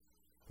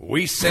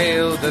We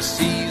sail the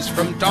seas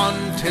from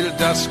dawn till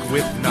dusk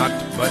with naught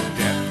but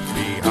death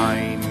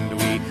behind.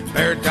 We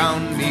bear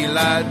down, me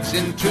lads,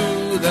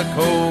 into the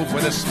cove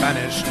where the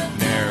Spanish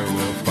ne'er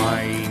will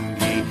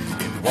find ye.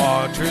 In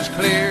waters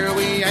clear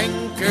we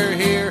anchor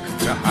here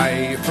to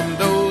hide from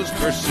those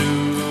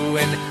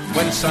pursuing.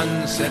 When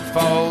sunset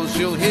falls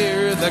you'll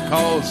hear the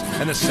calls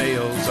and the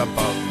sails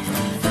above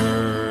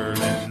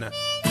furling.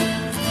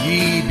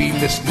 Ye be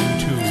listening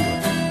to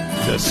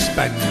The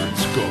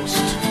Spaniard's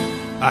Ghost,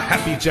 a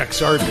Happy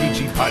Jacks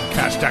RPG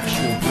podcast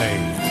actual play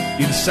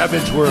in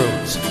Savage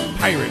Worlds,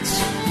 Pirates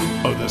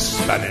of the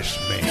Spanish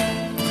Main.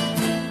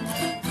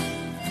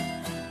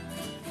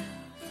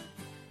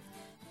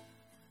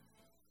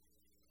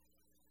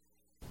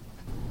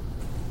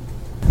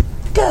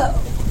 Go!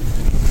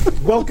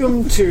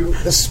 Welcome to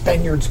The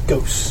Spaniard's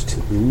Ghost,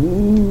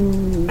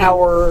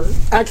 our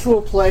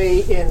actual play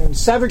in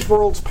Savage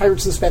Worlds,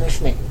 Pirates of the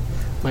Spanish Main.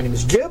 My name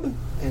is Jib,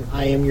 and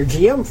I am your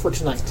GM for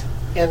tonight.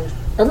 And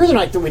every other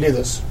night that we do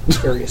this,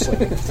 seriously.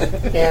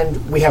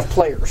 And we have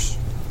players.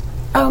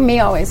 Oh, me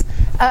always.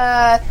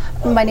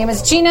 My name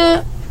is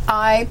Gina.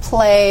 I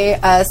play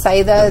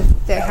Saida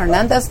de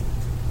Hernandez,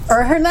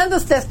 or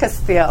Hernandez de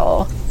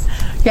Castillo.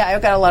 Yeah,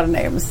 I've got a lot of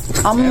names.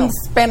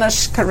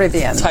 Spanish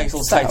Caribbean.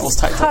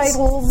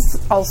 Titles,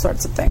 all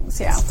sorts of things,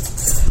 yeah.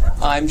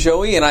 I'm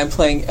Joey, and I'm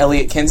playing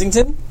Elliot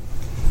Kensington.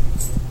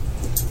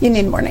 You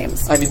need more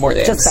names. I need more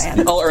names. Just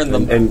saying. I'll earn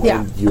them. And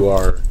you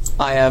are?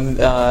 I am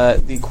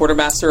the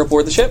quartermaster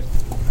aboard the ship.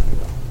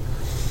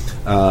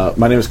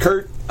 My name is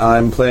Kurt.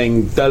 I'm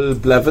playing Del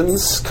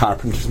Blevins,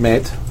 carpenter's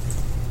mate.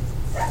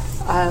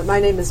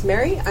 My name is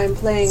Mary. I'm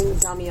playing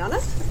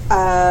Damiana,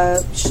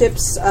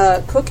 ship's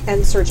cook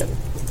and surgeon.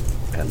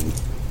 And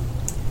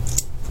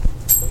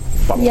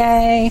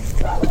Yay.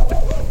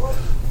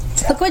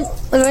 Look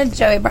what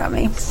Joey brought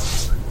me.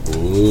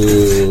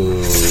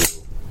 ooh,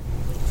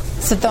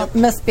 So don't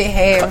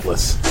misbehave.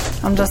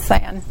 cutlass. I'm just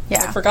saying.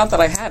 Yeah. I forgot that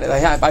I had it.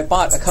 I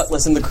bought a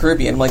cutlass in the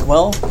Caribbean. I'm like,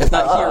 well, if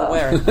not here,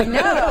 where?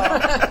 No.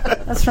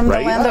 That's from Right?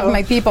 the land of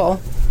my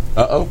people.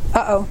 Uh-oh.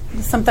 Uh-oh.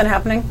 Is something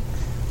happening?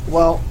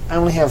 Well, I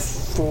only have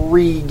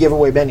 3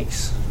 giveaway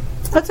bennies.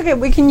 That's okay.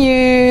 We can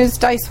use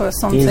dice or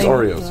something. Use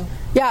Oreos.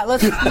 Yeah,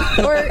 let's.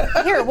 Or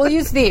here, we'll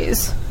use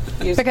these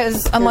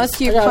because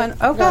unless you I plan.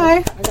 got it.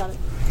 Okay. I got it.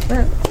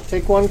 Here,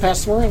 take one,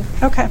 pass the ring.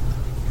 Okay.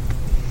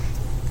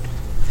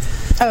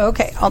 Oh,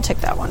 okay. I'll take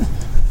that one.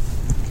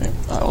 Okay,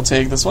 I will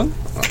take this one.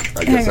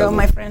 I Here you I go, will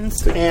my friends.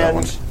 take that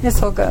one. And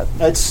This will go.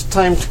 it's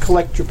time to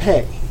collect your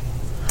pay.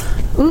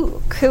 Ooh,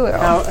 cool.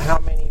 How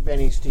many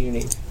bennies do you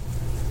need?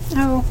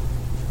 Oh,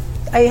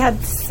 I had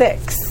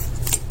 6.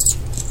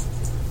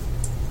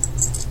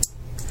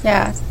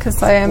 Yeah,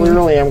 because I am.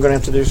 Clearly, I'm going to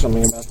have to do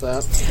something about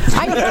that.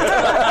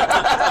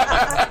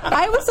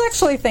 I was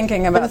actually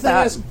thinking But the about thing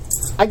that.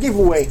 is, I gave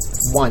away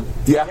 1.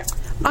 Yeah.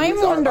 I'm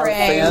Our wondering.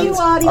 fans, You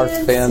audience.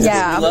 Our fans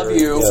Yeah. We love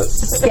you.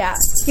 Yes. Yeah,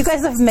 you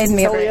guys have made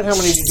me Elliot, rich.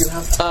 how many did you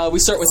have? We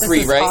start with This 3,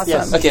 is right? awesome.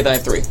 Yes. Okay, then I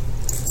have 3. I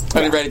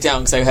didn't write it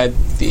down because I had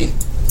the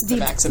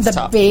max at the The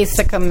top.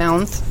 basic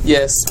amount.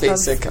 Yes,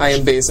 basic. I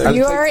am basic. I'll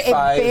You take are a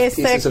 5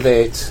 pieces basic of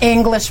 8.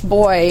 English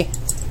boy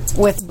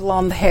with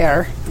blonde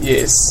hair.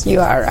 Yes.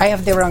 You are. I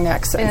have the wrong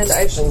accent. And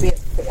I should be at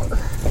 4,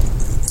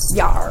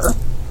 Yar.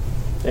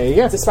 There you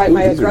go. despite Ooh,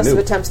 my these are aggressive new.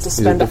 attempts to These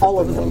are spend different all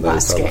of than them one that I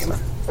last saw game.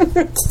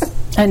 time.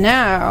 And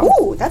now.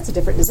 Ooh, that's a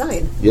different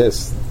design.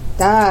 Yes.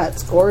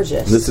 That's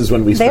gorgeous. This is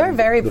when we They spend are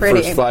very the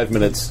pretty. first 5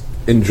 minutes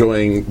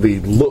enjoying the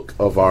look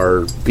of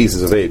our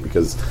pieces of 8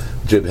 because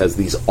Jib has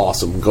these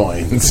awesome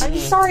coins. I'm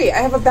sorry, I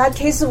have a bad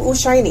case of ooh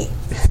shiny.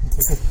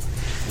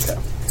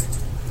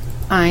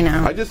 I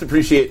know. I just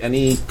appreciate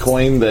any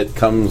coin that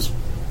comes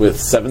with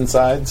 7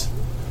 sides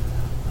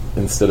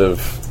instead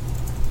of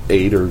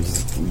 8 or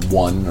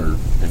 1 or,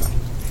 you know.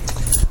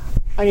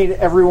 I need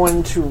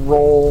everyone to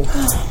roll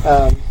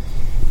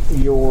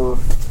your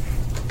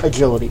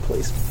agility,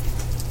 please.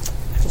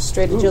 Just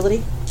straight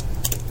agility.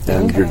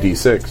 And your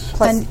D6.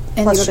 Plus, And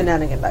plus your-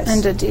 shenanigan dice.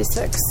 And a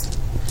d6.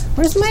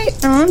 Where's my...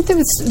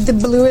 the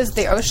blue is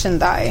the ocean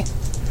die.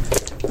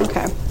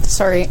 Okay.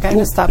 Sorry, I got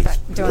to stop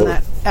doing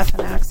that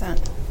effing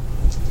accent.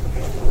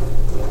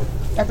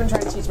 I've been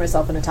trying to teach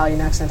myself an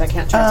Italian accent. I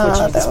can't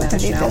translate it to That would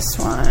Spanish be now. this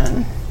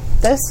one.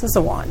 This is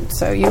a 1,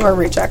 so you are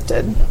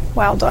rejected.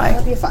 Wild That'd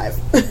die. be a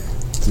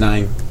 5.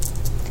 9.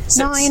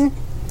 9.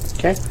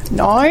 Okay.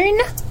 9?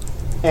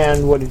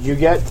 And what did you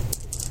get,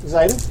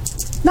 Zaida?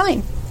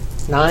 9.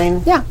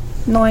 9. Yeah,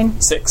 9.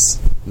 6.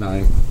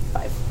 9.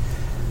 5.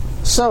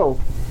 So,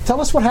 tell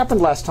us what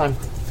happened last time.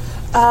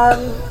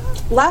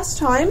 Last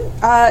time,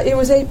 it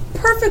was a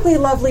perfectly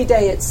lovely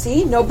day at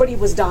sea. Nobody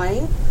was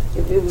dying.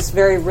 It was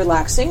very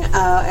relaxing,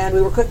 and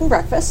we were cooking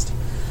breakfast.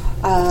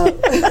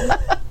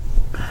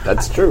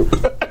 That's true.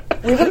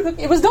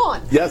 It was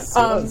dawn. Yes, it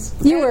was.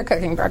 You were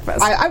cooking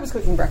breakfast. I was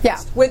cooking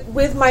breakfast Yeah.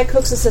 with my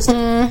cook's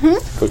assistant.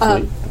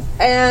 Quickly.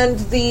 And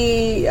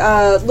the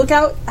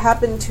lookout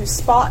happened to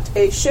spot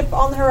a ship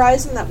on the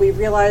horizon that we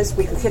realized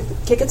we could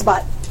kick its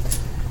butt.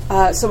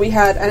 So we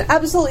had an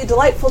absolutely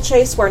delightful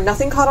chase where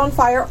nothing caught on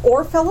fire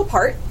or fell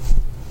apart.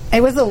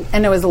 It was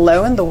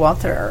low in the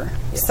water.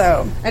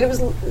 So And it was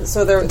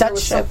there Dutch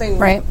was ship, something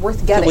right?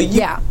 worth getting. Well, you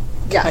yeah,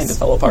 Yes. kind of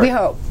fell apart. we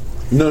hope.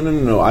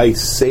 No. I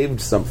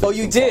saved something. Oh,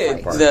 you from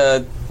did falling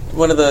apart.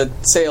 one of the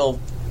sail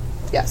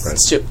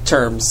Yes. ship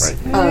terms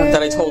Right.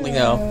 that I totally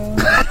know.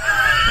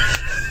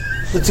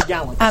 It's a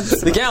gallant.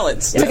 The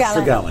gallants. It's a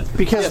Extra gallon. gallon.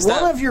 Because Yes,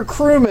 one that- of your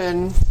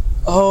crewmen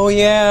Oh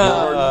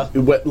yeah.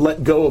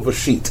 Let go of a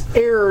sheet.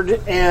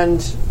 erred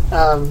and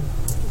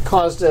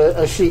caused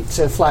a sheet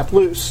to flap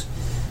loose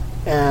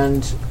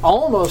and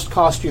almost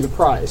cost you the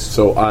prize,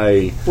 So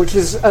I which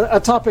is a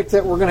topic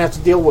that we're going to have to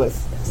deal with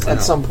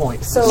at some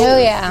point. So Oh,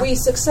 yeah. we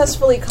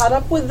successfully caught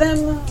up with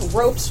them.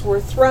 Ropes were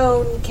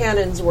thrown.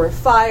 Cannons were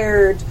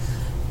fired.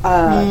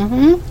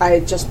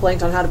 I just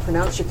blanked on how to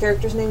pronounce your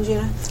character's name,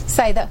 Gina.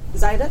 Saida.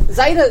 Zaida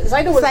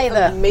was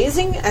Saida.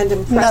 amazing and No,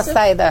 impressive.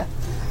 Saida.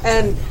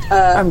 And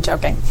I'm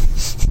joking.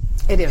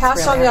 It is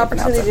passed really on the hard to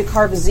pronounce opportunity to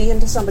carve a Z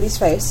into somebody's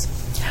face. it.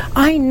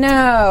 I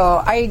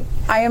know. I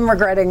am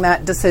regretting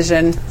that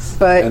decision,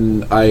 but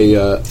and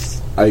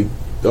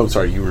I'm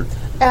sorry, you were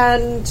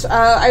And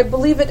I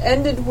believe it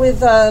ended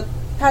with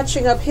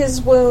patching up his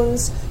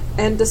wounds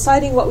and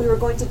deciding what we were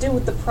going to do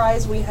with the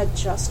prize we had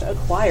just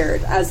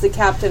acquired as the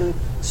captain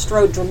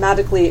strode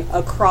dramatically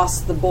across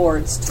the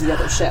boards to the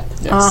other ship.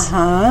 Yes.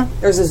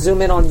 There's a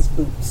zoom in on his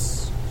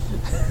boots.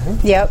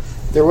 yep.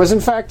 There was, in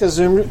fact, a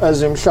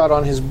zoom shot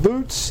on his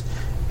boots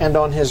and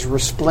on his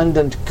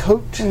resplendent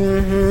coat.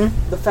 The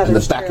feathers and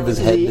the back of his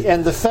trailing. head.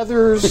 And the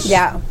feathers,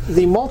 Yeah.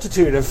 the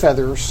multitude of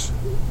feathers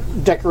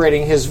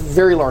decorating his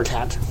very large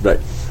hat. Right.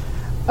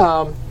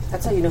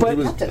 That's how you know But-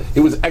 he's a captain.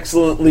 It was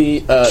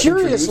excellently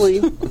Curiously,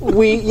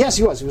 introduced.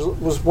 he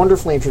was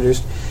wonderfully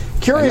introduced.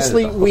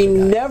 Curiously, I met we a guy.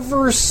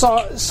 never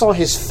saw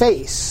his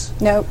face,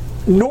 Nope.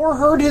 nor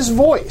heard his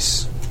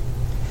voice,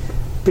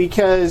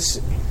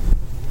 because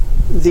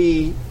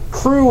the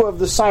crew of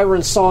the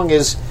Siren Song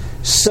is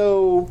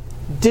so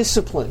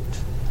disciplined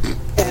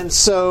and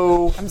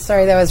so I'm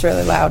sorry, that was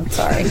really loud.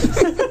 Sorry.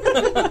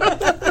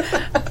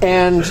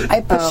 and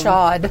I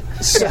pshawed.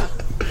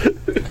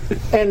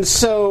 and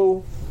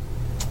so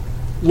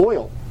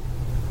loyal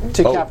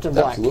to Oh, Captain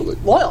Black. Absolutely.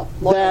 Loyal.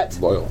 That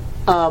Loyal.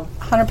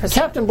 100%.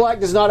 Captain Black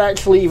does not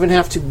actually even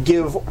have to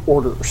give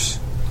orders.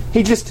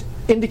 He just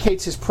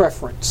indicates his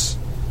preference,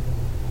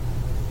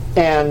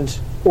 and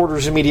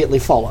orders immediately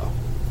follow.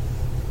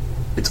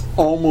 It's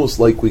almost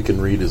like we can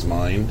read his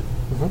mind,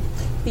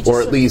 He just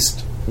or at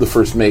least the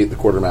first mate, the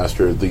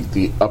quartermaster,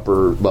 the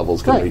upper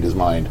levels can Right. read his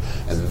mind,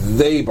 and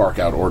they bark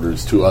out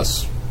orders to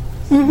us,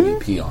 the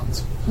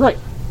peons. Right.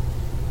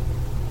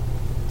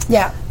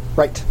 Yeah.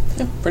 Right.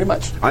 Yeah, pretty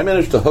much. I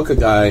managed to hook a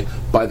guy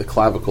by the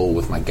clavicle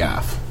with my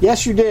gaff.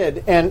 Yes, you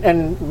did,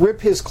 and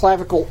rip his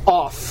clavicle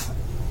off,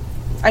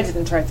 I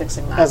didn't try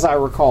fixing that. as I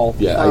recall.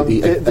 Yeah,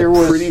 there I'm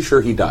was pretty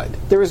sure he died.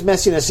 there was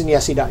messiness, and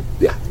yes, he died.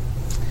 Yeah.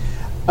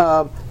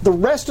 The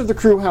rest of the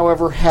crew,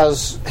 however,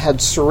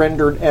 had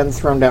surrendered and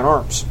thrown down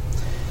arms.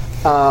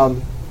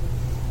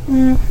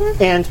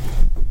 And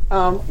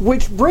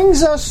which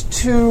brings us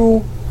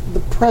to the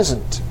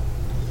present.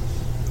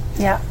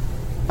 Yeah.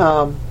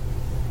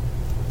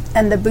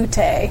 And the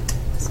butte.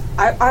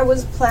 I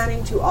was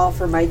planning to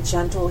offer my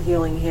gentle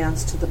healing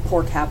hands to the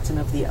poor captain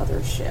of the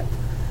other ship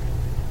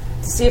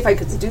to see if I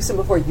could seduce him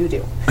before you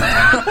do.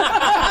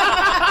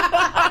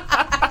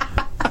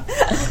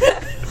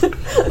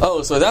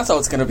 Oh, so that's how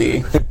it's going to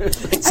be.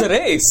 It's a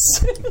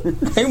race.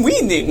 I'm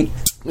winning.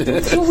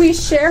 Do we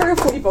share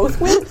if we both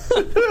win?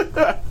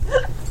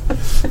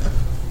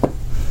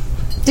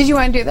 Did you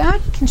want to do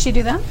that? Can she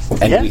do that?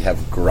 And Yeah. we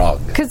have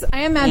grog. Because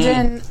I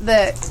imagine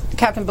that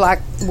Captain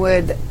Black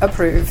would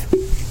approve.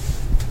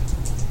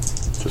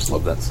 Just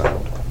love that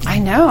sound. I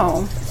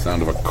know.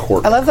 Sound of a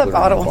cork. I love that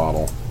clearing a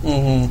bottle.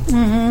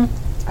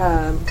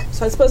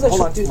 So I suppose I Hold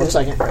should on do one this.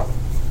 second.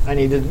 I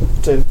needed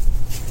to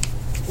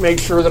make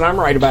sure that I'm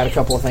right about a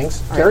couple of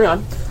things. Carry on.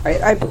 All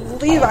right, I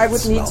believe I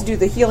would need to do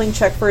the healing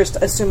check first,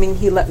 assuming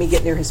he let me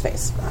get near his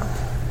face.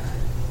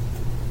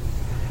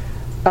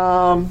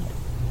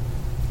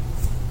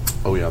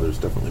 Oh yeah, there's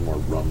definitely more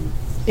rum.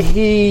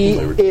 He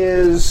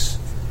is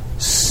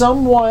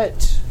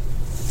somewhat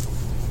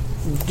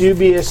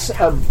dubious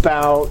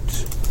about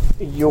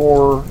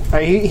your.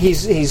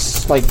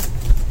 He's like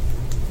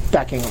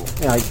backing,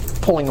 like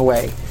pulling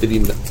away. Did he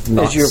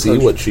not As you see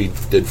approach. what she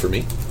did for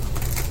me?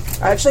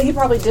 Actually, he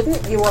probably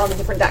didn't. You were on a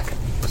different deck.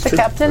 That's The true.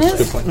 captain That's a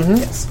is? good point.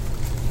 Yes.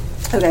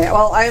 Okay,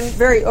 well, I'm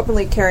very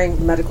openly carrying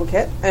the medical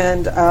kit,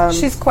 and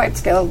She's quite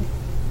skilled.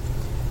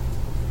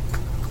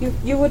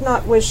 you would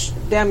not wish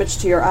damage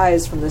to your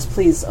eyes from this.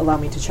 Please allow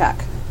me to check.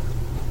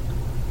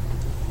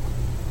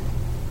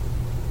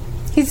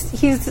 He's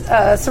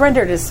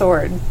surrendered his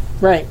sword,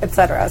 Right.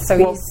 etc. So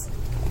Well- he's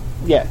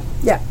Yeah.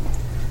 yeah.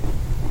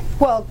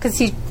 Well, because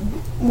he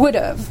would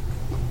have,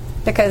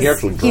 because He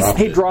actually he's dropped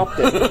He it. dropped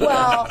it.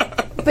 well,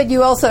 but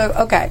you also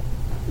okay,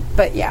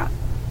 but yeah.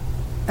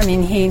 I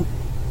mean he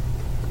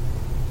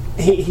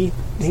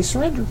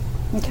surrendered.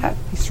 okay.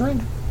 He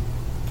surrendered.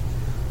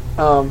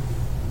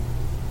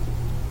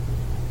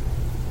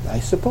 I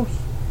suppose.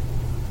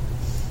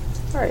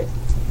 All right.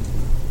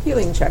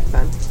 Healing check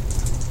then.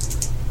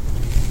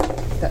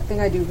 That thing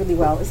I do really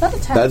well. Is that a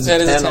 10? That's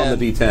That is a 10 on 10.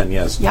 the D10,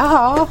 yes.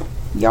 Yeah.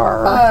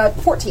 Yar.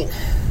 14.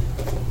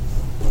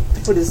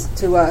 What is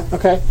to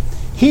Okay.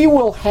 He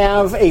will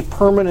have a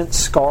permanent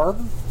scar,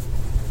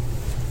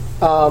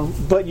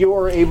 but you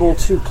are able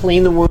to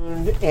clean the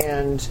wound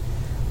and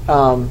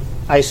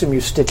I assume you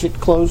stitch it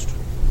closed?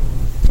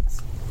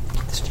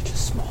 The stitch is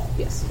small.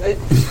 yes.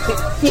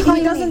 He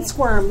doesn't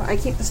squirm. I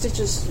keep the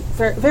stitches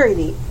very, very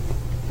neat.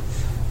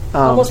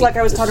 Almost like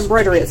I was taught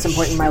embroidery at some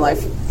point in my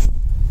life.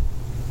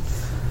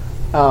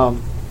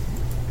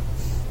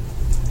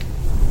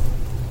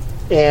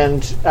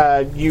 And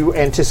you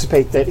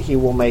anticipate that he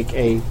will make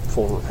a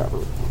full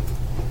recovery.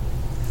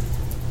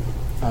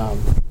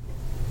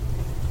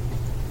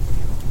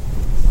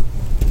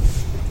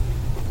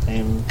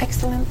 I'm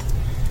Excellent.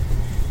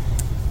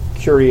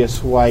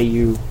 curious why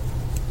you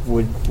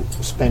would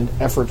spend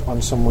effort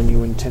on someone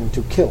you intend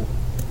to kill.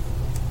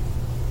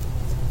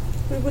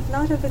 We would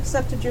not have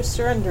accepted your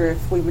surrender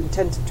if we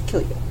intended to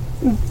kill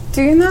you.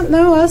 Do you not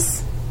know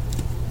us?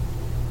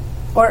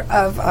 Or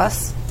of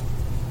us?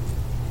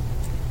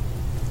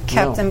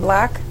 Captain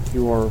Black?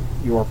 You are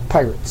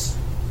pirates.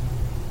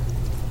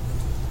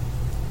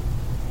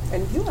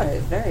 And you are a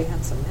very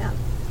handsome man.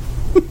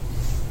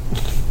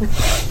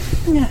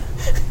 Yeah.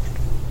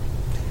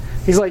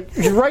 He's like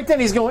right then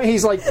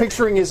he's like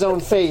picturing his own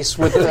face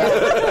with the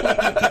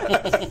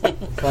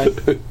like,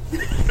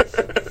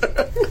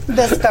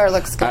 The scar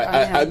looks good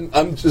on him.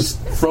 I'm just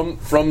from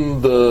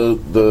the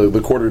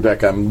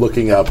quarterdeck. I'm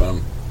looking up.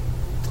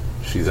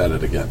 She's at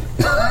it again.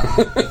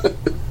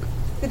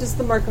 It is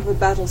the mark of a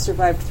battle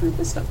survived through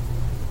wisdom.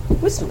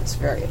 Wisdom is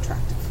very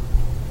attractive.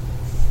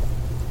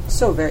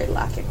 So very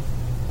lacking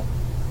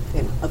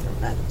in other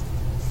men.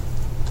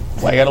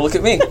 Why you gotta look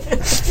at me?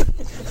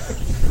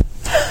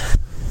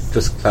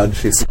 Just glad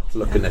she's not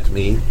looking at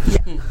me.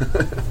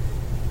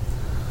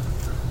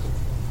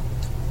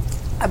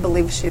 I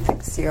believe she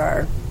thinks you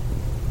are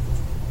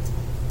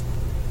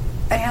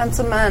a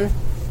handsome man.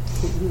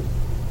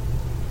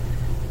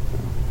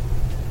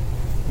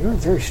 you're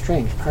very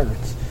strange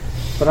pirates.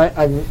 But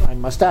I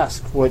must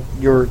ask what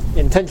your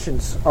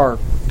intentions are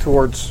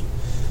towards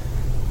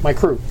my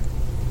crew.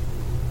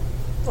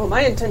 Well,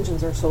 my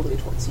intentions are solely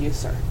towards you,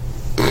 sir.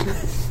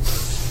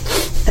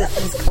 That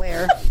is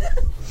clear.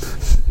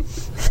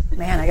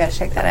 Man, I gotta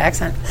shake that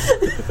accent.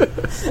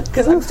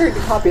 Because I'm starting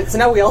to copy it, so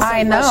now we all I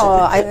sound know.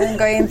 Russian. I'm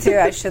going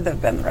to. I should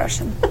have been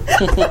Russian.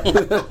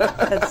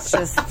 Let's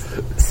just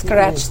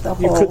scratch the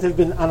You whole. could have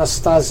been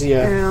Anastasia,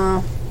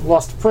 Yeah.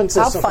 lost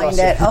princess I'll of find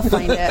Russia. it. I'll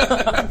find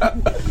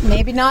it.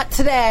 Maybe not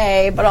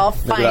today, but I'll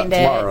find it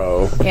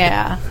tomorrow.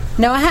 Yeah.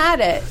 No, I had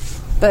it,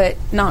 but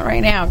not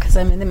right now because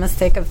I made the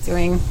mistake of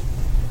doing.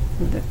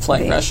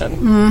 Flying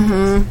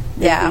Russian.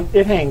 Yeah.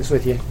 It hangs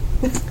with you.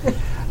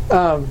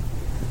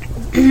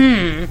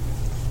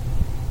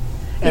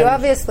 You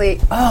obviously.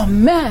 Oh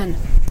man,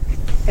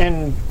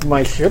 And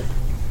my ship.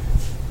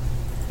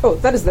 Oh,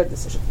 that is their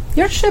decision.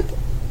 your ship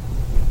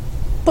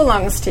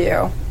belongs to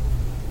you.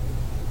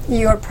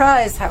 Your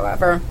prize,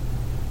 however,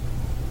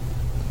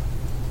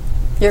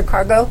 your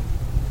cargo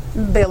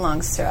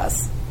belongs to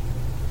us.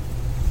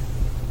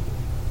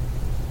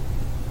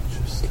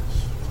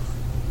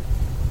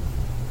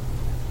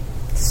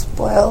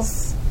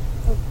 Spoils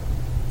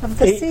of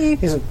the sea.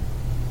 He's a,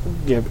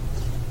 yeah,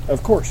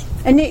 of course.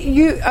 And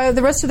you,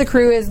 the rest of the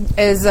crew is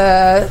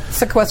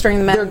sequestering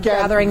the men,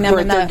 gathering them.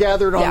 Right, in they're the,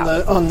 gathered on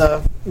yeah.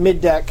 the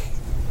mid deck,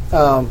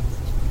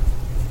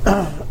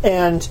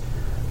 and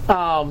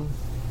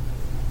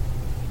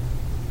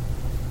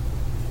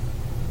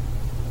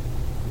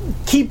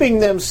keeping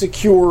them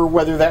secure.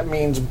 Whether that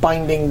means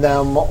binding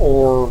them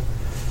or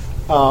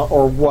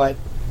what,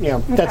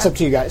 that's up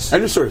to you guys. I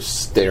just sort of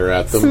stare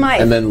at them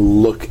Smite. and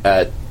then look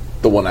at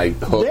the one I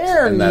hooked.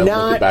 They're and then look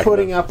not back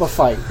putting up a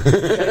fight.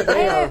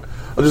 They are.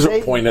 I'll just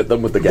they- point at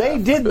them with the gap. They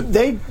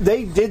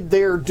did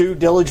their due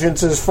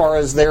diligence as far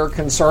as they're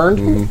concerned.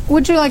 Mm-hmm.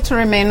 Would you like to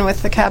remain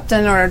with the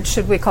captain, or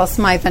should we call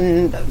Smythe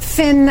and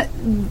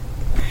Finn?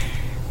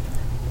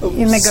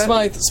 You may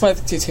go.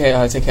 Smythe take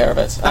care of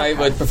it. I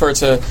would prefer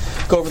to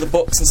go over the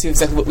books and see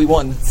exactly what we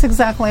won. That's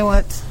exactly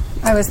what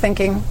I was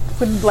thinking.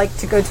 Would like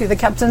to go to the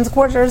captain's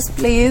quarters,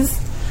 please,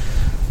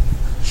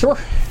 Sure.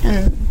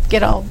 and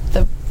get all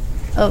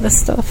this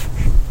stuff.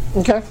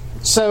 Okay.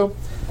 So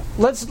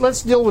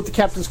let's deal with the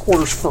captain's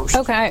quarters first.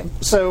 Okay.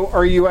 So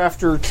are you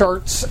after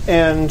charts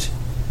and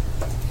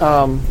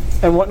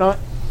whatnot?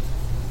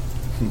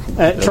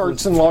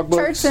 Charts and logbooks.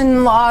 Charts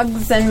and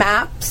logs and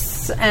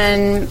maps,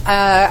 and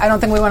I don't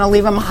think we want to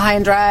leave them high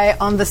and dry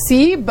on the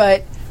sea,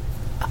 but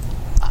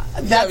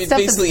that stuff is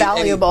basically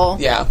valuable.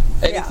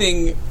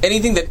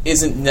 Anything that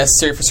isn't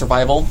necessary for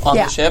survival on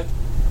Yeah. the ship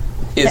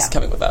is Yeah.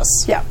 coming with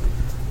us. Yeah.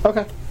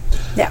 Okay.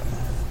 Yeah.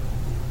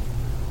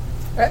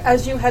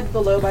 As you head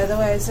below, by the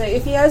way, I say,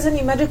 if he has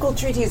any medical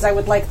treaties, I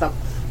would like them.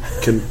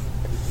 Can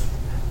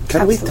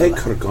we Absolutely. take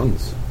her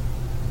guns?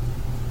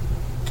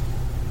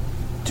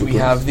 Do we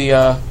have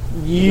the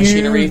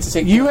machinery to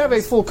take. You have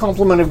a full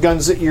complement of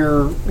guns that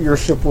your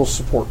ship will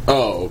support.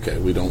 Oh, okay.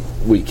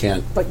 We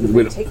can't. But you we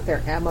can don't- take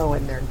their ammo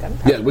and their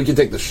gunpowder. Yeah, we can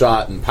take the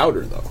shot and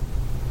powder though.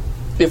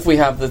 if we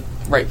have the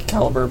right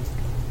caliber.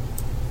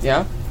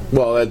 Yeah.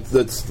 Well,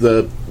 that's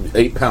the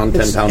 8-pound,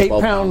 10-pound,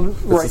 12-pound.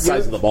 It's right, the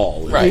size of the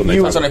ball. is Right. when they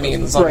You- talk That's what I about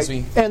mean. it. As long as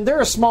we. And they're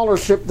a smaller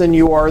ship than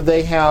you are.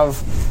 They have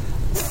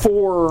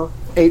 4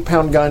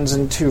 8-pound guns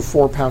and 2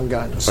 4-pound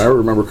guns. If I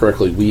remember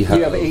correctly, we have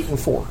You have 8 and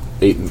 4.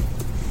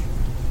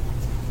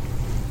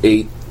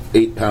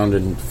 8-pound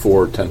and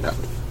 4 10-pound.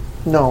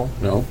 No,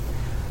 No?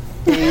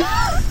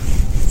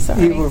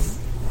 Sorry. you have.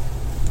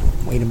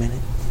 Wait a minute.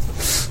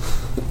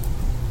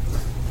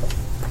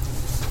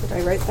 Did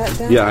I write that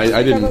down? Yeah,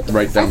 I didn't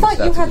write down I thought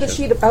the you stats had of the the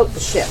sheet ship. about the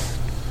ship.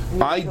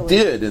 I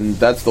did, and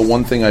that's the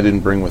one thing I didn't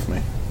bring with me.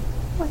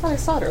 Oh, I thought I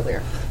saw it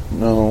earlier.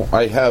 No,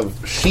 I have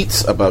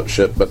sheets about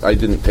ship, but I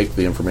didn't take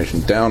the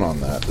information down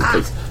on that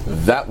because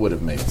that would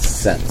have made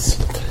sense.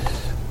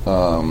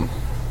 So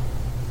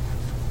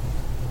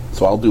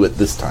I'll do it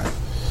this time.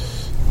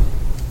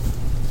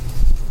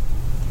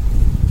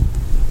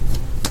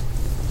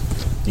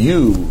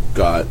 You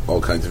got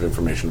all kinds of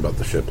information about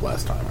the ship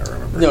last time, I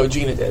remember. No,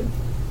 Gina did.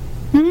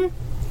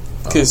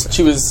 Because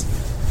she was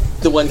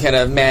the one kind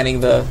of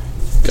manning the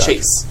Gotcha.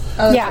 chase.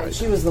 Oh, that's Yeah. right.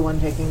 She was the one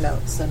taking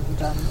notes and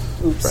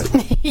oops.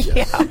 Right.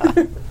 Yeah.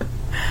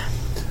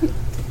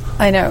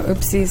 I know.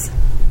 Oopsies.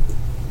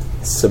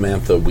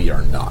 Samantha, we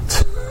are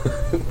not.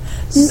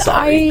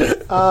 Sorry.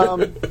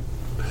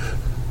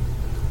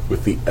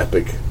 With the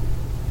epic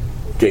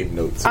game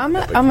notes. I'm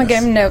a epicness.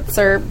 game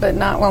noteser, but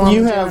not while I'm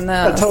You doing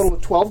have this. a total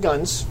of 12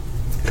 guns,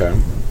 Okay.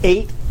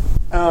 8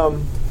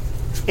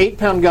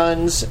 8-pound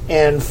guns,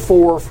 and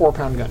 4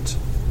 4-pound guns.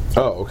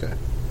 Oh, okay.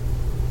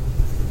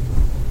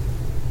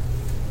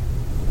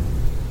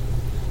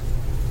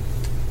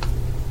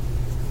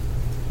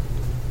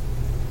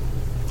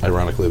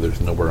 Ironically,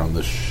 there's nowhere on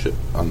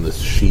this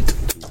sheet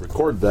to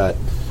record that.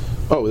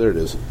 Oh, there it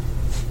is.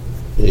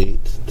 8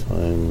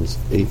 times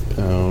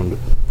 8-pound,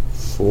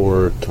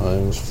 4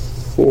 times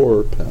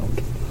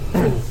 4-pound.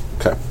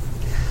 Okay.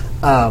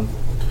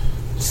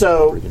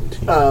 So Friggin'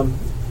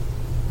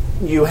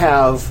 team. you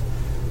have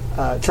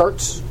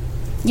charts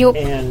Yup.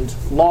 and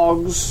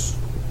logs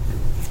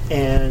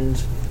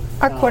and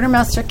Our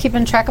quartermaster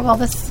keeping track of all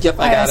this. Yep,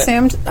 I got it.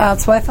 assumed.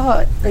 That's what I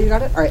thought. Oh, you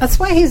got it? All right. That's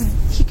why he's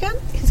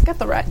got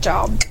the right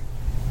job.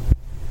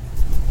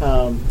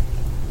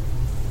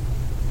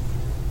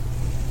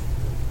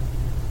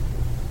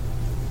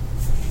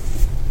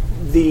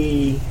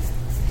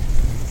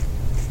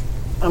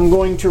 I'm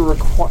going to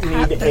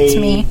need That's a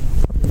me.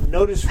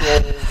 notice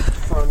roll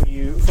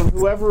from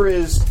whoever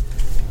is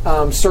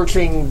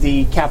searching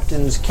the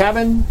captain's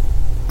cabin.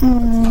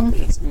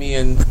 It's me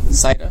and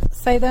Saida.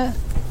 Say that.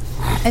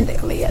 And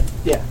Elliot.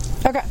 Yeah,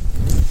 Okay.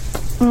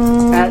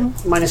 at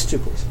 -2,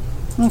 please.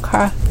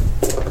 Okay.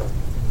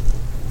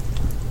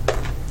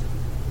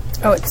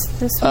 Oh, it's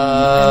this one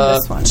and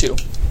this one. 2.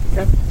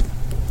 Okay.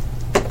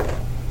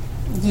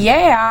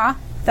 Yeah,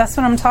 that's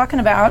what I'm talking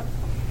about.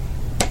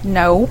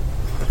 No.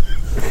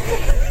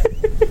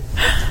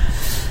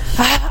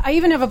 I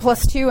even have a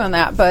 +2 on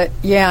that, but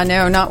yeah,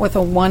 no, not with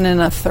a 1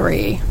 and a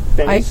 3.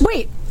 Benny's?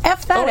 Wait,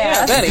 F that Oh, yeah,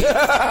 ass. Benny.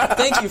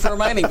 Thank you for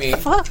reminding me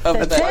Fuck of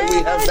the that. We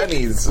have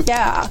bennies.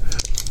 Yeah.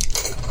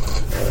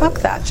 Fuck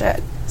that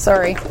shit.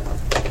 Sorry.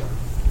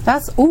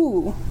 That's,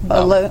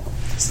 below.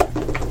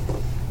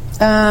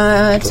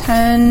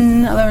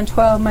 10, 11,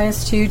 12,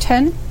 -2,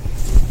 10.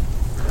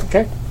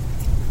 Okay.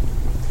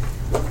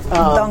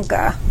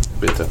 Donka.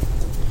 Bitte.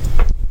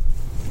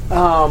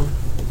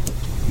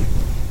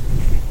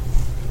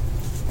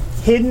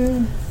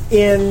 Hidden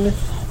in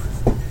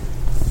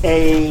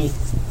a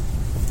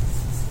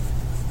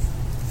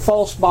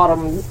false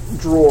bottom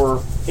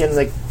drawer in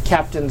the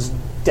captain's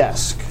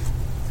desk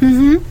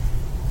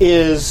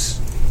is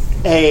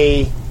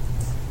a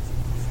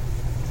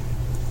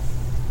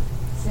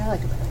Yeah, I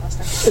liked it better last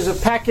time. is a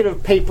packet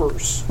of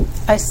papers.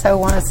 I so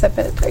want to sip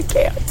it. I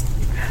can't.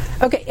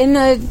 Okay, in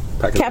the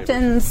Packet of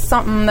captain's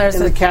something, there's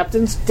In a... the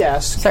captain's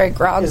desk Sorry,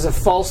 grog. is a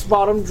false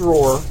bottom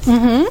drawer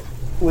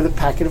with a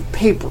packet of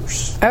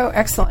papers Oh,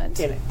 excellent.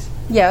 in it.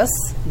 Yes.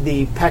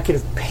 The packet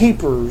of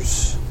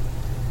papers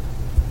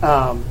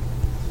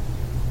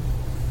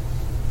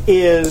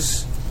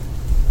is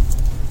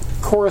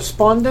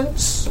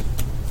correspondence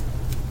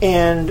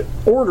and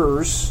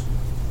orders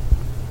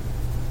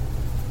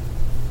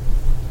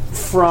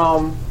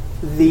from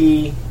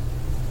the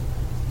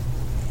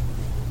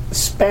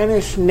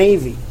Spanish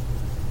Navy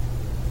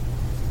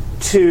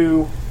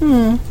to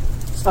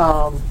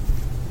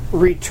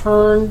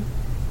return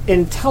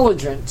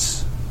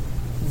intelligence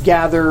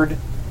gathered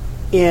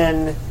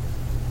in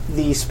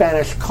the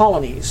Spanish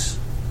colonies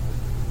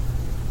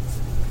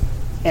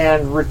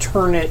and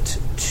return it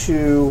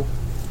to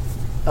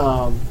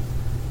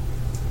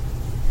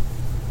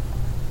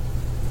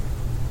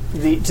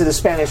the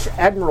Spanish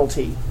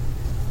Admiralty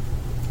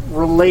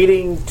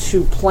relating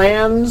to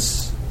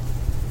plans.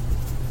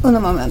 Un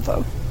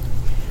momento.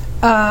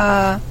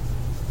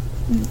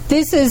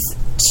 This is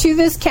to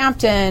this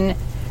captain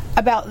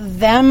about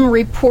them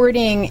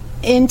reporting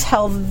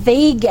intel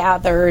they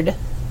gathered.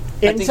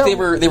 I think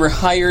they were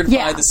hired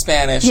by the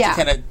Spanish to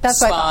kind of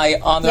spy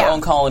on their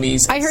own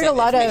colonies. I heard a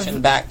lot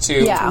of back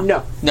to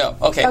No.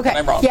 Okay,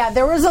 I'm wrong. Yeah,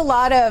 there was a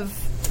lot of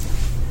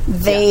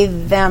they,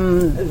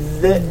 them,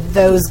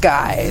 those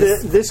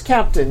guys. This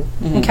captain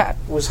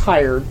was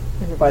hired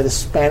by the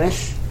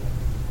Spanish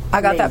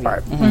I got that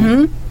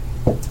Navy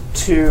part.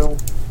 to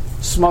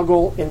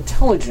smuggle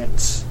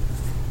intelligence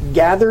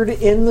gathered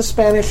in the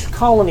Spanish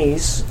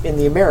colonies in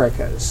the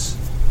Americas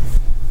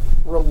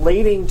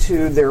relating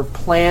to their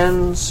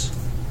plans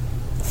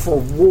for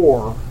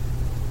war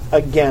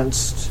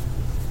against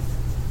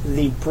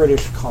the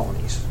British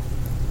colonies.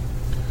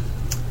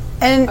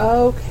 And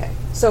Okay.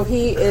 So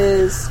he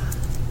is...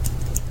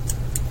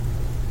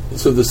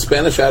 So the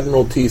Spanish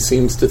Admiralty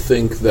seems to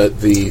think that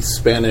the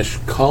Spanish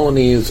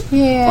colonies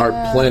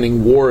are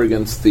planning war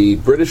against the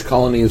British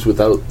colonies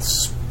without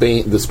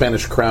the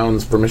Spanish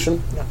Crown's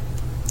permission? No.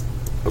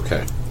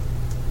 Okay.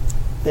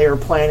 They are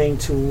planning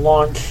to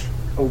launch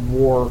a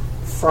war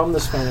from the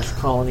Spanish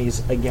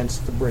colonies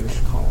against the British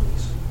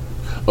colonies.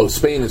 Oh,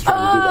 Spain is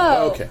trying to do that.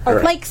 Okay. All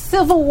right. like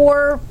Civil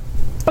War,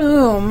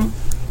 boom.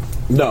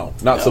 No,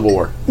 not Civil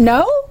War.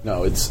 No?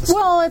 No, it's...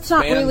 Well, it's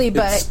not really,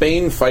 but... It's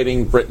Spain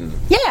fighting Britain,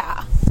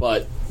 Yeah.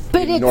 but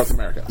But in it's... North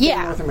America.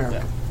 Yeah. North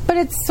America. But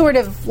it's sort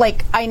of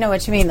like, I know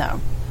what you mean, though.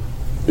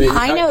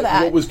 I know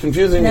that. What was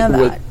confusing, Know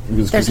what that.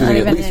 was There's not confusing at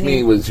even least any-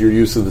 me, was your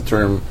use of the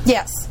term...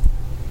 Yes.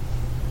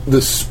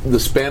 The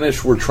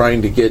Spanish were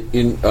trying to get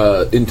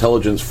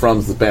intelligence from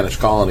the Spanish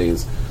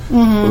colonies.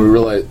 When we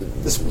realized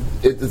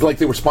it's like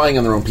they were spying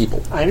on their own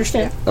people. I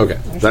understand. Okay,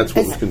 that's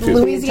what was confusing.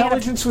 Louisiana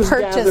Intelligence was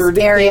Purchase gathered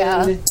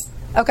area.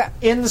 Okay.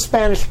 in the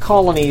Spanish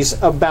colonies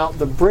about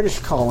the British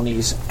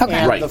colonies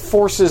and Right. the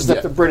forces that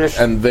Yeah. the British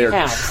and they're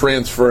have.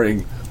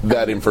 transferring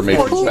that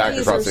information back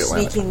Portuguese across are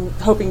the Atlantic.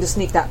 hoping to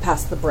sneak that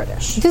past the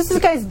British. This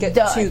guy's Get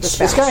Dutch. to the This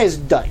Spanish. guy is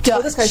Dutch.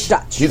 Oh, this guy's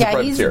Dutch. He's a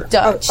yeah, he's privateer.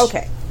 Dutch. Oh,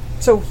 okay.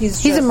 So he's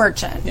He's a just-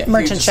 merchant. Yeah,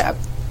 merchant he just- ship.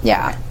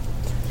 Yeah.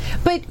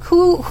 But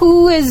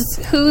who's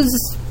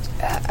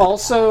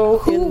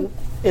Also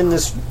in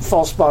this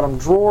false bottom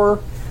drawer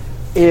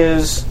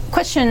is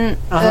question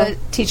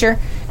teacher.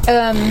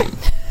 I'm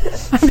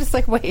just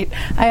like, wait,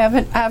 I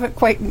haven't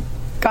quite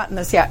gotten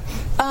this yet.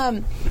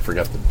 I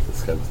forgot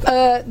this kind of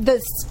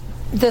stuff.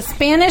 The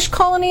Spanish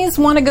colonies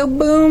want to go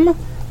boom,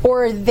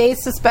 or they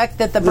suspect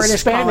that the the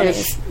British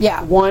Spanish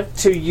colonies want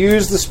to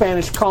use the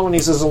Spanish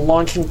colonies as a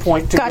launching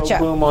point to Gotcha.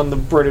 go boom on the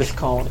British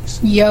colonies.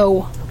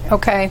 Yo.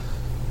 Okay.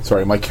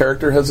 Sorry, my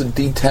character has a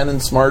D10 in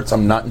smarts.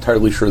 I'm not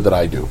entirely sure that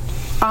I do.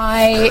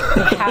 I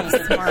have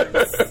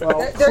smarts. Well,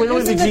 They're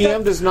clearly the using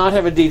GM does not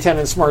have a D10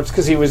 in smarts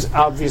because he was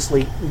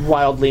obviously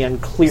wildly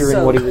unclear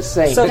in what he was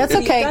saying. So That's the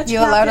okay. Dutch You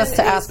allowed us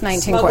captain to is ask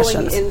 19 smuggling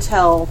questions.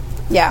 Intel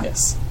Yeah.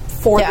 Yes.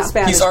 for Yeah. the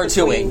Spanish. He's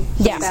R2ing.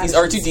 Yeah. He's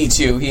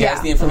R2D2. He Yeah.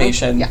 has the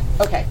information. Yeah.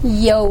 Okay.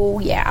 Yo.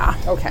 Yeah.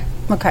 Okay.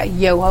 Okay.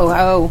 Yo ho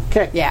ho.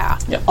 Okay. Yeah.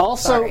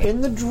 Also Sorry.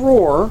 in the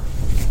drawer,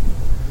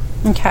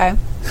 Okay.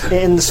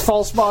 in this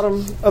false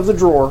bottom of the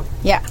drawer,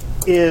 Yeah.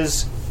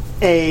 is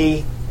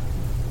a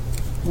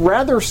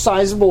rather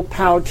sizable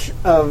pouch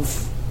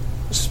of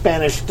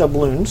Spanish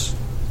doubloons.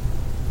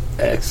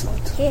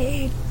 Excellent.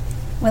 Yay.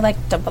 We like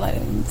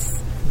doubloons.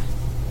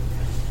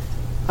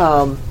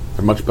 They're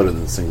much better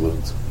than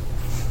singloons.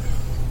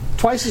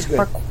 Twice as good.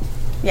 Or,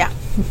 yeah.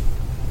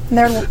 And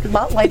they're a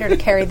lot lighter to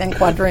carry than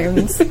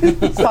quadroons.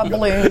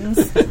 Quadballoons.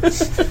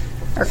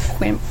 Or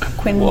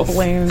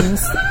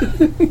quinballoons.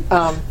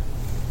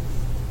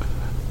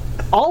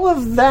 All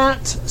of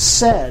that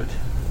said,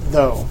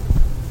 though,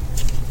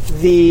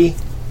 the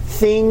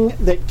thing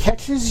that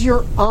catches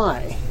your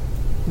eye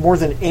more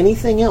than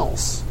anything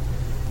else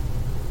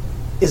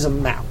is a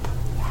map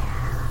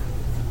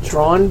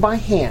drawn by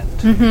hand.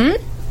 Mm-hmm.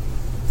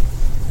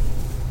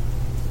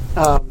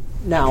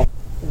 Now,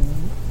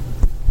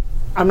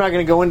 I'm not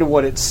going to go into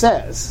what it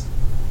says,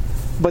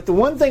 but the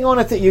one thing on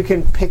it that you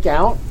can pick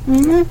out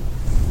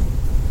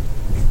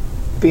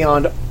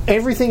beyond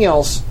everything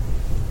else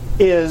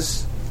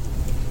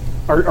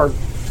are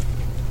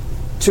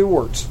two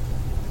words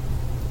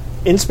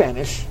in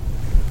Spanish.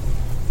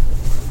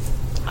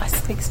 I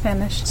speak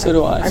Spanish. So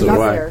do I. I'm So not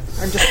do I. there.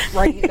 I'm just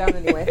writing it down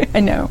anyway. I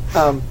know.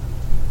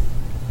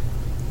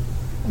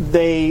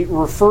 They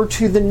refer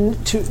to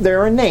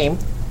they're a name.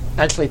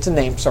 Actually, it's a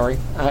name. Sorry,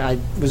 I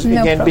was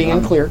No again being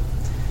problem. unclear.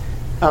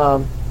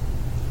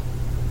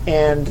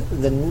 And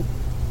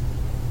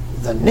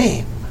the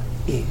name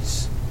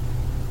is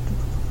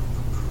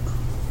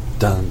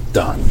Dun,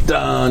 dun,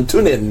 dun.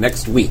 Tune in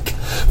next week.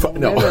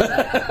 No.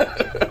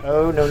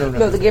 oh no.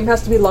 No, the game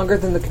has to be longer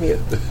than the commute.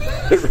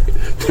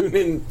 Tune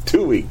in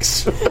 2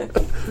 weeks.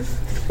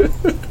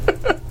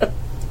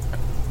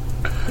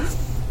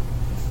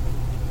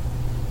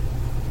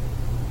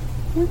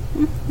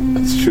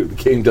 That's true. The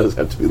game does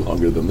have to be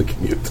longer than the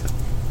commute.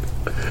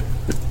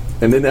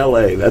 And in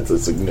LA, that's a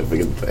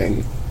significant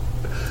thing.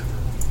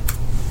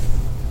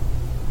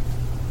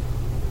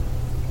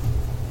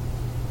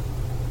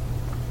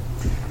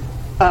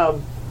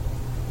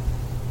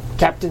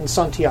 Captain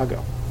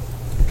Santiago.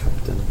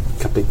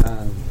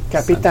 Capitan.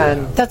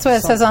 Capitan That's what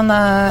it says on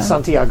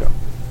Santiago.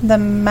 the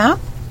map.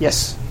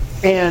 Yes.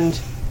 And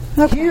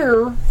Okay.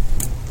 here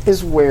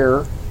is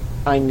where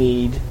I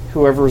need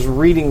whoever is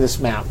reading this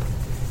map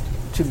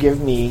to give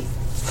me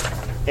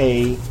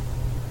a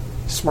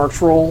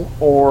smarts roll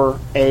or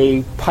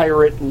a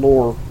pirate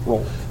lore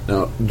roll.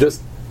 No,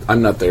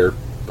 I'm not there,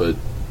 but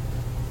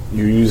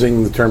you're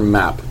using the term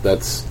map.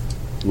 That's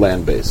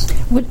land-based.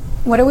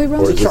 What are we Or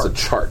rolling? is this a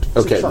chart?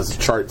 Okay, chart. this is a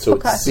chart, so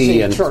Okay. it's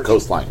sea and Chart.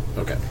 coastline.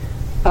 Okay.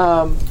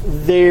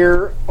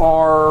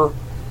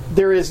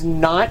 There is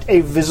not a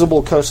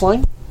visible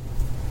coastline.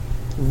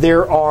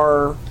 There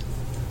are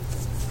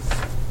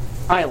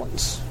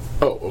islands.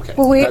 Oh, okay.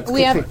 Well, That's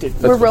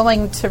depicted. we're fine.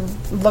 rolling to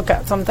look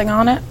at something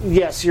on it.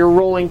 Yes, you're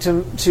rolling to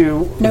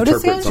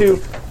Notice Interpret it?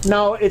 something.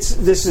 no.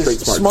 This is Straight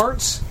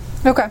smarts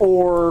Okay.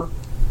 or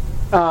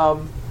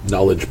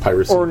Knowledge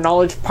piracy.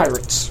 knowledge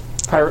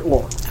pirate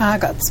lore. I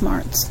got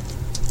smarts.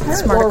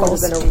 Or would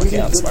have been a really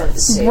Yeah, good one to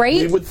see. you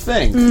Right? would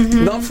think.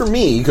 Mm-hmm. Not for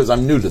me, because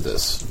I'm new to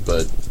this,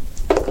 but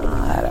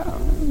I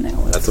don't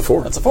know. that's a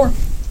 4. That's a 4.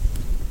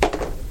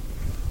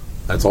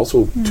 That's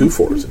also Mm-hmm. 2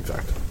 4s, in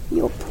fact.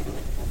 Yup.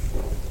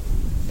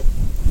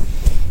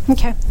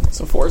 Okay.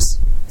 So 4s.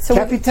 So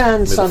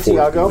Capitan May the fourth be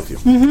Santiago with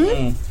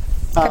you.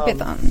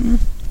 Capitan.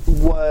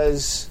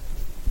 was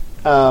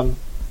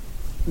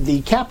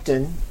the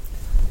captain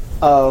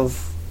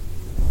of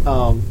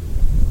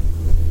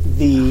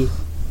the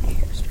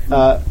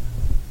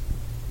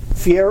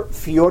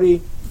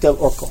Fiori del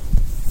Orco.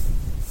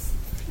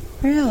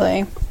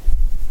 Really?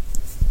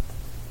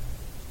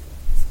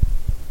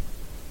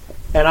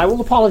 And I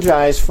will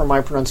apologize for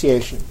my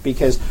pronunciation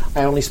because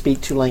I only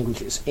speak 2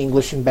 languages,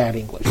 English and bad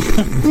English.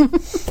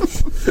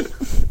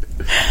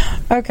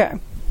 Okay.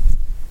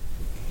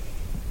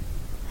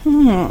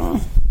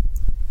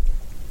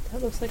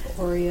 That looks like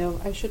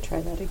Oreo. I should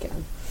try that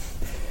again.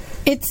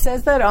 It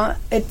says that on.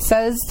 It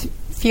says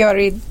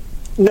Fiori.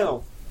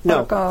 No.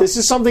 Orco. This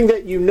is something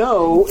that you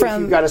know if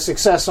From- you've got a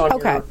success on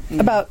Okay.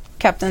 About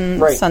Captain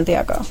Right.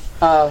 Santiago.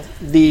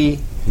 the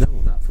No,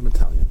 not from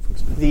Italian, from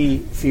Spanish. the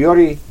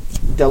Fiori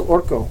del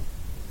Orco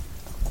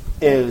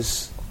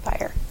is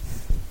Fire.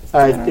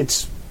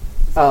 it's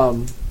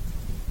No,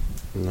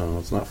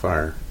 it's not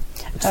fire.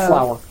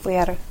 flower.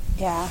 Fiori.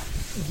 Yeah.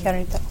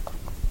 Fiori del Orco.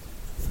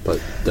 But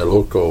Del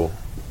Orco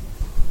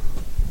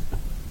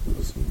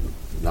is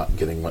not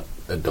getting what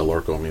Del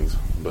Orco means,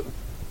 but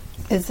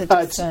Is it?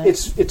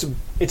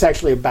 It's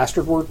actually a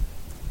bastard word.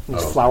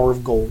 It's Oh. flower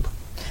of gold.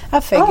 I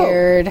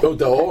figured. oh,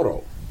 Del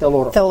Oro. Del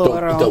Oro. Del Del,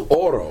 Oro. Del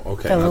Oro.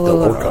 Okay, Del not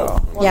Del Oro.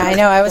 Orco. Yeah, I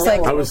know. I was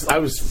like, I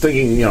was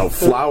thinking,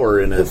 flower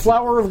in The it.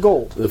 flower of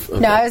gold.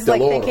 no, I was Del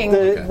like Oro, thinking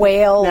okay.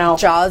 whale Now-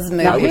 Jaws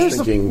movie. now I here's was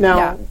the- thinking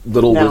now-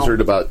 little now-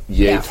 wizard about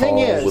yay Yeah. tall Thing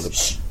is with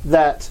a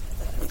that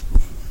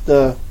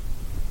the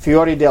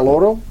Fiori del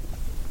Oro,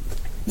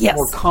 Yes.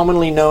 more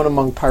commonly known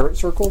among pirate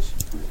circles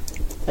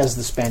as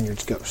the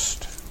Spaniard's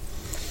ghost.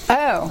 Oh.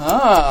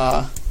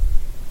 Ah.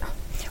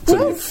 So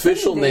the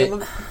official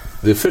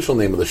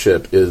name of the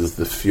ship is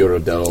the Fiore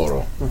del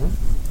Oro,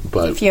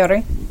 but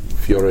Fiori.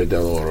 Fiore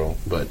del Oro,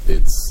 but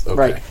it's okay.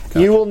 Right.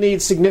 Gotcha. You will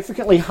need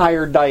significantly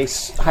higher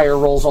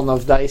rolls on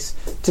those dice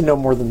to know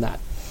more than that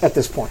at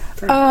this point.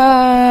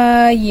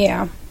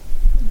 Yeah.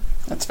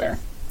 That's fair.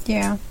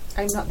 Yeah.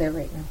 I'm not there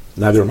right now.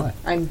 Neither am I.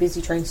 I'm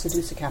busy trying to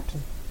seduce a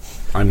captain.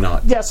 I'm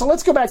not. Yeah, so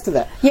let's go back to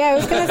that. Yeah, I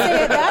was going to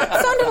say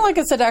that sounded like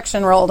a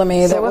seduction roll to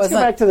me. So that let's wasn't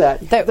go back to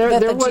that. that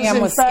the in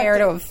GM was fact, scared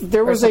of.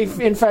 There was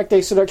in fact,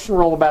 a seduction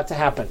roll about to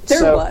happen.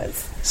 There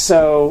was.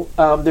 So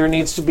there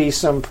needs to be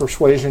some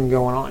persuasion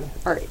going on.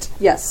 All right.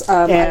 Yes.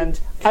 And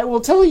I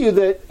will tell you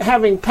that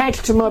having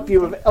patched him up,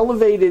 you have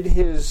elevated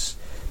his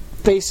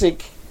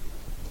basic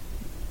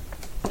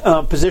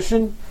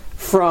position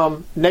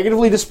from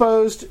negatively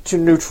disposed to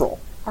neutral.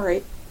 all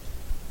right.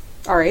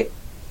 All right.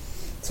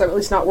 So I'm at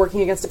least not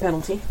working against a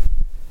penalty.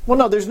 Well,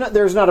 no, there's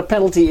not a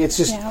penalty. It's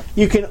just Yeah.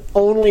 you can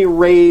only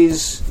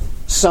raise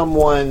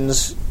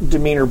someone's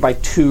demeanor by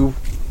 2.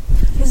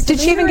 Did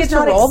she even Demeanor get is to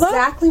not roll though?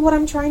 exactly what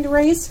I'm trying to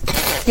raise.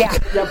 Yeah.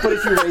 Yeah, but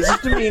if you raise his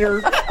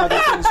demeanor, other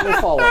things will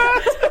follow.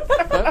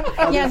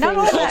 Yeah. Not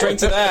all I'll that. drink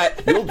to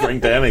that. You'll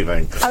drink to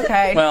anything.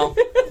 Okay. Well,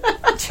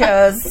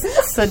 Cheers,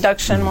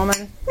 seduction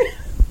woman.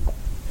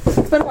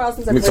 It's been a while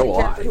since I've It's played a a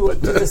character lie, who will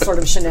but- do this sort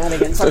of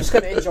shenanigans, so I'm just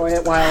going to enjoy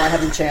it while I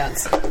have the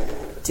chance.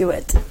 Do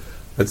it.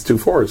 That's 2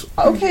 4s.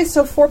 Okay,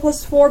 so 4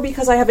 plus 4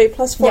 because I have a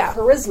plus 4 Yeah.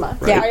 charisma.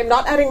 Right. I am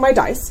not adding my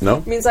dice. No.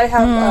 It means I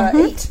have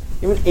 8.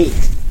 You have an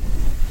 8.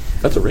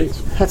 That's a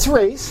raise. That's a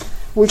raise,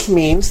 which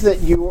means that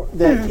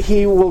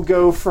he will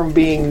go from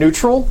being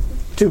neutral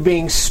to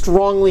being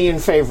strongly in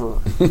favor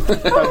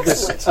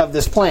of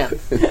this plan.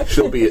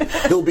 He'll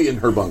be in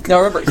her bunk. now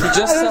remember, he just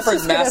was suffered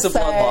just gonna massive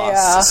blood say,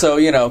 loss.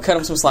 So, cut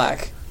him some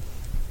slack.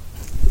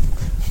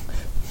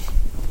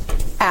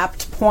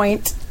 Apt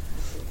point.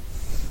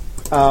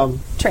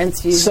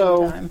 Transfusion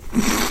So- time.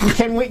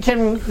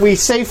 Can we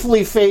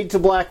safely fade to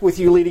black with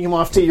you leading him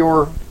off to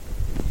your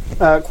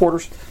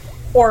quarters?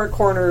 or a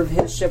corner of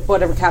his ship,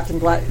 whatever Captain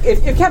Black.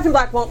 If Captain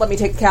Black won't let me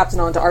take the captain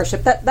onto our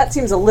ship, that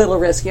seems a little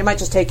risky. I might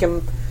just take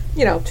him,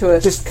 to a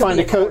Just find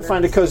a convenient corner.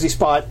 find a cozy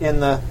spot in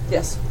the.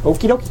 Yes.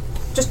 Okie dokie.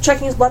 Just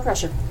checking his blood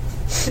pressure.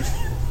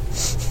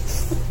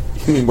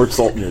 You need more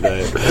salt in your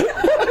diet.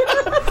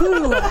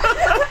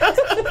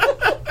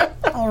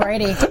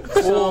 Alrighty.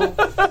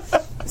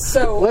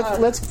 So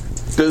Let's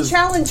Does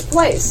challenge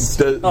place.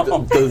 does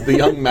the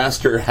young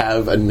master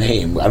have a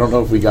name? I don't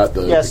know if we got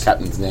the Yes.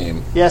 captain's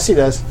name. Yes, he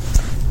does.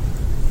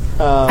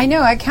 I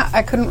know. I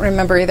couldn't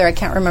remember either. I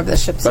can't remember the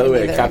ship's By the name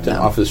way, a either. captain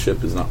No. off his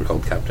ship is not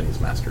called captain; he's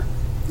master.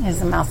 He's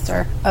the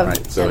master of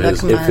Right. So the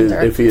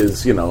commander. if he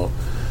is, His,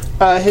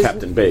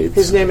 Captain Babes.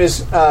 His name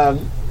is, and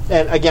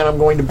again, I'm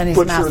going to And he's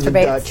butcher Master the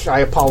Bates. Dutch. I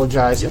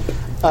apologize.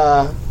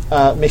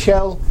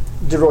 Michel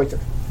de Ruyter.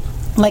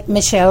 Like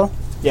Michel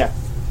Yeah.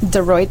 de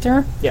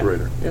Ruyter. Yeah.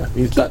 Reuter. Yeah,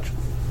 he's Dutch.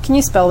 Can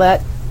you spell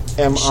that?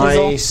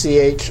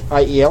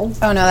 Michiel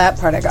Oh no, that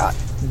part I got.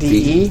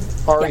 Deruyter.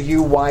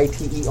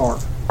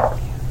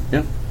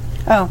 Yeah.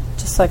 Oh,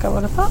 just like I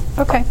would have thought.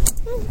 Okay.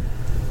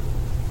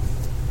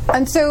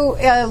 And so,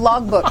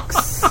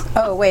 logbooks.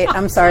 Oh, wait,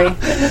 I'm sorry.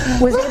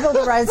 Was able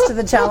to rise to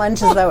the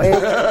challenge. Is that what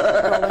you're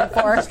rolling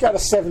for? He's got a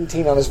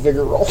 17 on his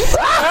vigor roll.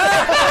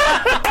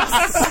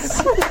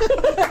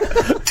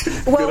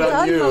 Well Good on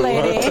done, you. my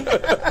lady.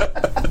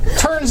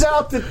 Turns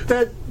out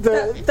that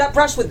That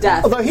brush with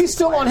death. although he's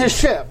still on his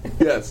ship,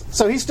 Yes.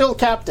 so he's still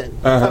captain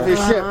of his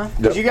ship. Because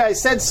Yep. you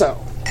guys said so.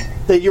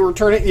 That you were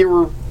turning you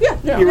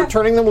were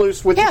turning them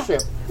loose with Yeah. the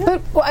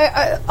ship. But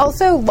I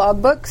also,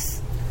 logbooks.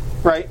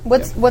 Right.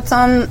 What's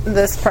on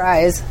this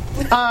prize?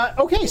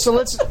 Okay, so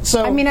let's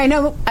I mean, I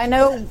know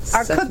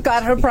our cook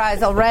got her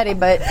prize already,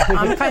 but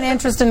I'm kind of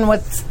interested in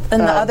what's in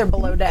the other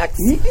below decks.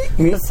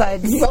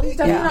 Besides, Well, he's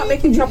definitely not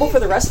making trouble for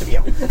the rest of you.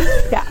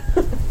 yeah,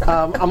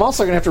 I'm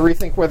also going to have to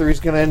rethink whether he's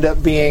going to end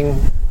up being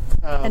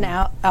an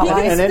ally.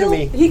 an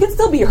enemy. He can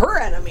still be her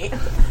enemy.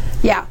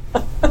 Yeah,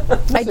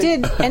 I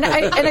did, and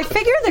I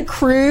figure the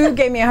crew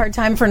gave me a hard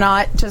time for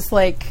not just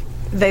like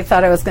they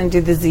thought I was going to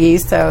do the Z,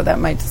 so that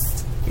might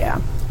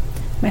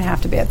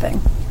have to be a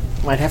thing.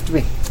 Might have to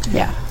be.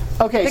 Yeah,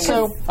 Okay,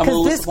 so I'm a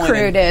little this disappointed.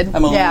 crew did.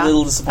 I'm a yeah,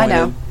 little disappointed.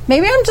 I know.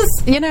 Maybe I'm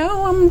just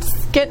I'm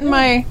just getting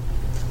my.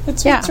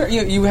 It's Yeah.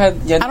 you had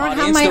an I don't have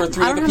audience. my- There were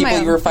three I don't other have people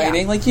my you were own-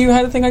 fighting. yeah. Like you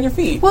had a thing on your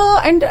feet. Well,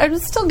 I'm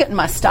still getting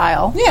my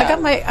style. Yeah.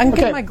 I'm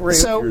getting okay, my groove.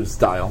 so Your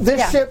style. this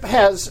Yeah. ship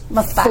has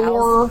My styles.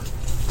 4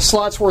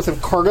 slots worth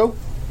of cargo.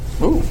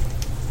 Ooh.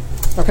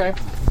 Okay.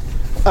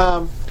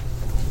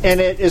 And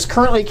it is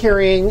currently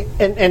carrying,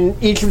 and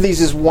each of these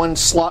is 1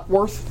 slot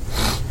worth.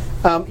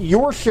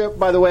 Your ship,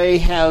 by the way,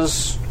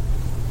 has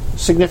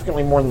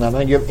significantly more than that. I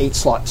think you have 8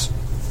 slots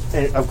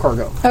of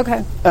cargo.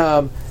 Okay.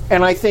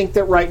 And I think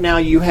that right now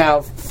you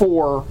have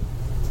 4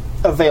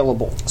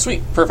 available.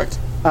 Sweet. Perfect.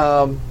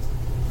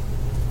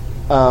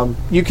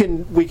 We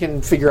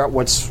can figure out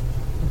what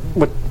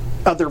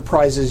other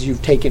prizes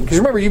you've taken, because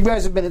remember, you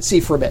guys have been at sea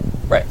for a bit.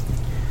 Right.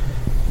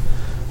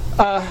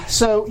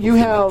 So you Too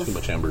have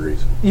much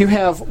ambergris.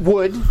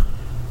 wood,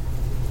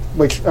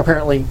 which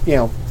apparently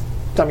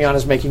Damian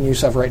is making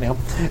use of right now.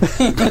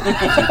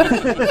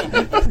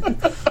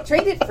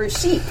 Trade it for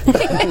sheep.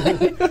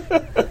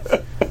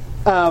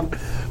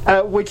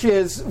 Which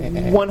is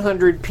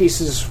 100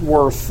 pieces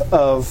worth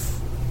of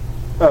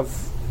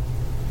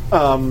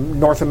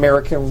North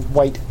American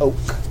white oak.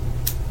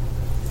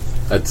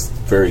 That's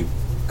very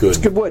good. It's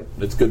good wood.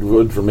 It's good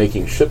wood for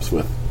making ships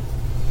with.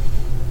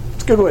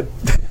 It's good wood.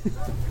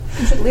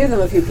 You should leave them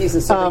a few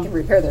pieces so they can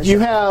repair their You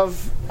ship.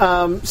 have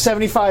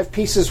 75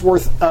 pieces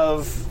worth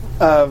of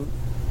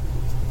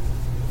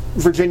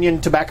Virginian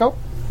tobacco.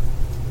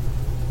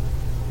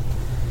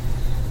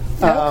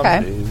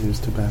 Okay. They use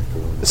tobacco.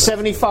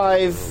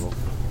 75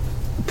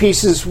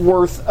 pieces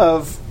worth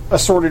of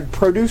assorted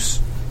produce: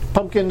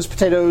 pumpkins,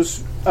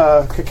 potatoes,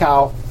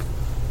 cacao,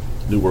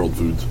 New World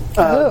Foods.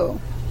 Ooh.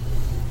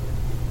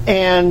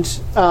 and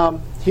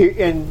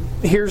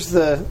here's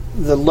the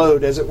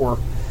load, as it were.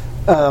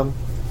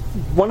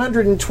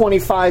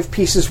 125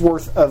 pieces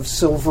worth of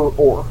silver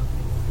ore.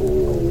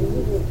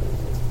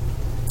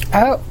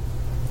 Oh,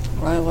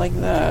 I like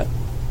that.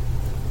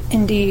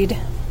 indeed.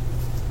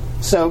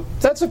 So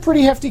that's a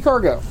pretty hefty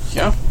cargo.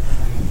 Yeah.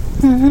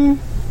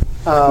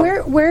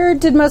 Where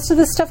did most of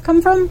this stuff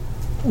come from?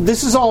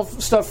 This is all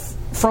stuff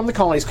from the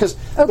colonies, because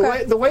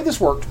Okay. the way this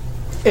worked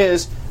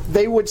is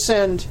they would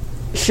send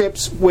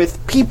ships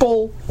with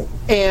people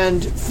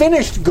and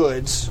finished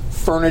goods,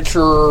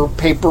 furniture,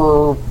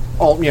 paper,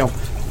 all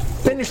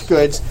finished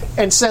goods,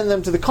 and send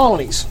them to the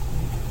colonies,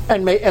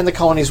 and the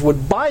colonies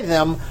would buy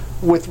them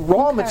with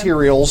raw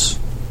materials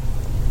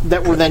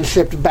that were then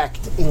shipped back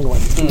to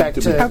England, back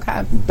to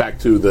Okay. Back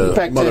to the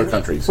back mother to,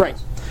 countries. right?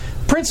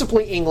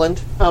 Principally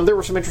England. There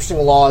were some interesting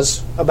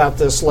laws about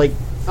this, like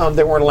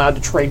they weren't allowed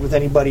to trade with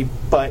anybody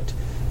but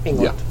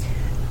England.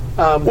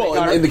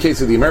 Well, in the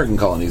case of the American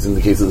colonies, in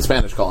the case of the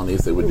Spanish colonies,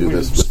 they would do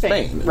this with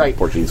Spain, right?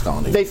 Portuguese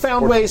colonies. They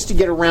found ways to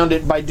get around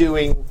it by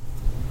doing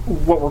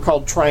what were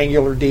called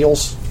triangular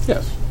deals.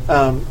 Yes.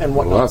 and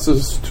whatnot.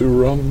 Glasses to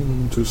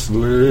run to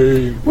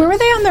slay. Where were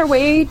they on their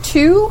way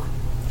to?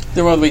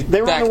 They were on the way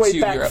They were back on the way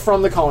to back Europe.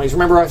 from the colonies.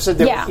 Remember, I said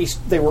they Yeah.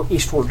 were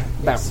eastward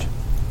bound.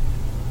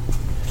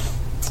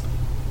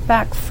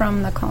 Back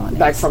from the colony.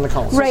 Back from the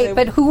colonies. Right,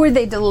 but who were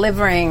they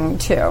delivering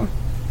to?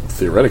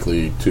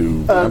 Theoretically,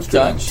 to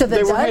Amsterdam. Dutch. To the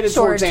They were Dutch headed or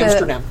towards to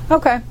Amsterdam.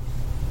 Okay.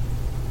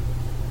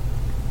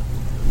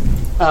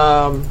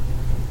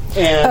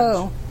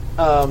 And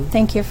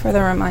Thank you for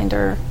the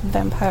reminder,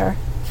 Vampire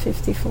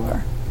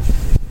 54.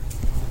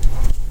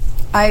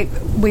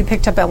 We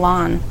picked up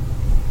Elan,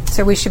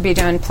 so we should be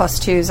doing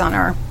 +2s on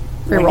our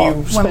When reroll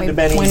you spend a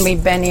benny. when we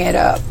Benny it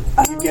up.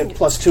 you get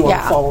 +2 on the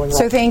Yeah. following roll.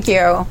 So thank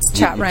you,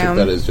 chat You took room.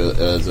 that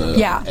as a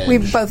Yeah, edge. we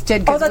both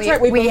did. 'Cause Oh, that's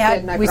right, we both did,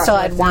 and I we forgot still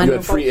to had write one. You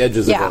had free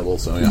edges Yeah. available,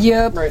 so yeah.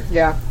 Yep. Right.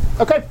 Yeah.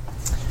 Okay.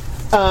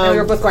 And we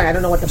were both going, I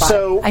don't know what to buy.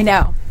 So I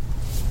know.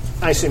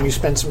 I assume you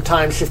spend some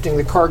time shifting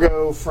the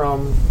cargo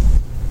from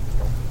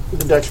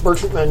the Dutch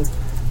merchantman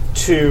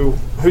to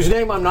whose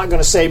name I'm not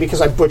going to say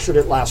because I butchered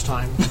it last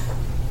time.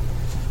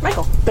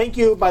 Michael. Thank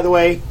you, by the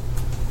way,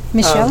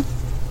 Michelle?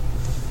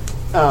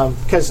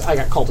 because I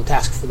got called to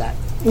task for that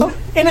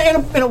in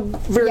a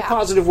very Yeah.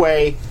 positive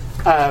way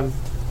on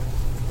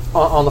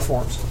the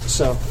forums.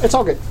 So it's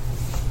all good.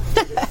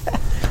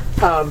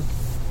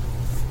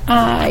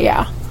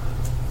 Yeah.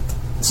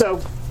 So,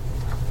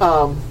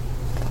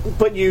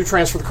 but you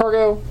transfer the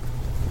cargo.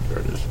 There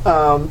it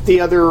is.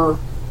 The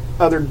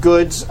other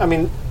goods. I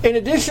mean, in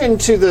addition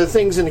to the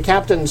things in the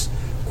captain's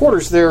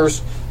quarters, there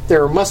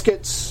are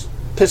muskets,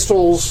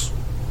 pistols,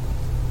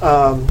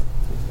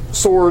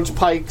 swords,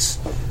 pikes.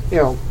 You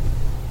know,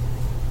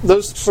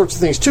 those sorts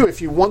of things too, if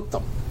you want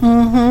them.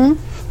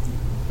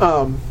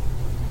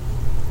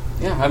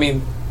 Yeah, I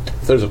mean,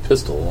 If there's a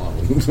pistol,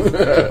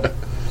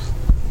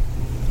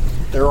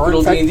 There are good in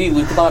old fact, D&D,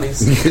 loot the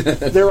bodies.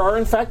 there are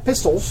in fact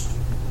pistols.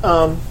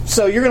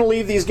 So you're going to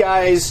leave these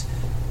guys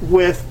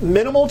with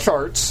minimal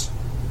charts.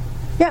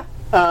 Yeah.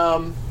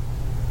 Are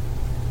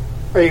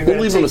you we'll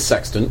gonna leave them a take-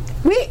 sextant.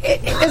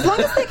 As long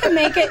as they can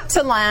make it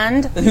to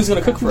land, And who's going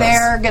to cook for us?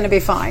 they're going to be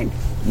fine.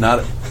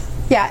 Not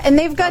Yeah, and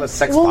they've got. Not a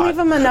sex We'll bot. leave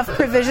them enough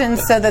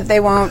provisions so that they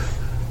won't,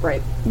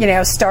 Right.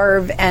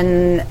 starve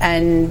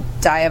and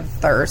die of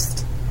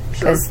thirst.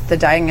 Because the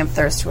dying of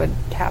thirst would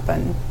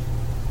happen.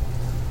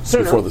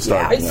 sooner. before the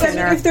start. Yeah. Except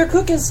if their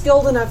cook is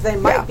skilled enough, they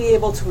might Yeah. be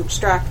able to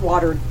extract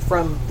water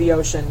from the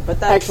ocean. But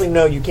that's Actually,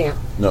 no, you can't.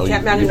 No,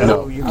 Can't you, manage you, it.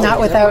 no. You Not can't.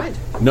 without.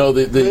 No,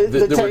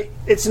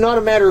 It's not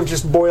a matter of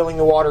just boiling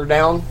the water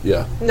down.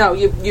 yeah. No,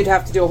 you'd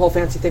have to do a whole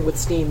fancy thing with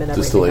steam and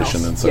everything Distillation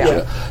else. and such.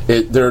 Yeah.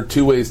 Yeah. There are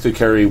two ways to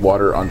carry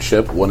water on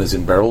ship. One is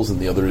in barrels, and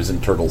the other is in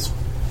turtles.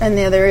 And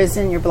the other is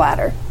in your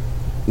bladder.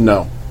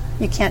 No,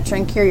 You can't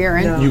drink your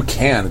urine. No. you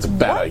can. It's a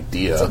bad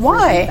idea.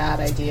 Why?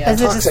 Bad idea.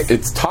 Is it just Toxic.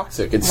 It's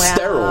toxic. It's Wow.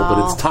 sterile, but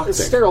it's It's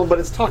toxic. sterile, but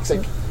it's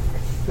toxic.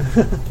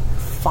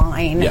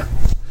 fine? Yeah.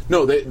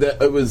 No,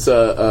 it was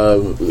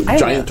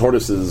giant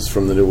tortoises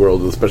from the New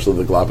World, especially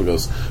the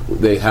Galapagos.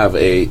 They have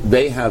a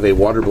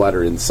water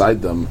bladder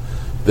inside them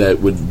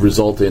that would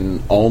result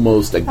in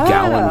almost a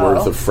gallon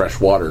worth of fresh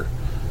water.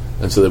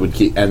 And so they would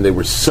keep, and they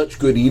were such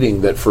good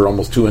eating that for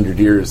almost 200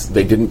 years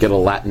they didn't get a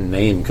Latin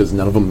name because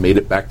none of them made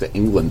it back to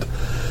England.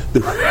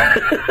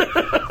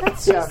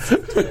 Yeah,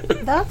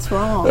 That's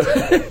wrong.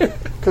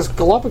 because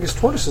Galapagos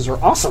tortoises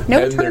are awesome.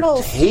 No And they're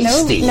turtles.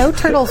 tasty. No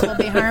turtles will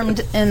be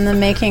harmed in the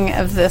making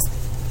of this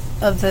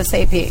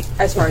AP.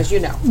 As far as you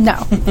know. No,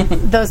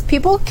 those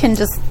people can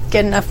just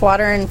get enough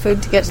water and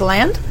food to get to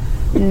land.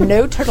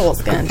 No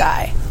turtle's gonna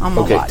die on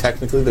my Okay, watch.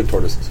 technically they're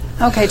tortoises.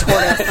 Okay,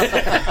 tortoise.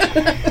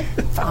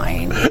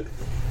 Fine.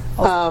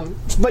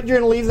 But you're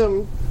going to leave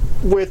them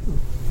with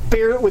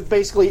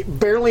basically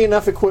barely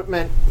enough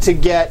equipment to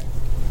get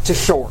to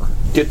shore,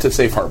 Get to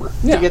safe harbor.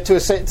 to get to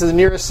the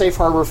nearest safe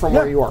harbor from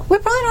where you are. We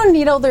probably don't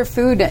need all their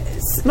food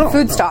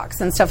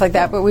stocks and stuff like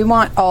that, but we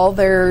want all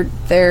their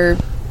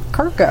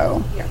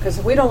cargo Yeah, because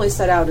if we'd only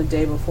set out a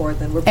day before,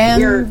 then we're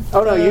and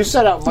Oh no, you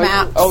set out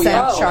maps Oh,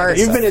 yeah. and charts.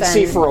 You've been at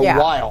sea and- for a yeah.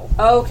 while.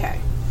 okay.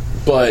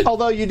 But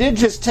Although you did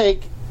just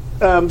take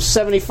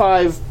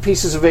 75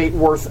 pieces of 8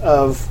 worth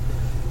of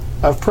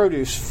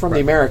produce from the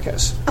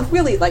Americas.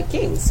 Really, like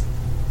kings.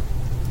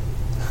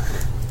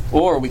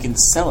 Or we can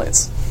sell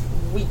it.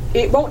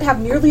 It won't have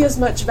nearly as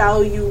much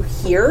value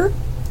here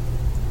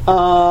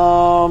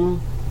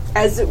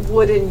as it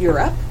would in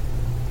Europe.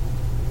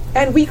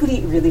 And we could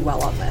eat really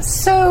well on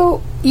this.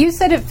 So you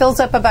said it fills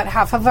up about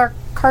half of our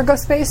cargo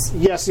space.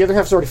 Yes, the other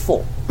half's already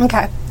full.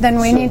 Okay, then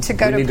we need to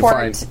go we to need to port.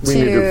 find we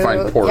need to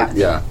find port.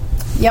 Yeah.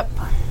 Yep.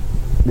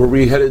 Were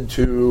we headed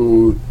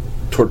to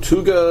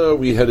Tortuga?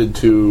 We headed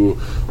to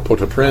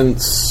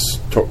Port-au-Prince,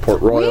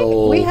 Port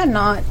Royal. We had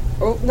not.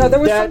 Oh, no, there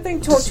was That-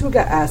 something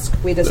Tortuga-esque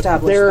we'd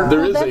established. There- that.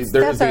 There is that's-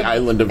 there is that's the our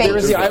island of base. There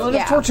is the Tortuga island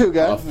Yeah. of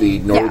Tortuga. off the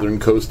northern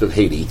coast of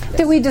Haiti.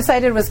 That we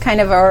decided was kind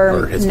of Or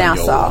our Hispaniola.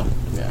 Nassau.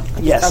 Yeah.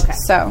 Yes. Okay.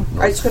 So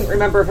I just couldn't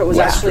remember if it was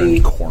Western actually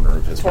corner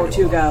of Hispaniola.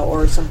 Tortuga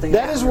or something.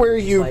 That is where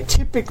you like,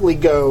 typically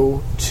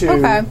go to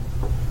okay.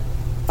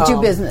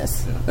 do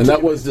business. And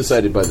that was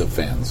decided by the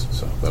fans.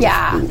 So that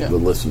Yeah. was the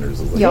listeners.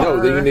 Was like, Yeah.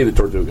 no, you need a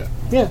Tortuga.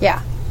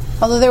 Yeah.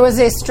 Although there was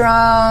a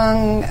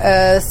strong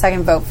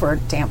second vote for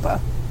Tampa.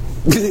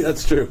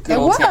 That's true. There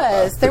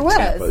was. There was.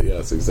 Tampa,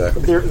 yes,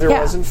 exactly. There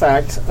Yeah. was, in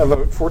fact, a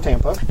vote for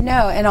Tampa.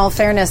 No, in all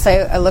fairness,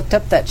 I looked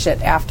up that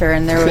shit after,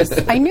 and there was.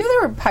 I knew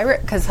there were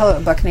pirate because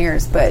hello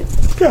Buccaneers, but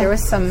there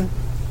was some.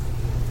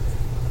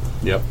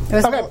 Yep. It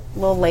was Okay. a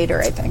little later,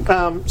 I think.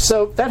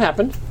 So that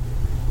happened.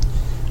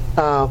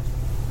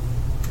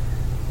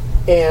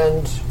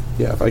 And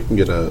Yeah, if I can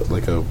get a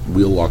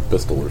wheel lock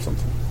pistol or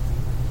something.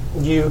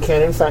 you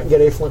can, in fact,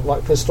 get a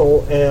flintlock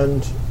pistol,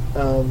 and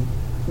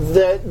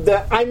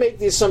that I make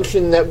the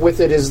assumption that with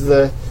it is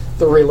the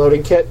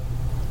reloading kit,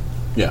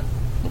 Yeah.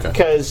 Okay.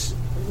 because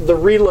the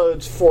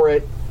reloads for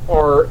it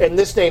are, in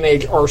this day and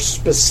age, are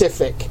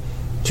specific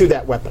to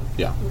that weapon.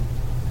 Yeah.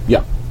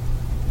 Yeah.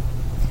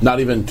 Not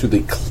even to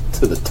the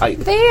type,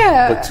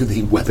 but to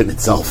the weapon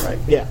itself. Right.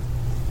 Yeah.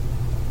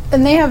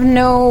 And they have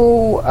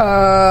no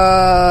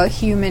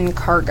human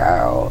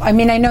cargo. I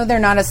mean, I know they're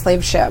not a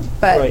slave ship,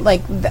 but Right.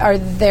 like, are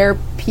there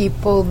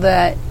people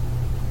that?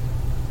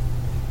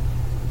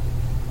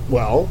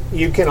 Well,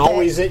 you can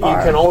always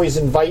are.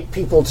 invite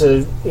people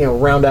to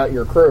round out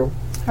your crew.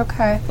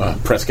 Okay.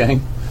 Press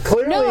gang.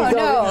 Clearly,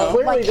 No,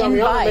 like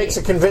Damiano invite. makes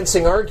a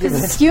convincing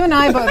argument. You and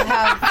I both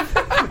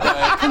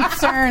have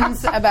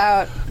concerns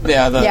about.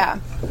 Yeah. Yeah.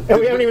 And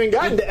we haven't even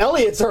gotten to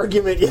Elliot's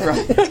argument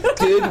yet.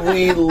 Did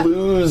we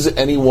lose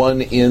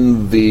anyone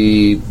in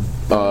the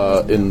You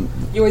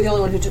were the only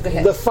one who took a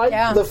hit. The fight.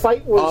 Yeah. The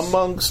fight was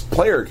amongst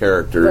player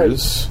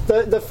characters?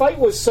 the fight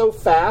was so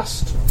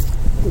fast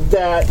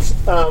that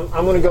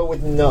I'm going to go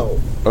with no.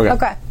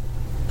 Okay.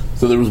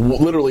 So there was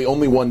literally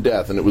only one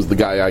death, and it was the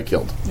guy I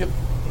killed. Yep.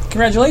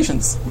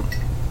 Congratulations.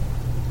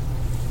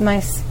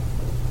 Nice.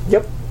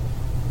 Yep.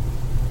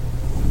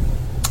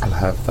 I'll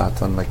have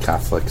that on my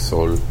Catholic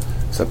soul,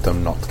 except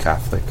I'm not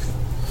Catholic.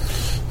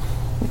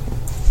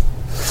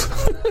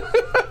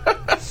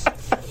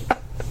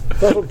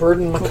 That'll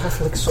burden my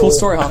Catholic soul. Cool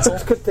story, Hansel.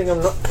 It's a good thing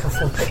I'm not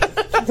Catholic.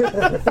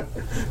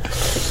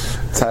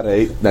 It's all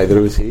right.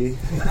 Neither was he.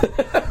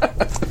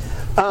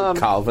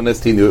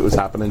 Calvinist. He knew it was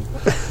happening.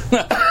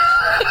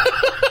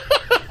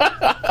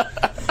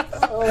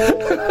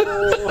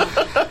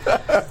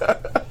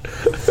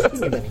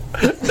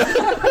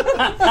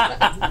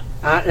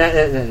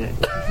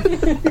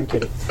 I'm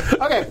kidding.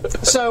 Okay,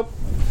 so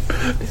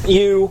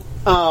you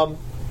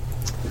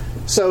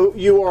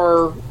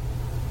are.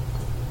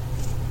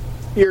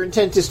 Your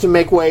intent is to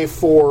make way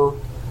for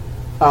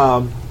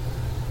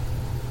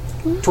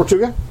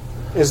Tortuga.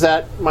 Is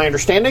that my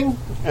understanding?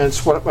 And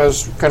it's what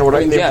was kind of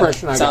the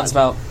impression I got. Sounds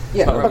about.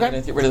 Yeah. About right. Okay. I'm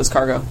gonna get rid of this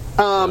cargo.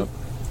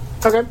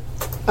 Okay.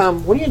 What are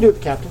you going to do with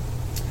the captain?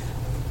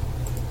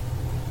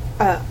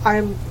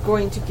 I'm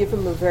going to give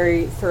him a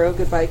very thorough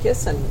goodbye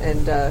kiss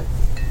and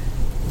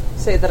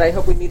say that I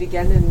hope we meet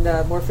again in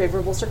more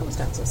favorable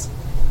circumstances.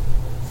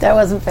 That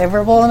wasn't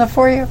favorable enough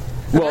for you?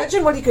 Well,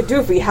 Imagine what he could do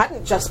if he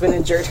hadn't just been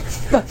injured.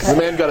 the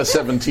man got a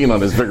 17 on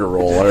his vigor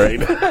roll, all right?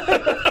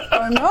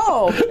 Oh,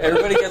 no.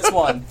 Everybody gets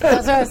one.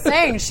 That's what I was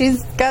saying.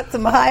 She's got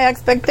some high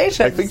expectations.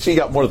 I think she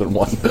got more than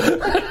one.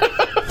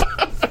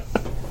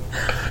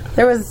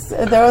 There was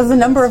a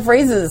number of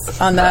raises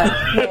on that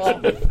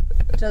roll.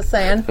 Just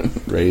saying.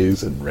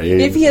 Raise and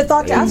raise. If he had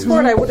thought to ask raise. for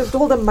it, I would have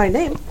told him my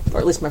name, or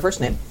at least my first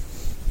name.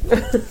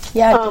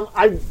 Yeah.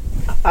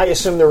 I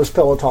assume there was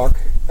pillow talk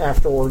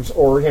afterwards,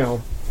 or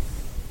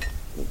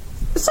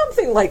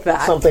Something like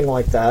that. something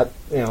like that.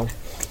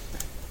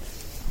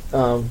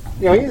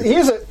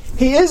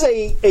 He is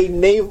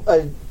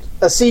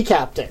a sea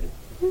captain.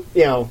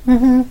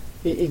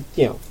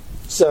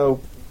 So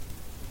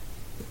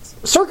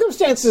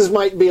circumstances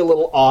might be a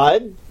little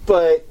odd,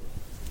 but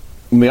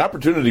And the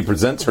opportunity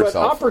presents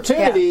herself.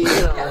 opportunity.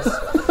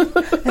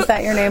 Is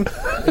that your name?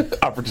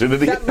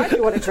 Opportunity. That might be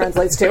what it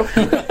translates to.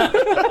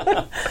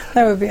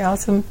 That would be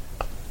awesome.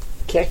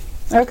 Okay.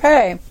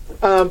 Okay.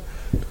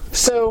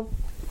 So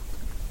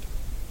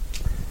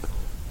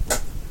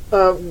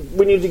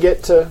we need to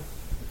get to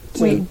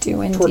We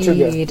do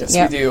Tortuga. indeed. Yes,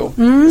 Yep. we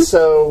do.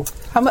 So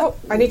How much?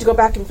 I need to go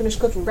back and finish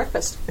cooking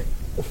breakfast.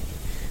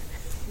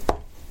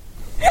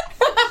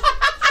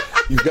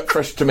 You've got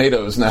fresh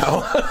tomatoes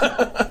now.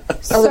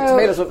 Oh, the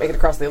tomatoes won't make it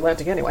across the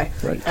Atlantic anyway.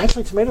 Right.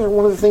 actually, tomatoes are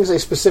one of the things they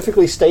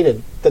specifically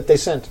stated that they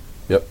sent.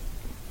 Yep.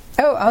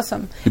 Oh,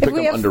 awesome. You pick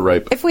them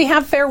underripe. If we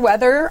have fair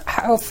weather,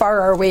 how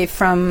far are we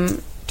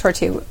from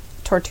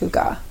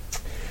Tortuga?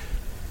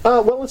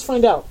 Well, let's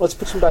find out. Let's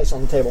put some dice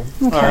on the table.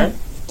 All right.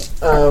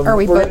 Are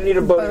we we're gonna need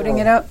a boating boating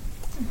roll. it up?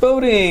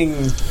 Boating.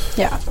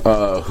 Yeah.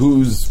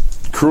 Who's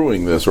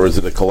crewing this, or is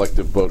it a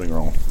collective boating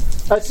roll?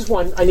 That's just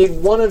one. I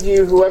need one of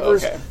you,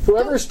 whoever's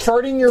Okay.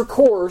 charting your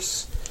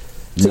course,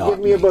 to Not give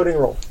me a me. boating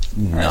roll.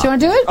 Do you want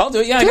to do it? I'll do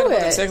it. Yeah, I Do got a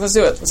boating it. stick. Let's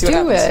do it. Let's see what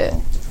Do happens.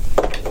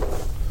 it.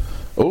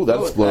 Oh, that's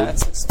Oh, explode.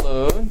 that's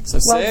explode. So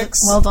Well, 6.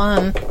 well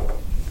done.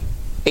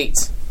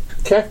 8.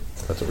 Okay.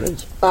 That's a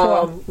raise.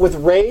 With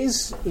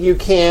raise, you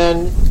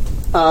can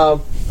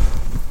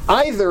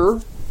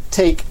either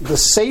take the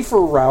safer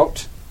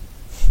route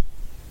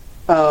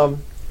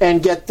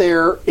and get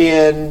there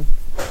in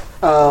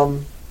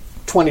 20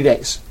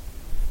 days.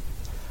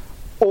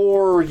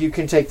 Or you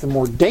can take the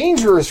more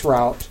dangerous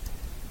route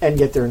and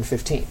get there in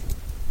 15.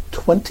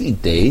 20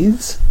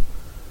 days?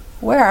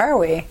 Where are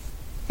we?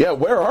 Yeah,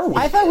 where are we?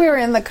 I thought we were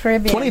in the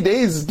Caribbean. 20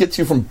 days gets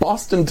you from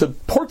Boston to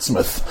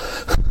Portsmouth,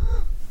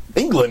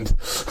 England.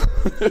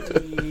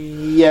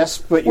 Yes,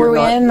 but Were you're we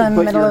not, in the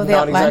but middle you're of the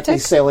not exactly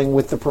Atlantic? sailing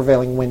with the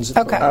prevailing winds. At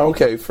the Okay. moment.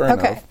 Okay, fair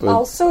Okay. enough. But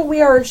Also, we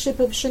are a ship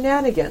of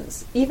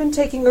shenanigans. Even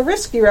taking a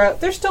risky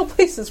route, there's still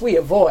places we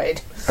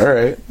avoid. all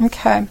right.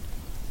 Okay.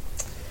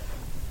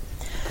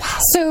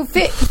 So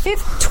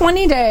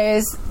 20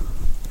 days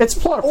It's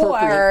plot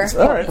appropriate. Or- It's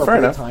plot All right, fair appropriate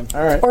enough. time.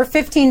 All right. or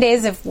 15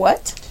 days of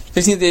what?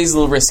 15 days is a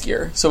little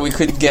riskier, so we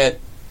could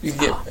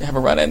have a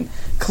run in.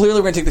 Clearly,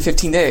 we're going to take the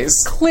 15 days.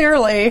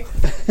 Clearly,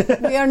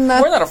 we are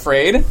not. We're not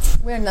afraid.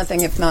 We're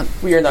nothing if not.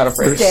 We are not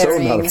afraid. We're so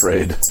daring. not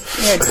afraid.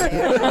 We're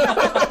daring.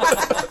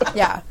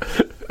 Yeah,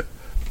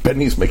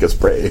 Bennies make us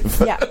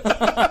brave. yeah.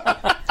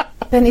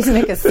 Benny's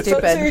make us So you're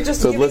stupid.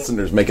 just So giving-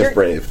 listeners make us you're-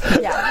 brave.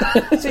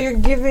 Yeah. So you're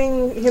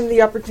giving him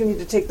the opportunity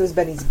to take those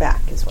bennies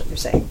back, is what you're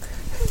saying.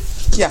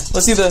 Yeah,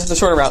 let's do the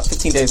shorter route,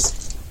 15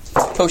 days.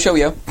 Po show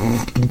yo.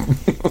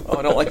 Oh,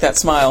 I don't like that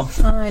smile.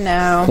 I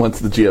know. Once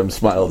the GM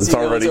smiled, it's You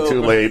know already it's too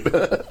over. late.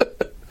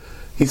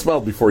 He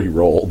smiled before he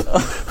rolled.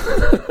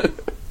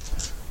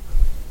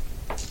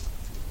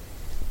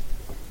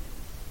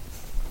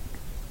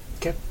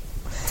 Okay.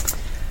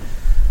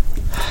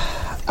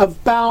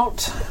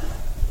 About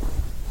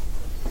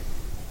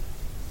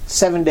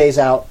 7 days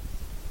out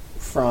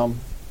from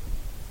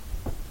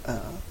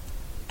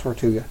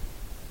Tortuga.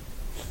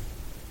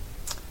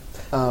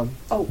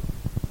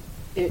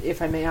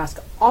 If I may ask,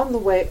 on the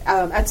way,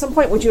 at some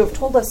point, would you have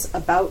told us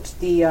about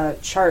the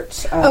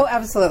chart? Oh,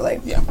 absolutely.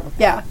 Yeah.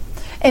 Yeah.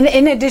 And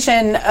in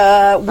addition,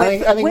 I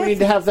think we need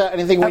to have that.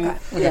 I think Okay.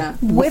 Yeah.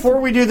 before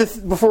we do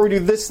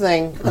this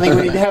thing, I think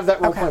we need to have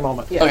that role play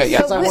moment. Yeah. Okay,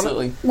 yeah, So with-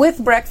 absolutely. with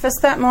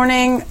breakfast that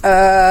morning,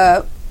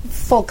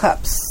 full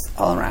cups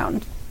all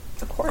around.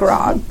 Of course.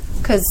 Grog.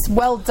 Because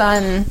well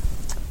done,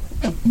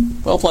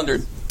 Well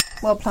plundered.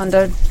 well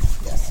plundered.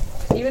 Yes.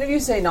 Even if you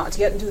say not to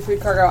get into the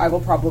food cargo, I will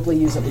probably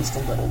use at least a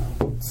little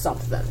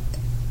something.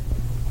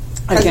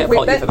 I can't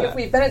fault you for If that.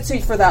 we've been at sea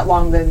for that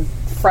long, then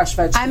fresh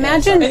vegetables. I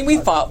imagine- And we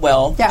fought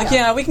well. Yeah. Like,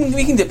 yeah, we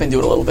can dip into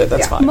it a little bit.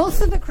 That's Yeah. fine.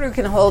 Most of the crew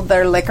can hold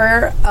their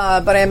liquor,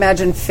 but I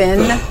imagine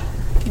Finn.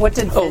 What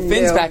did Finn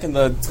Finn's do? back in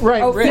the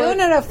Right. Oh, Rick.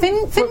 No.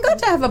 Finn got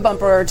to have a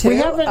bumper or two. We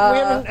haven't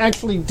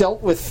actually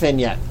dealt with Finn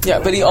yet. Yeah,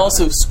 but he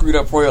also screwed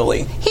up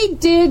royally. He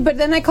did, but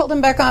then I called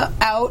him back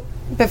out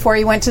before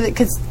he went to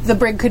because the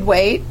brig could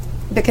wait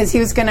because he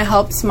was going to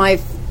help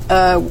Smythe,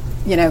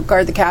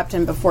 guard the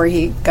captain before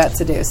he got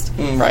seduced.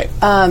 Right.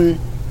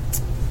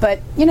 But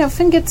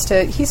Finn gets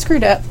to he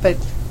screwed up, but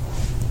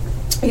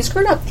He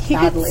screwed up He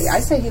badly. gets- I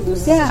say he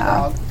loses Yeah. his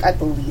grog, at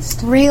the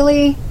least.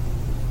 really,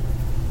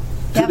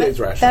 2 days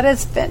ration. that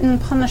is fitting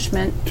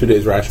punishment. 2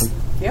 days ration.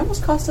 He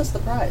almost cost us the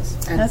prize.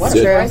 And That's what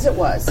true. a prize it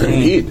was.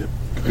 Indeed.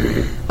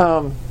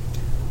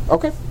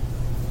 Okay.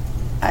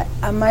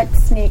 I might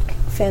sneak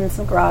Finn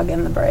some grog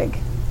in the brig.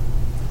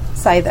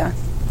 Scyther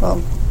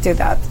will do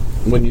that.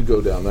 When you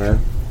go down there,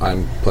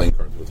 I'm playing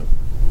cards with him.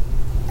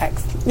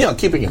 Excellent. Yeah,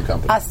 keeping him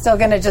company.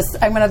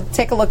 I'm gonna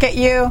take a look at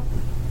you,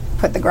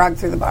 put the grog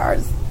through the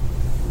bars,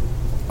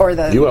 or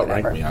the You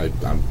whatever. outrank me. I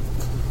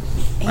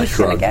He's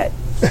gonna shrug. get.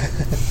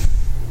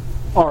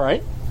 All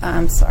right.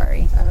 I'm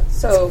sorry.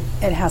 So,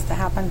 It has to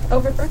happen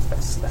over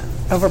breakfast then.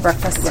 over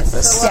breakfast.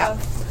 So, Yeah.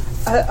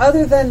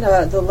 Other than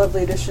the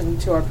lovely addition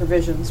to our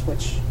provisions,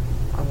 which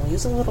I'm going to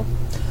use a little,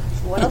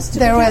 what else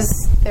did There we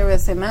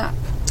was a map.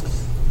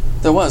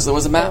 There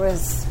was a map. There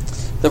was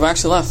There were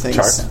actually a lot of things.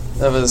 Chart.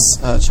 There was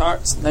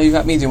charts. Now you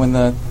got me doing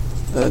the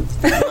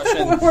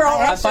Russian. We're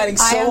all I'm fighting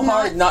I so am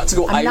hard not to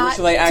go I'm Irish not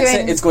with my accent.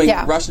 doing- It's going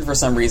yeah. Russian for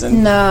some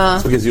reason. no.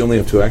 Because you only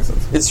have 2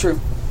 accents. It's true.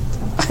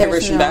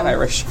 Irish and no- bad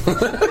Irish.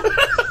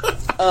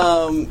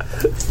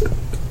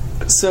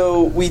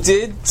 So we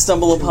did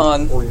stumble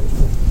upon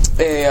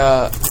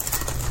a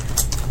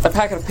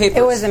packet of papers.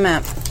 It was a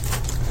map.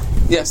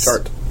 yes,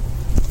 Chart.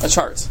 a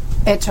chart.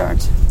 A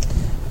chart.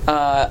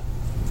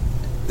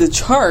 The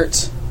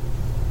chart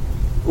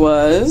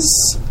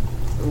was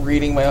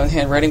reading my own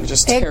handwriting, which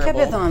is A terrible.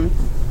 Capitan.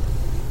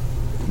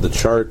 The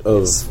chart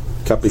of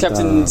Captain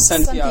Capitan.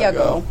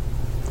 Santiago.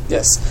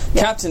 Yes,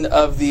 captain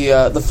of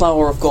the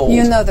Flower of Gold.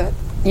 You know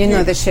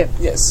the ship.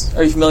 Yes.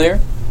 Are you familiar?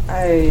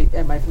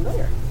 Am I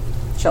familiar?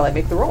 Shall I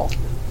make the roll?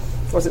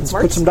 Was it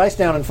smart? Put some dice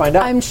down and find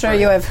out. I'm sure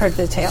you have heard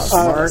the tales.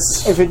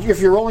 If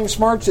you're rolling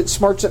smarts, it's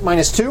smarts at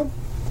 -2.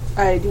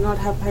 I do not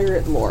have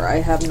pirate lore.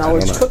 I have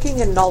knowledge know.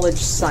 cooking and knowledge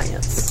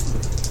science.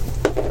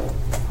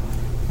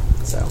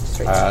 So,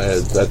 straight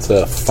That's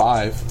a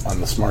 5 on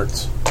the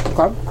smarts.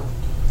 Okay.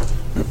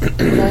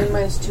 9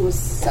 minus 2 is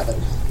 7.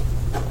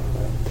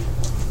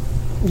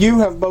 You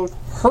have both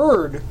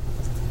heard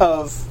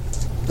of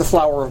the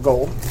Flower of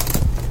Gold,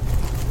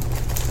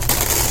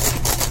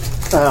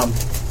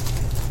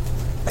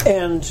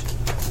 and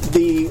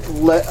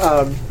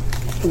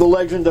the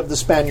legend of the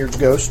Spaniard's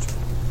ghost.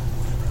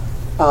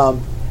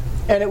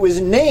 And it was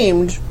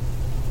named.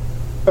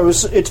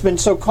 It's been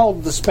so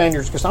called the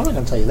Spaniards Ghost. I'm not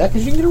going to tell you that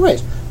because you can get a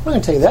raise. I'm not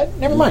going to tell you that.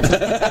 Never mind.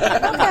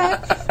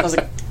 I was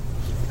like,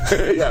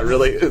 yeah,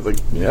 really? It's like,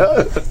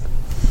 yeah.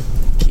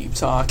 keep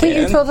talking. But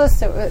you told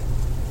us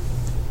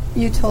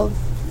you told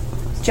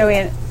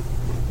Joanne.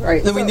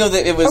 Right. Then we know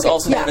that it was Okay,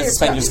 also known yeah. as the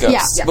Spaniards Ghost,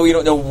 Yeah. but we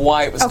don't know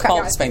why it was Okay.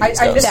 called the Spaniards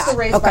I Ghost. missed the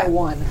raise Okay. by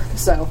 1,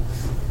 so...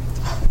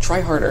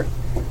 Try harder.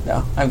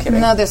 No, I'm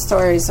kidding. None of the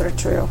stories are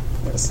true.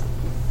 Yes.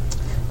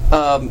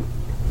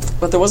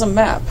 But there was a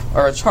map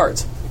or a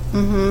chart.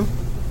 Mm-hmm.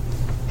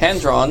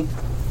 Hand drawn.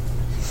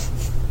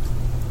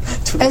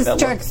 As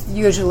jerks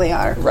usually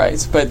are.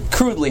 Right, but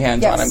crudely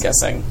hand drawn. Yes. I'm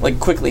guessing, like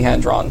quickly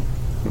hand drawn.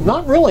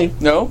 Not really.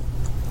 No.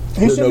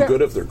 They're no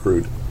good if they're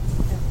crude.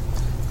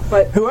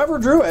 But Whoever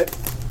drew it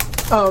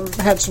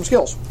had some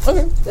skills.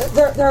 Okay.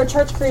 there are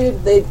charts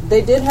created.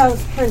 They did have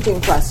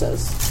printing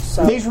presses.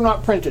 So These were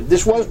not printed.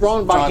 This was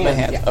drawn by Drawn by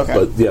hand. hand. Okay.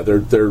 But yeah,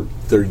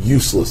 they're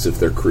useless if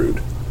they're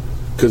crude,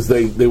 because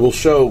they will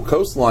show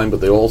coastline,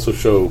 but they also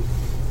show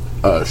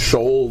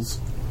shoals,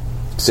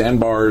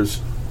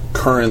 sandbars,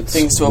 currents,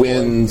 Things to avoid.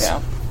 winds,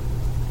 Yeah.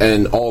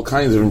 and all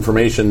kinds of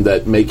information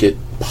that make it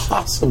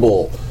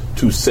possible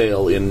to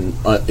sail in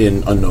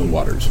unknown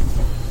waters,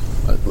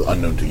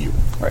 unknown to you.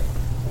 Right.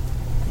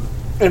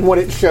 And what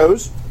it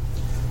shows,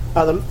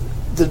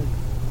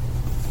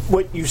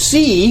 what you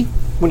see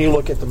when you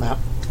look at the map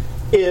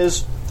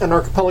is an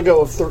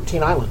archipelago of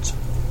 13 islands.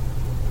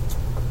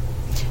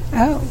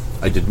 Oh.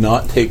 I did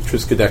not take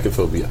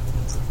triskaidekaphobia,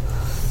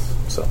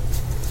 so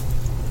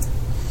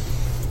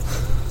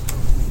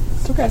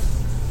It's okay.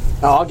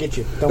 Oh, I'll get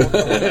you. Don't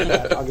worry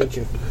about that. I'll get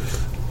you.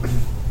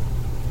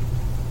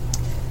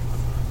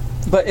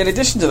 But in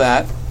addition to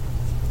that,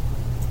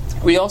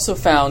 we also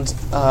found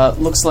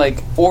looks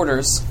like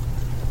orders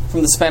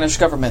from the Spanish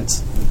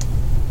government.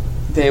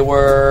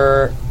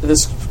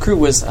 This crew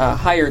was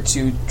hired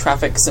to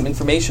traffic some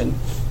information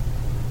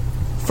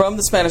from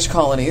the Spanish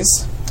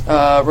colonies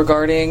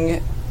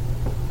regarding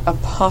a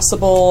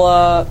possible.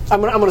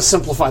 I'm going to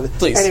simplify this.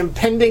 Please. An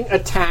impending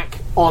attack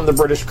on the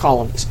British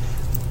colonies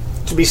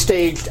to be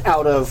staged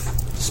out of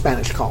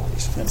Spanish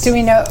colonies. Do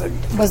we know?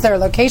 Was there a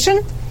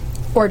location,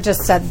 or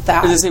just said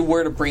that? Does it say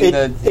where to bring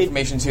the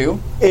information to?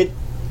 It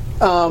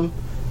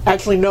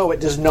actually no, it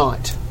does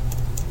not.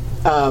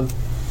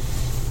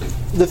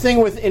 The thing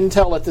with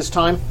intel at this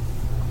time,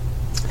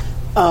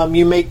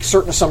 you make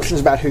certain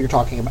assumptions about who you're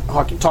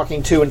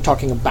talking to and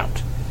talking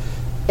about,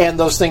 and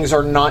those things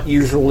are not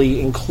usually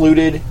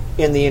included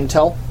in the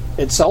intel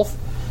itself,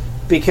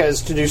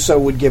 because to do so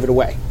would give it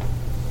away.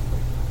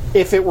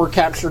 If it were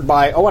captured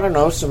by, I don't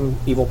know, some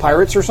evil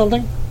pirates or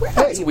something,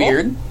 That's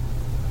weird.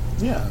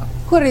 yeah.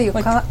 What do you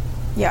call?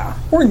 Yeah.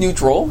 We're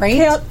neutral. Right.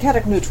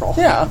 chaotic neutral.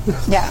 Yeah.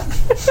 Yeah.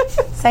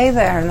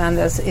 Saida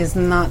Hernandez is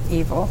not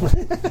evil.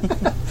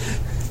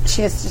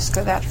 She is just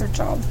good at her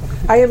job.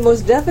 I am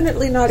most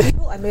definitely not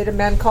evil. I made a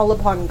man call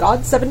upon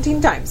God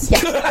 17 times. Yeah.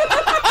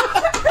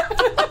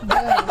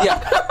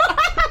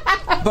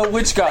 Yeah. But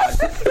which god?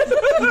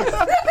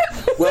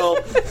 Well,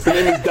 her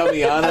name is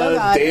Damiana, Oh,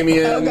 God.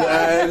 Damien. Oh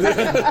God.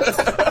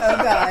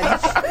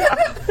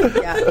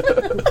 Yeah.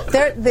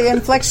 The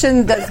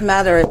inflection does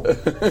matter,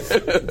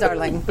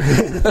 darling.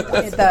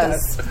 It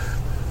does.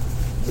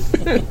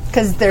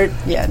 Because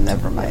yeah,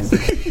 never mind.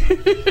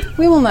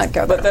 We will not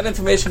go there. But that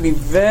information would be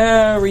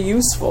very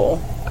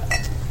useful.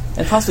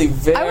 And possibly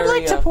very I would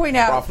like to point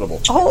out. profitable.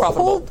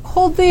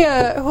 Hold the.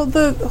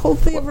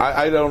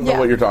 I don't know Yeah.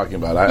 what you're talking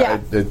about. Yeah.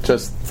 It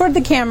just for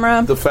the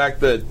camera. the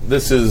fact that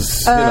this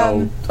is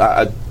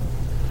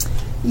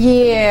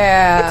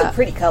Yeah. It's a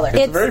pretty color.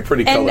 it's a very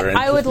pretty color. And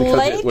I just would because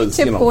like it was,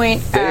 to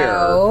point there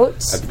out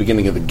at the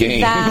beginning of the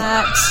game.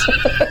 that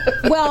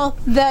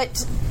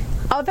that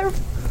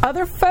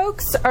other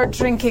folks are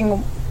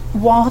drinking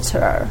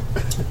water.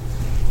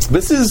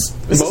 This is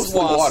This is mostly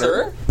water.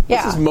 water.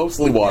 Yeah. This is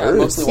mostly water.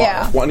 Yeah, mostly water.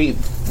 Yeah.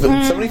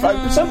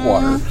 75%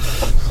 water.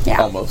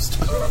 Yeah. Almost.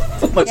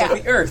 much Yeah.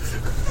 like the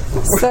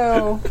Earth.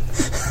 So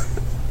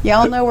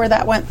y'all know where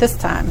that went this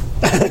time.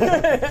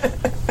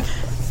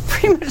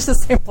 Pretty much the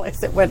same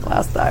place it went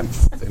last time.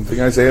 Same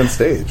thing I say on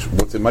stage.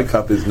 What's in my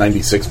cup is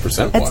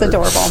 96% water. It's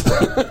adorable.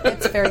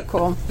 It's very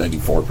cool.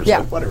 94%,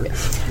 Yeah. whatever.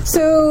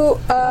 So,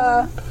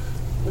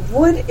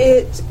 Would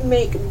it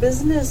make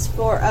business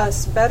for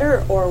us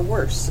better or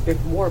worse if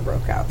war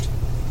broke out?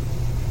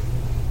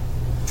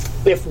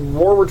 If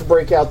war were to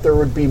break out, there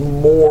would be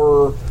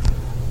more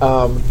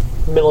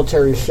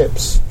military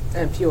ships,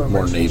 And fewer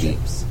More merchant navy.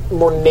 ships.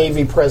 more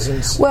navy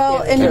presence.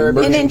 well, in the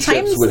Caribbean. and in Merchant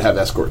times ships would have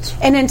escorts.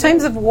 and in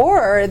times of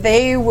war,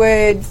 they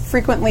would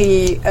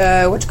frequently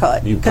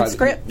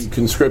conscript. You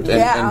conscript and,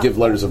 Yeah. and give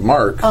letters of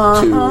marque to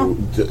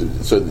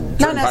so that Not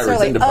turn pirates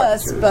necessarily into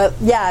us,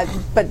 privateers.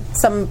 but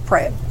some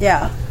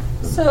yeah,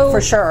 So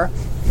for sure.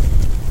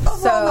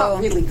 overall,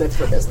 not really good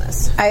for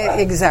business.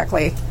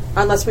 Exactly.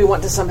 Unless we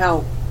want to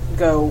somehow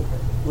go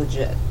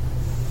legit.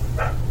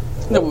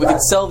 No, but we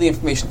could sell the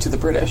information to the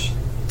British.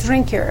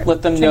 Drink your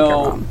Let them drink your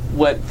know rum.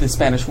 what the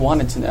Spanish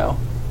wanted to know.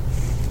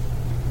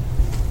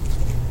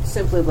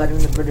 simply letting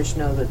the British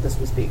know that this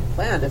was being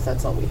planned, if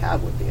that's all we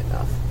have, would be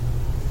enough.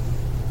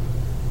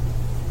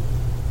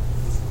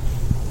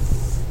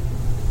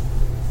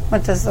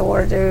 What does the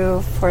war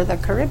do for the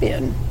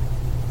Caribbean?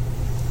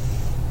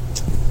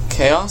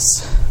 Chaos.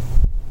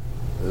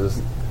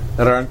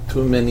 There aren't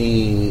too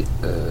many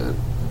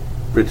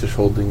British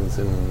holdings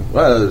in...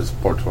 Well, there's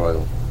Port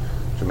Royal,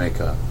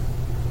 Jamaica,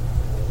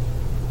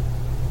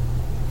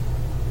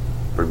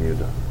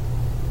 Bermuda.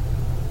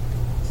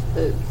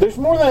 There's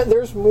more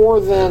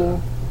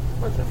than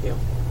More than a few.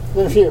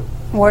 a few.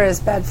 War is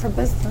bad for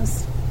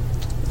business.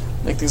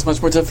 Make things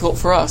much more difficult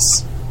for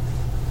us.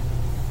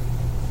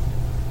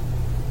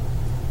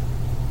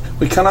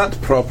 We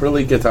cannot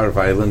properly get our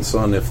violence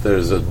on if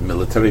there's a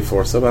military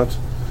force about.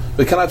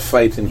 We cannot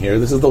fight in here.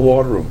 This is the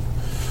war room.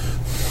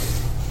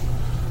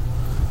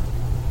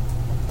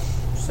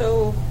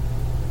 So,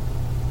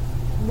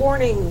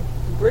 warning,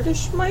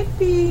 British might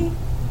be,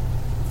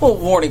 Well,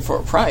 warning for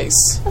a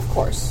price. of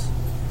course,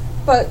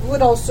 but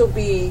would also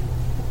be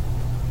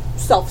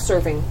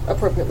self-serving,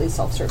 appropriately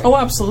self-serving. Oh,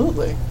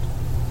 absolutely.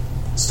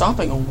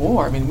 Stopping a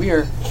war. I mean,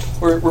 we're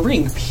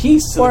bringing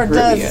peace to Or the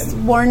Caribbean. does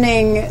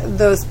warning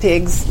those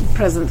pigs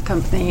present the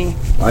company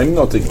I'm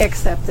not...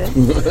 accept it?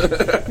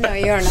 No,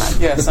 you're not.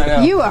 Yes, I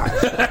know. You are.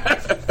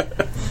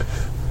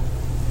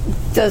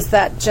 Does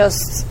that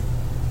just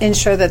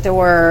ensure that the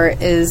war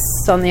is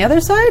on the other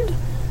side?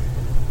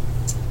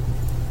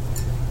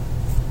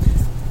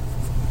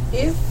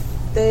 If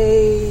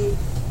they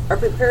are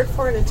prepared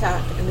for an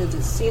attack and it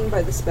is seen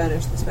by the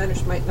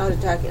Spanish might not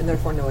attack and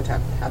therefore no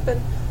attack would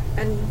happen,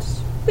 and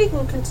we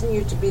can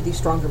continue to be the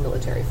stronger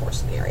military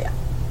force in the area.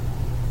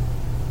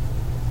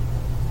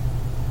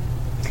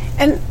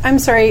 And I'm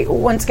sorry,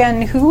 once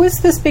again, who is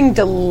this being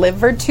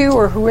delivered to,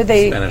 or who are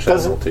they? Spanish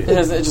Doesn't-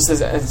 Admiralty. It just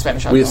says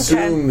Spanish. We Admiral.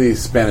 assume the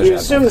Spanish You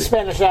assume the Admiralty.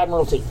 Spanish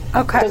Admiralty.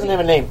 Okay. It doesn't have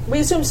a name. We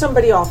assume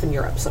somebody off in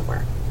Europe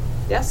somewhere.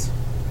 Yes?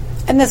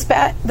 And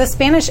the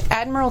Spanish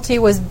Admiralty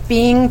was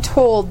being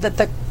told that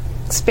the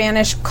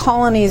Spanish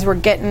colonies were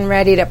getting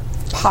ready to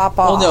pop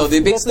off. Well, no, they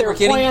That basically their were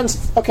getting.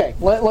 plans. Okay,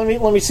 let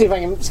me see if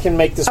I can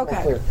make this more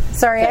Okay. clear.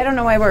 Sorry, I don't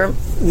know why we're.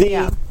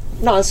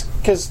 No, it's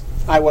because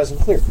I wasn't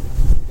clear.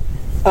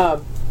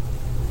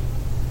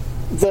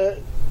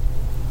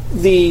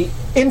 The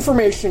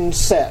information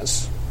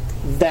says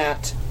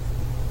that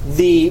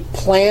the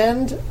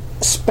planned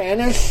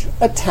Spanish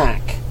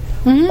attack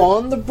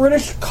on the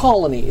British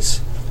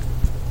colonies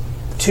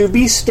to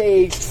be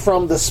staged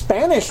from the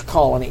Spanish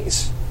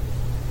colonies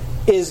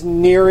is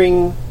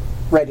nearing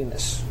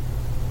readiness.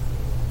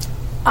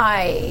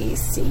 I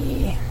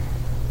see.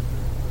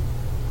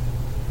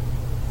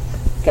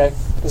 Okay?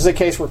 This is a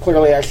case where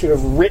clearly I should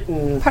have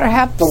written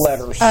Perhaps the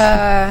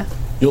letters.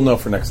 You'll know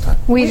for next time.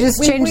 We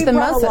just changed the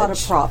brought message. a lot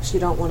of props. You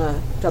don't want to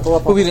double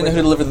up on But we the didn't know who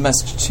to word. deliver the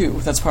message to.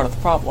 That's part of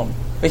the problem.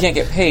 We can't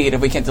get paid if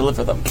we can't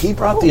deliver them. He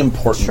brought the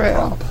important True.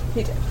 prop.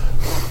 He did.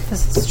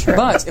 This is true.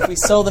 But if we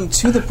sell them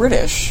to the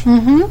British,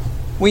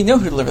 we know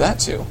who to deliver that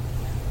to.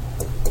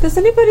 Does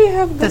anybody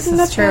have good This is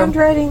enough true.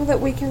 handwriting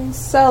that we can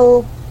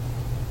sell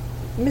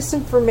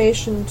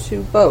misinformation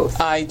to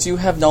both? I do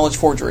have knowledge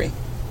forgery.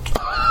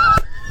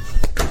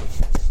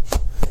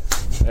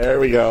 There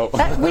we go.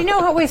 We know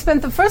how we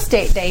spent the first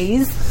 8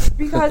 days.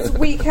 Because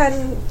we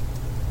can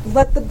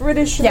let the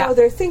British know Yeah.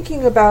 they're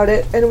thinking about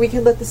it, and we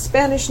can let the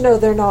Spanish know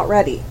they're not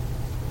ready.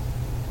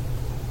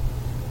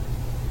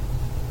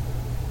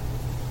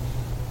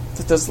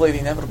 That does delay the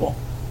inevitable.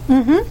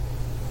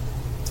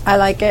 I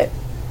like it.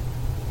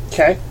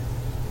 Okay.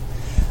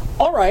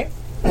 All right.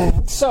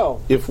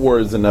 So If war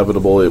is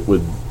inevitable, it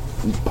would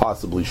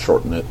possibly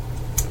shorten it.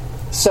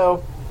 now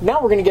we're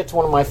going to get to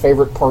one of my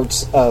favorite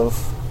parts of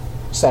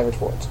Savage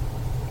Worlds.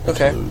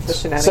 Okay. The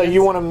shenanigans. So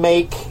you want to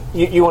make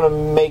you want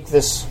to make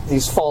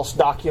these false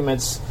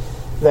documents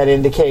that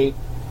indicate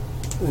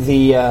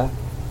that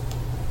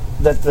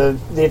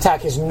the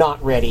attack is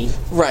not ready,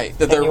 Right.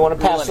 That and you want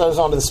to pass those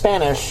on to the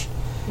Spanish,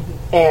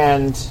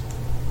 and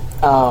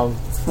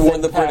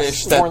warn the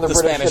British that warn the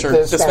Spanish that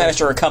are the Spanish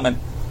are coming.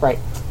 right.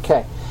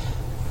 Okay.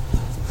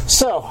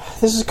 So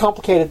this is a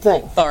complicated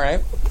thing. All right.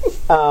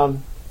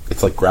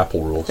 It's like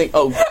grapple rules.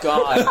 Oh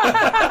God.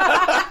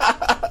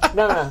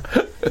 No.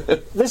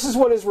 This is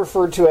what is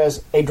referred to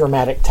as a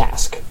dramatic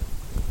task.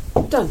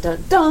 Dun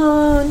dun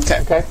dun! Okay.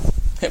 Okay.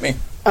 Hit me.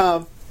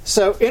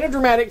 So, in a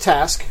dramatic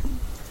task,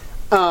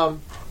 your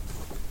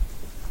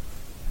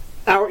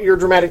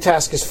dramatic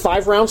task is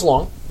 5 rounds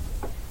long.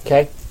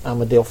 Okay, I'm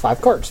gonna deal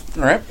 5 cards.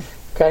 All right.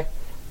 Okay,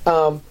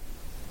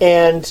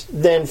 and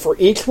then for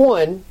each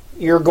one,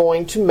 you're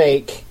going to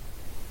make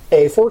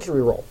a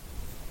forgery roll.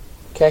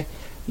 Okay,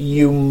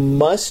 you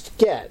must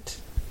get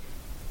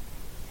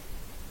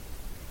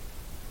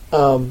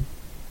 5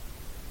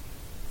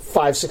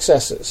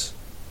 successes.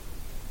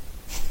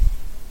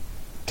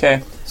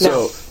 Okay.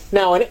 So,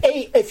 Now, an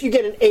 8. If you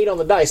get an 8 on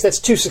the dice, that's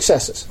 2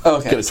 successes.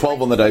 Okay. get a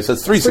 12 on the dice.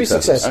 That's 3 3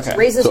 successes. successes. Okay.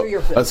 Raises So are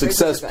your a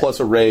success plus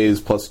a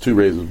raise plus 2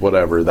 raises,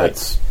 whatever.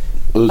 Those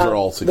are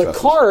all The successes.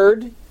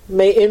 card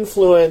may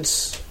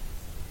influence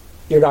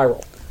your die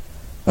roll.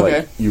 Like,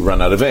 Okay. you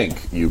run out of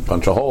ink. You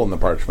punch a hole in the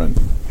parchment.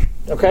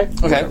 Okay? Okay,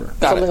 Whatever.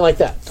 got Something it. like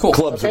that. Cool.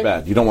 Clubs Okay. are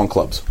bad. You don't want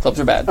clubs. Clubs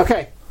are bad.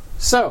 Okay.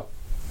 So,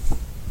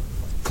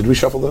 Did we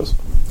shuffle those?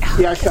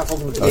 yeah, I shuffled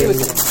them at the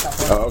beginning.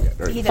 Oh, okay.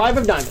 All right. 5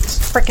 of diamonds.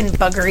 Frickin'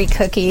 buggery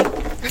cookie. Am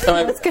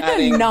I It's gonna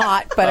adding,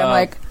 not, but I'm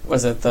like,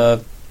 was it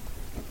the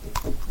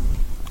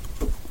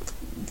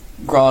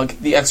grog,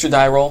 the extra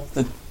die roll?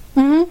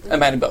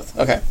 I'm adding both.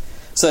 Okay.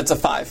 So that's a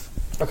 5.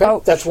 Okay?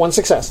 Oh. That's one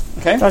success.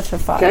 Okay. that's a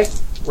 5. Okay?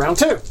 Round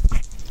 2.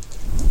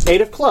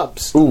 8 of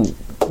clubs. Ooh.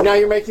 Now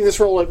you're making this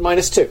roll at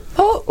 -2.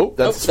 Oh, Oh,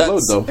 that's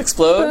explode, though.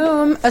 Explode.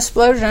 boom,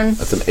 explosion.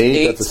 That's an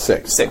 8. That's a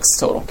 6. 6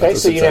 total. Okay, That's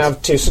a so you now success.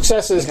 have 2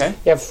 successes. Okay.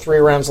 You have 3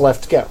 rounds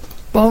left to go.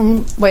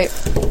 Boom. Wait.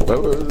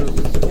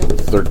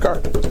 Third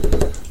card.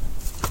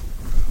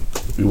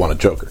 We want a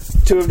joker.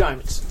 2 of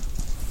diamonds.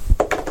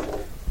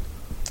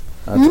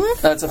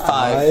 That's a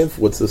 5.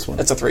 What's this one?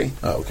 That's a 3.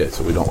 Oh, okay,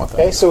 so we don't want that.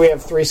 Okay, so we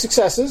have 3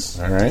 successes.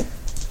 All right.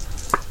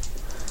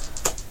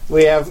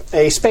 We have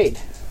a spade.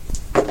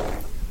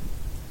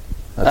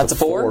 That's a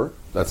 4.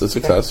 That's a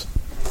success.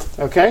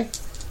 Okay?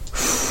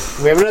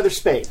 We have another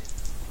spade.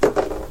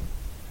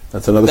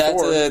 That's another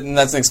That's 4.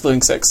 that's an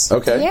exploding 6.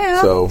 Okay.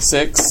 Yeah. So,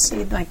 6,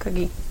 Eat my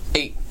cookie.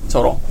 8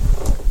 total.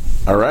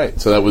 all right.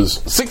 So that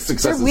was 6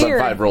 successes on weird.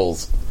 5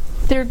 rolls.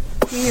 They're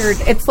weird.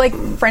 It's like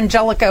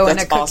Frangelico in a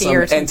That's cookie awesome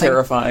or something. and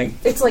terrifying.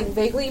 It's like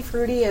vaguely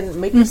fruity and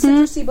maybe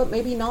citrusy, but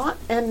maybe not.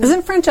 And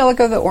Isn't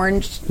Frangelico the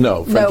orange?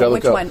 No, No, Frangelico.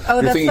 which one? Oh,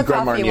 You're that's thinking the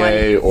Grand coffee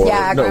Marnier one. or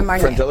Yeah, no, Grand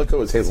Marnier.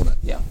 Frangelico is hazelnut.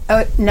 Yeah.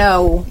 Oh,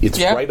 no. It's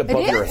Yeah. right above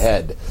It your is?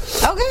 head.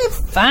 Okay,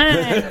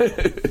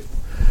 fine.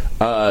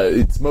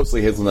 It's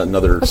mostly hazelnut and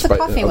other What's the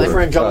coffee one?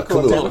 Frangelico of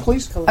Kahlua.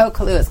 Damocles? Oh,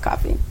 Kahlua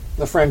coffee.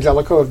 The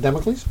Frangelico of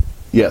Damocles?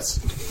 Yes.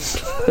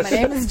 My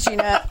name is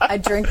Gina. I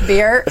drink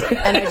beer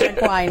and I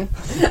drink wine.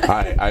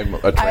 I'm a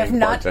I have trained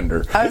not.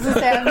 bartender. I was gonna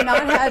say I have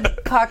not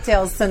had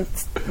cocktails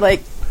since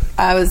like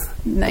I was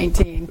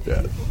 19.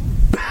 Yeah.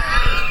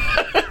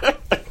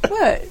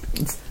 What?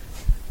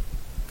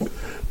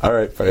 All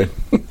right, fine.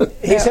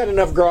 He's had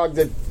enough grog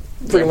that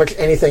pretty much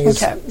anything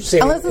is Okay.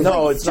 seeming. Unless it's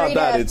No, like it's not straight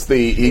that. up- It's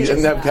the he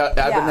didn't have.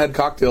 I haven't had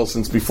cocktails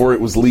since before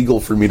it was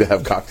legal for me to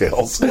have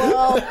cocktails.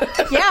 Well,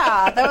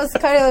 yeah, that was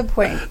kind of the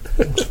point.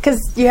 Because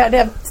you had to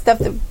have stuff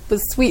that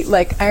was sweet,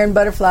 like iron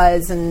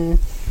butterflies and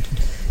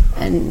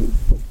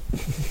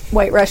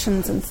White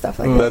Russians and stuff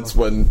like that. That's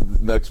when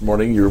next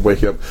morning you're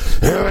waking up.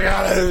 No,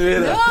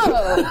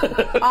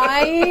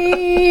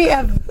 I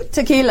have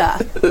tequila.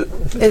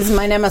 Is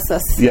my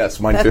nemesis. Yes,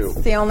 mine That's too.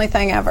 the only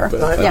thing ever.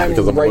 That's Yeah,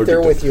 because I'm right allergic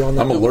there to- with you on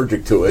that I'm one.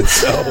 allergic to it,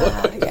 so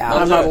Yeah.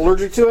 I'm not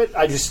allergic to it.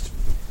 I just,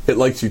 it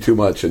likes you too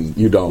much, and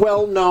you don't.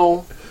 well,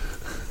 no.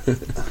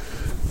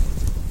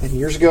 And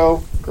years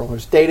ago, a girl I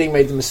was dating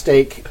made the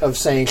mistake of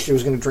saying she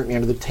was going to drink me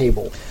under the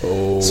table.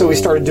 So we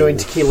started doing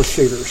tequila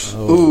shooters.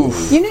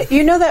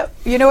 You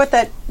know what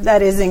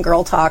that is in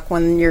girl talk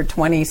when you're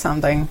 20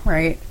 something,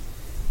 right?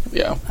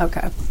 Yeah.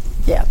 Okay.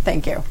 Yeah,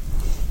 thank you.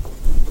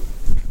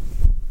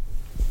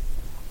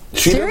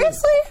 She doesn't-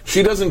 Seriously?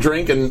 She doesn't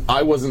drink, and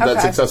I wasn't that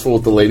Okay. successful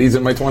with the ladies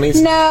in my 20s.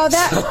 No,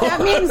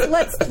 that means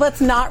let's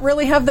not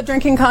really have the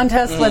drinking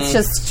contest. Let's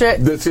just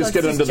Let's just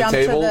get under the jump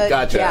to table?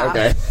 Gotcha, Yeah,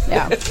 okay.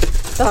 Yeah,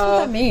 that's what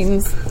that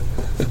means.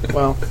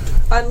 Well,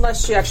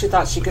 unless she actually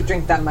thought she could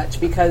drink that much,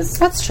 because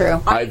That's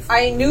true.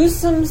 I knew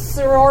some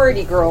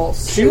sorority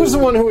girls. she was the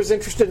one who was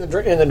interested in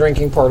the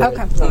drinking part of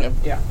Okay. it.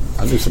 Yeah.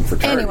 I knew some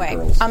fraternity Anyway,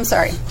 girls. I'm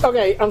sorry.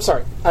 Okay, I'm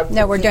sorry.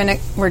 No, we're doing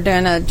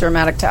a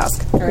dramatic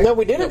task, No,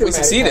 we did a We dramatic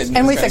succeeded. test.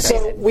 and we Okay.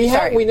 succeeded. So we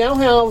Sorry. now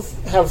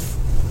have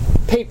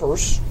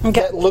papers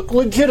Okay. that look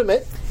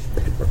legitimate,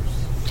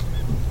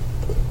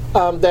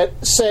 that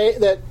say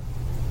that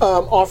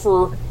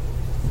offer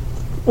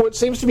what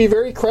seems to be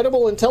very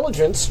credible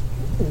intelligence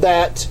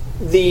that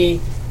the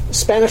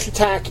Spanish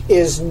attack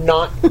is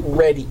not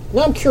ready.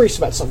 Now I'm curious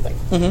about something.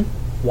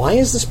 Why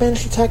is the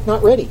Spanish attack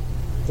not ready?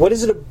 What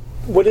is it?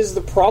 What is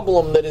the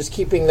problem that is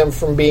keeping them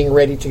from being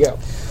ready to go?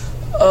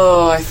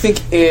 Oh, I think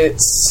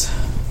it's.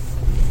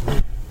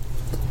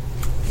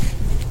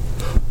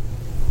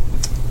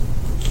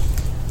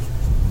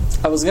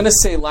 I was gonna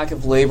say lack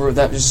of labor. But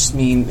that would just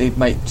mean they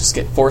might just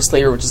get forced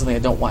labor, which is something I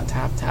don't want to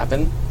have to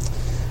happen.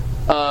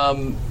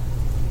 An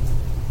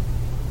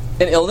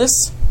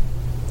illness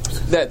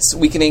that's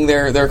weakening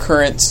their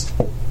current.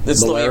 That's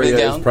slowing everything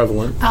Malaria is down,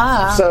 prevalent.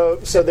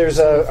 So there's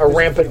a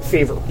rampant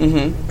fever.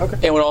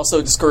 and would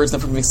also discourage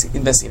them from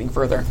investigating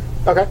further.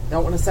 Okay.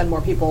 Don't want to send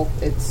more people.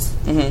 It's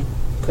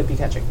could be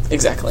catching.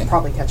 Exactly.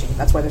 Probably catching.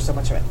 That's why there's so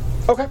much of it.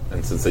 Okay.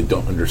 And since they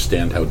don't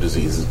understand how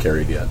disease is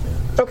carried yet.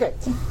 Yeah. Okay,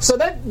 so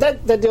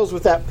that deals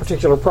with that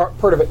particular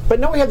part of it. But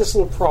now we have this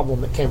little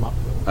problem that came up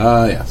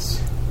Yes.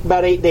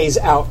 about 8 days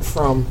out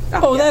from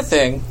Oh, that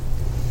thing.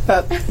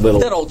 Little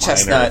That old minor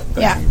chestnut. things,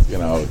 Yeah. You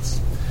know, it's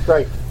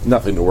right.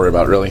 nothing to worry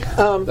about, really.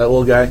 That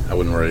little guy, I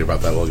wouldn't worry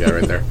about that little guy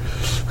right there.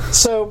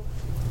 So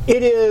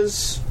it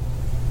is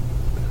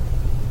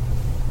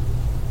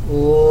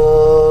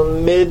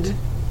mid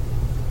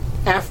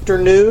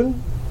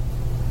afternoon.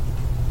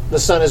 The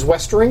sun is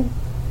westering,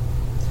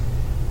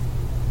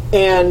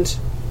 and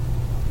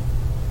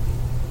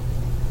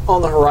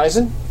on the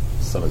horizon.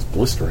 The sun is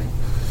blistering.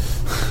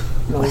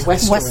 No,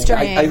 westering.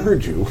 Westering. I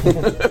heard you.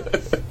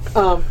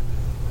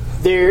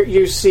 There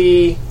you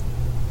see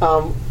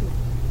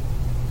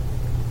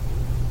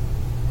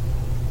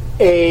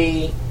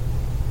a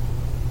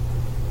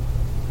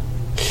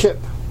ship,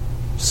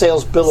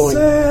 sails billowing.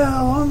 Sail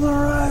on the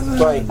horizon.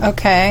 Right.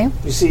 Okay.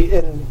 You see,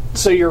 and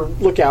so your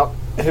lookout,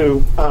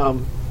 who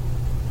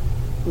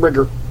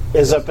Rigger,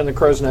 is up in the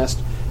crow's nest,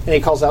 and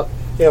he calls out,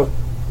 "Sail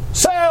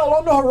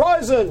on the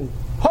horizon!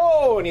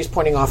 Ho!" And he's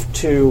pointing off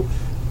to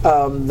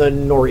the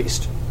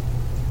northeast.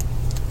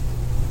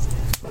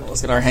 Well,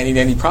 let's get our handy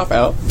dandy prop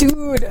out.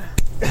 Dude.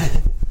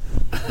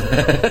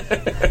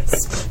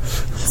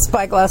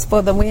 Spyglass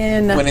for the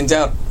win. When in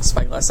doubt,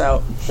 spyglass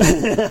out.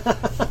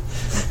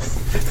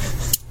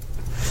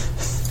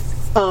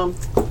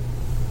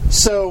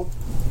 So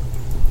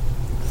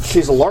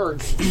she's a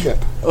large ship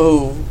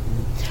Oh,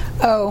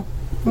 Oh.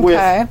 with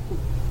Okay.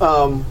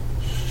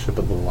 Ship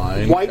of the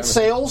line. white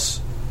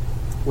sails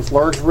with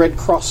large red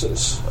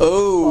crosses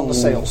oh. on the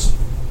sails.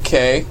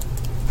 Okay,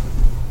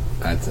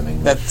 That's an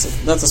English.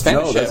 that's a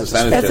Spanish No, ship. that's a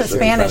Spanish That's ship. a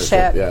Spanish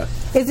ship. Yeah.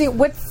 Is it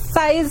what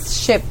size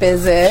ship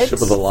is it?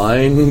 Ship of the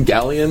line,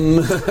 galleon.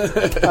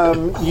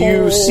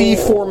 You see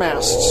 4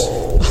 masts.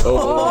 Yeah,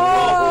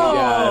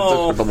 it's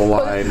a ship of the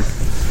line.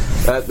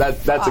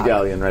 That's a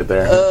galleon right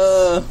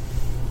there.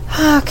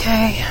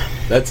 Okay.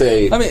 That's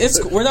a. I mean,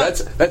 we're not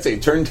That's a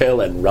turn tail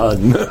and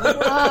run.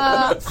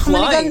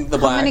 flying the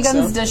How many blacks.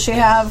 guns does she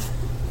have?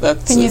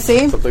 That's Can you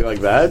see? Something like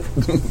that.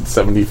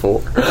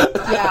 74.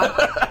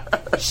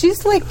 Yeah.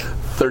 She's like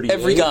 38.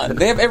 every gun.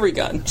 They have every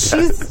gun.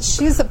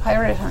 she's a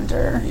pirate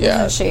hunter,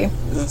 Yeah. isn't she?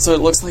 That's what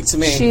it looks like to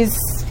me.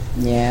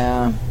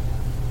 Yeah.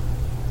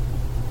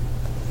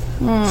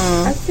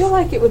 I feel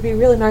like it would be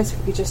really nice if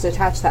we could just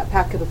attach that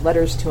packet of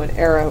letters to an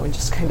arrow and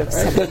just kind of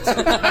send it.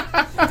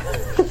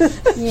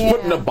 Yeah.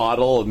 Put in a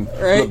bottle and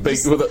Right.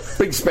 with a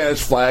big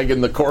Spanish flag in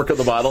the cork of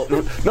the bottle.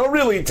 No,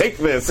 really, take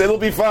this. It'll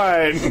be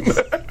fine.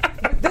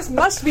 This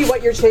must be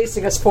what you're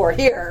chasing us for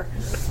here.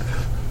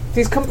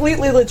 These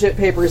completely legit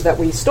papers that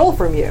we stole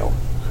from you.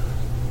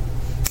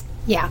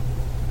 Yeah.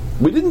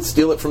 We didn't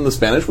steal it from the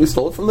Spanish. We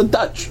stole it from the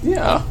Dutch.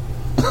 Yeah.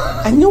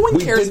 And no one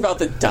We cares didn't- about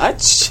the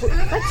Dutch.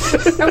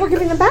 And we're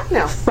giving them back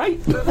now. Right.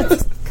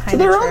 Kind To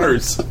their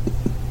owners.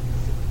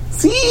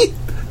 See?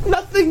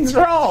 Nothing's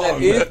wrong.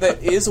 That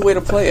is a way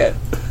to play it.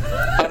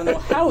 I don't know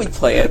how we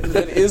play it, but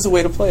it is a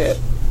way to play it.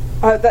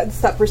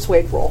 That's that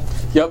persuade roll.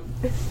 Yep.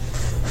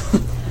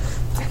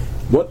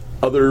 What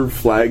other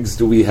flags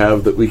do we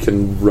have that we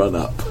can run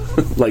up?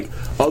 Like,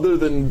 other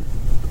than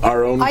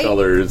our own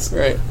colors,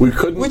 Right. we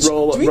couldn't Which,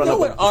 run do we know up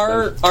what a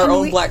our Spanish-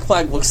 own black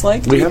flag looks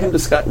like? We haven't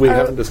discussed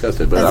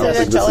it, but is I don't it think a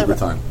this is jelly- the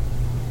time.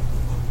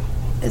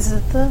 Is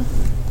it the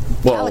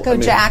Well, Calico I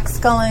mean, Jack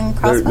skull and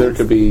crossbones? there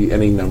could be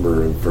any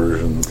number of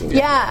versions. Of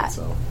Yeah. that,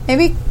 so.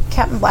 Maybe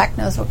Captain Black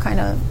knows what kind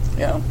of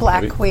Yeah.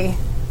 black Maybe.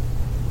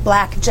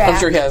 blackjack. I'm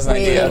sure he has an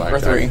idea. Blackjack. Or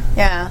three.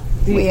 Yeah.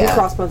 The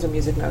crossbones are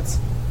music notes.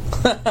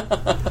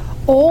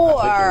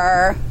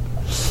 Or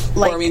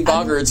like Or, I mean,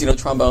 boggards,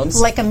 trombones.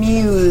 like a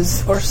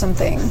muse or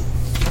something.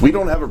 We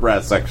don't have a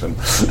brass section.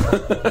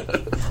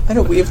 I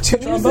know, we have two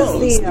trombones.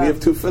 This is We have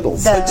 2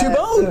 fiddles. The- Two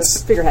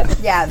bones. figurehead.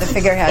 Yeah, the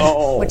figurehead.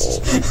 Oh. Which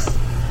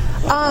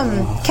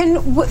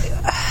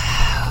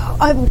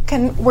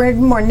we're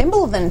more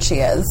nimble than she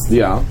is.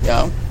 Yeah.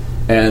 Yeah.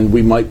 And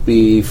we might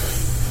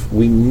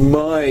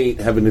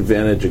have an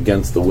advantage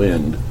against the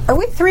wind. Are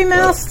we 3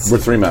 masts? We're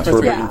 3 masts.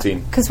 We're a Yeah,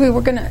 brigantine. because we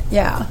were gonna.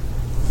 Yeah.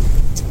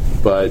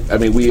 But, I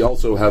mean, we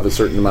also have a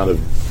certain amount of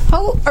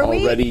How are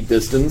already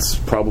distance,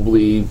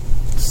 probably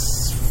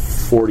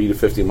 40 to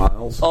 50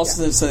 miles.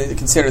 Also, so they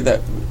consider that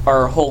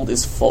our hold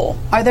is full.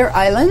 Are there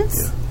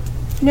islands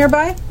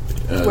nearby?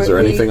 Is there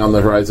anything on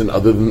the horizon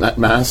other than that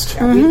mast?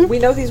 We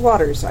know these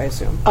waters, I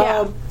assume.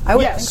 Yeah, I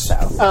would yes.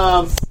 think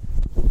so.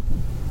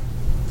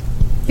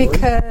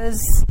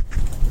 Because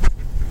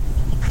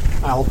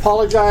I'll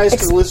apologize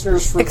to the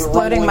listeners for the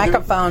exploding rumbling.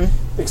 microphone.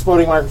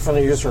 Exploding microphone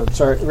that you just heard.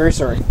 Sorry, very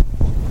sorry.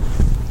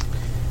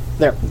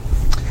 There.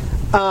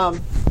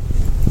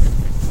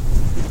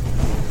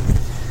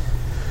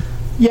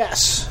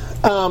 Yes,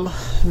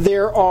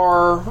 there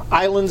are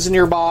islands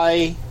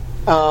nearby,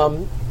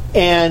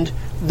 and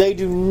they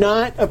do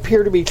not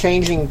appear to be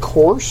changing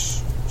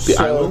course. The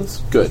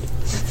islands? Good.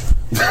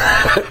 Do you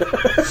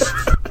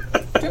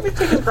want me to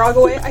take his grog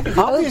away? I can do that.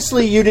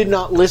 Obviously, you did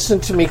not listen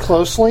to me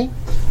closely,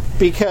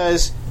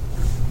 because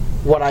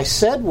what I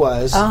said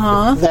was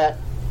that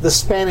the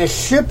Spanish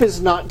ship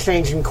is not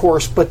changing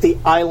course, but the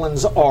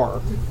islands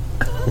are.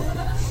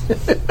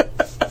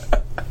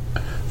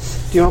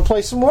 Do you want to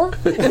play some more?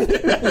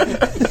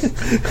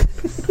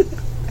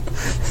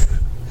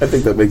 I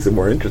think that makes it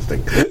more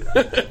interesting.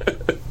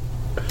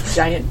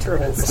 Giant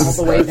turtles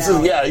all the way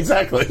down. Yeah,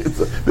 exactly.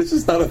 This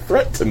is not a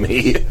threat to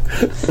me.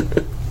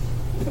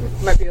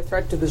 Might be a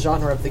threat to the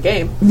genre of the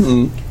game.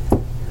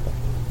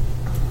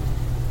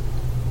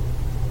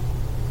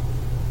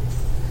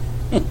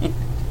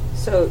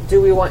 So,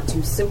 do we want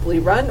to simply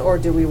run, or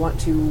do we want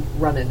to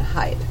run and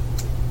hide?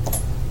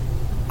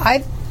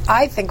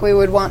 I think we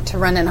would want to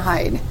run and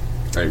hide.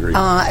 I agree.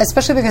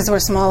 Especially because we're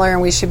smaller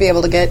and we should be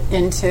able to get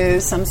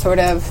into some sort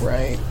of...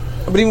 Right.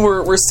 But even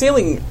we're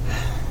sail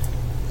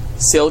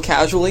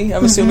casually,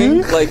 I'm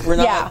assuming. Like, we're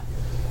not... Yeah.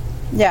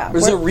 Yeah.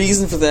 There's no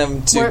reason for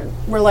them to...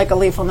 We're like a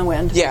leaf on the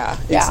wind. Yeah.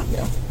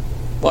 Yeah.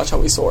 Watch how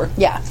we soar.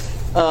 Yeah.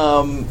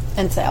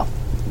 And sail.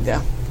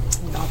 Yeah.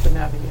 Not the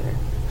navigator.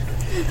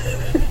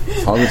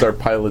 As long as our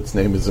pilot's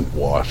name isn't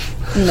Wash.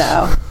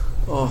 No.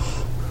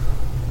 Oh,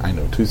 I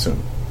know, too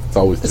soon. It's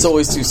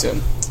always too soon.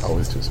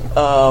 always too soon.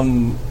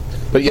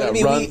 But yeah, but, I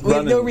mean, we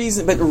have no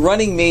reason. But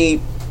running may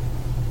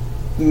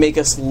make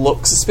us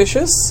look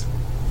suspicious.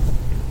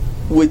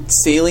 Would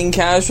sailing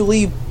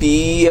casually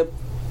be a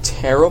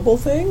terrible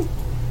thing?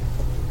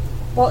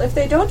 Well, if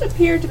they don't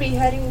appear to be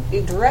heading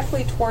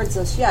directly towards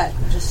us yet,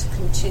 just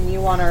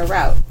continue on our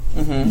route.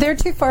 Mm-hmm. They're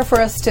too far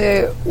for us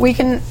to... We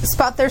can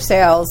spot their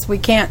sails. We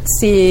can't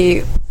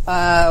see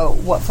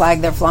what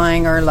flag they're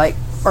flying or like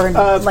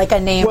a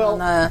name on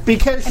the...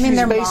 Because she's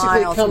they're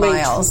basically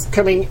miles.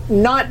 coming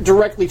not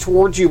directly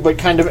towards you, but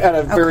kind of at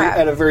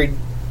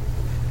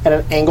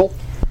an angle.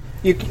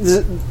 You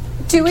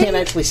can't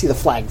actually see the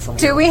flag from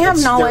here. Do we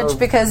have knowledge? There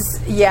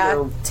Because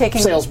are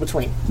taking sails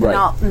between. Right.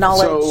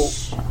 Knowledge.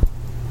 So,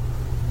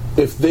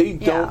 if they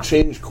don't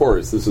change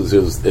course, they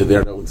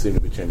don't seem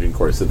to be changing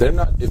course. If they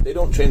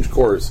don't change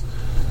course,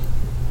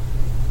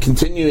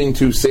 continuing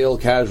to sail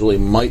casually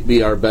might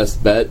be our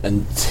best bet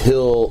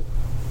until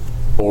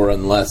or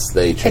unless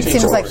they change course.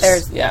 It seems like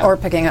there's or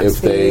picking up if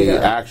speed. They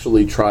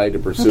actually try to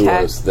pursue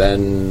us,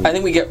 then I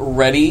think we get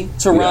ready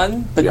to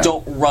run, but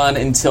don't run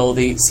until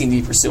they seem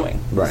to be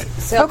pursuing. Right.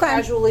 Sail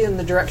casually in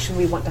the direction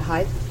we want to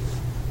hide.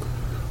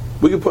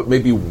 We could put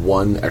maybe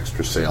one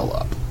extra sail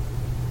up.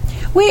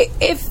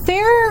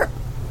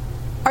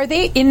 Are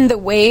they in the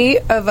way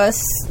of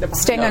us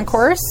staying on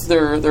course?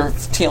 They're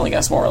tailing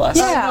us more or less.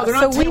 Yeah, no, they're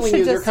not tailing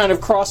you. They're kind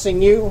of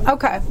crossing you.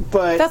 Okay,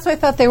 but that's what I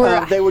thought they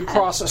were. They would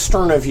cross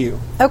astern of you.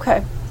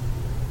 Okay.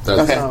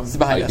 That's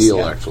behind ideal,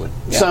 us, actually.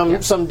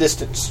 Some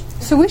distance.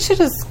 So we should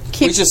just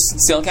keep. We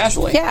just sail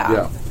casually.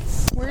 Yeah.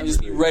 And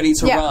just be ready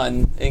to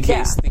run in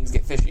case things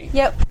get fishy.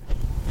 Yep.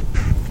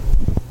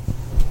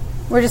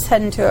 We're just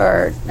heading to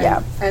our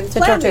and to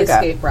plan the Tortuga.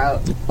 escape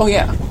route. Oh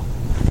yeah.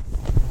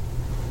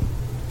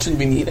 Should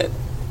we need it?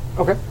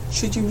 Okay.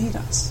 Should you need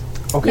us?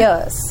 Okay.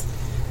 Yes.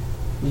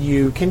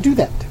 You can do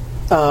that.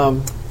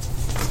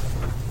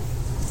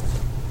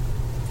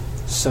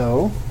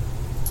 So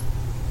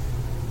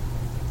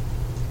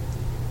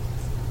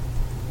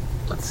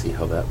let's see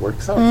how that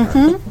works out.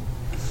 May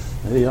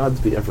the odds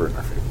be ever in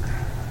our favor.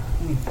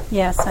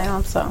 Yes, I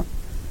hope so.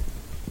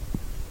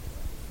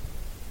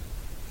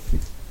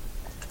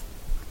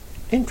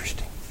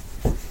 Interesting.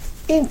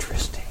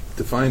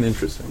 Define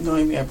interesting. No,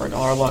 we have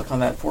our luck on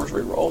that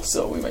forgery roll,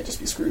 so we might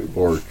just be screwed.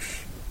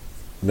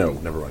 No,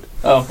 never mind.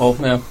 Oh, well,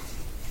 no.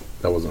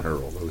 That wasn't her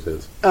roll. That was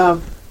his.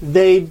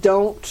 They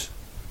don't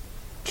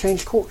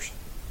change course.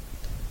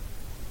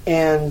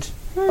 And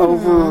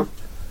over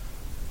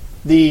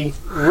the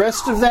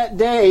rest of that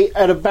day,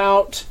 at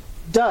about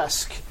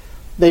dusk,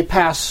 they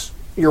pass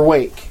your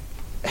wake,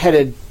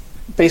 headed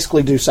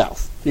basically due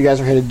south. You guys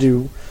are headed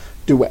due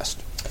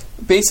west.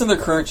 Based on their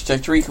current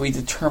trajectory, can we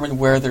determine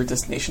where their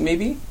destination may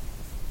be?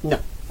 No.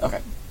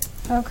 Okay.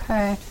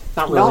 Okay.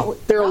 Not really.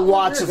 There are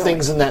lots of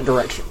things in that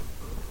direction.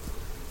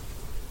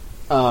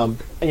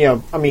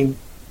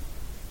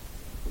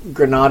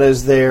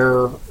 Granada's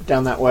there,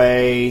 down that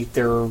way.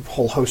 There are a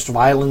whole host of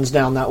islands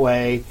down that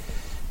way.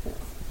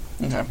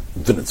 Okay.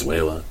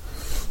 Venezuela.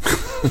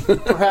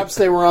 Perhaps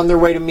they were on their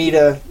way to meet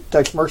a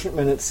Dutch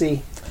merchantman at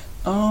sea.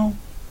 Oh.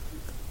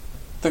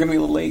 They're going to be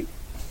a little late.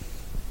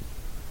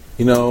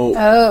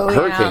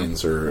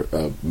 Hurricanes are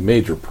a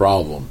major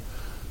problem.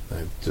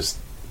 They just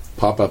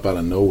pop up out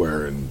of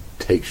nowhere and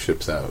take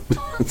ships out.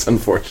 It's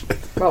unfortunate.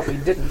 Well, we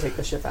didn't take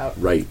the ship out.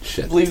 Right,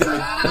 shit. Leave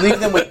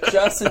them with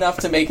just enough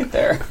to make it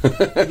there.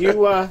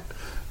 You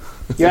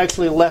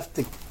actually left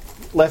the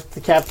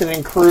captain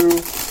and crew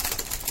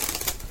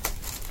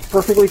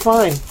perfectly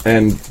fine.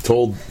 And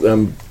told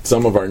them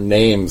some of our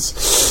names.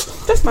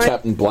 That's mine.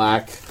 Captain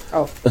Black.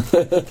 Oh.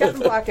 Captain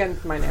Black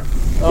and my name.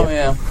 Oh,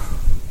 yeah.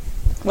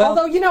 Well,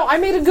 although, I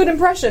made a good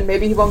impression.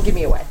 Maybe he won't give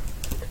me away.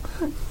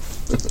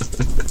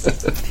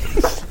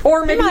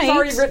 Or maybe he's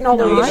already written all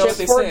the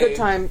leadership for a good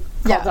time.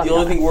 Yeah. The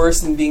only thing worse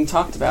than being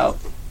talked about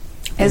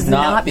is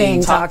not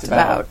being talked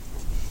about.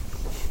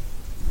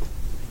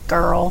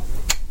 Girl.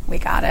 We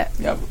got it.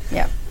 Yep.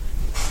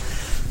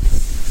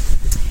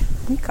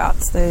 We got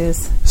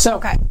these. So,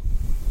 okay.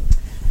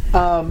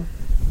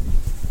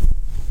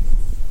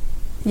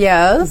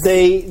 Yes.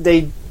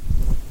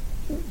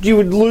 You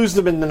would lose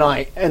them in the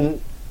night,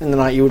 and in the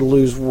night you would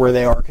lose where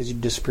they are because you'd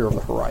disappear over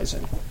the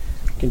horizon.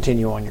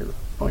 Continue on your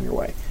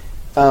way,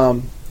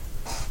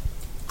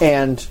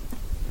 and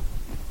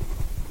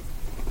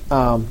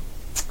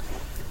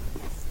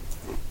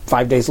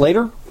 5 days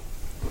later,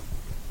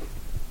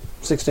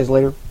 6 days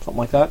later, something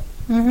like that,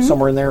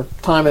 somewhere in there.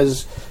 Time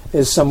is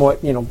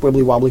somewhat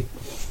wibbly wobbly,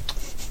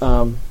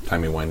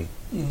 Timey-wimey.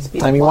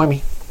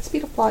 timey-wimey.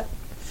 Speed of plot.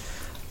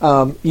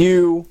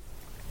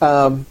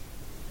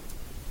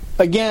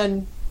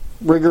 Again,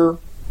 Rigger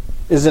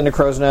is in the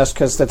crow's nest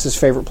because that's his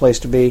favorite place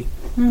to be.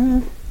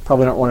 Mm-hmm.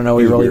 Probably don't want to know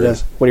what he really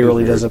does. What he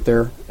really does up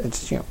there.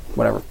 It's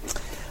whatever.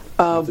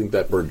 I think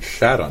that bird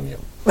shat on you.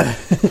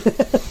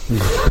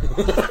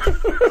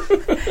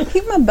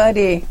 He's my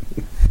buddy.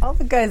 All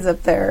the guys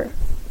up there.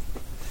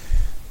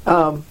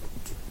 But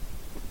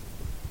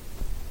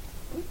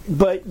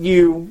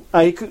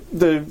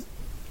the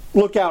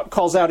lookout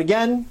calls out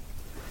again,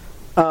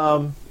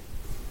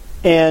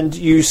 and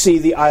you see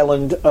the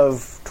island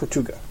of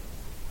Tortuga.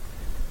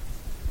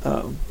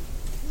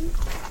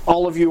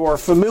 All of you are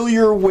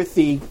familiar with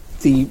the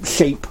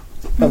shape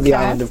of the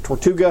island of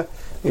Tortuga.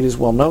 It is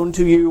well known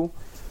to you,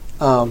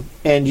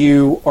 and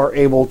you are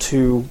able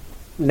to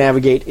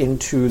navigate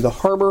into the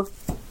harbor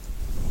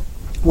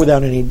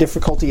without any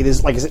difficulty. It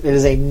is, like I said, it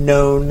is a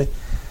known,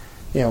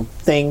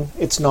 thing.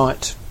 It's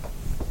not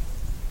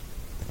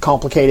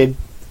complicated.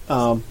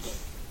 The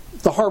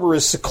harbor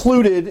is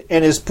secluded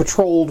and is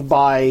patrolled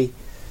by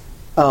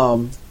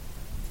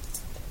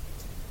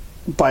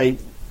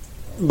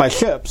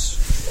ships,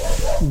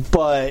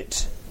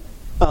 but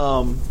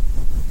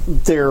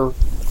they're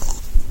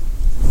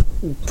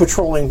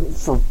patrolling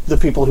for the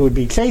people who would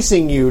be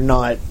chasing you,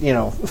 not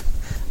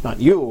not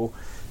you.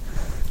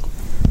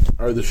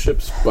 Are the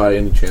ships by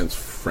any chance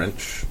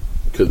French?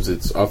 Because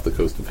it's off the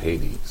coast of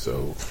Haiti,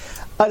 so...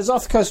 It's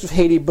off the coast of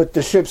Haiti, but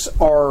the ships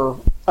are...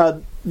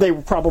 they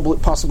were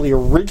possibly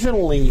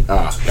originally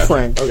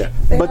French, okay.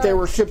 But they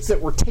were ships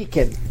that were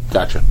taken.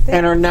 Gotcha.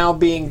 And are now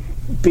being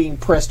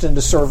pressed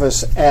into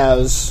service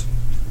as...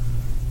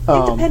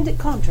 independent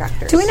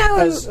contractors. Do we know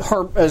as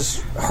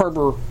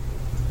harbor...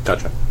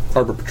 Gotcha.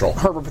 Harbor Patrol.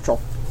 Harbor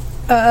Patrol.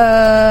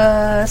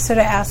 So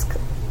to ask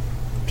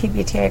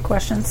PBTA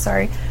questions,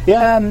 sorry.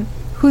 Yeah.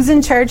 Who's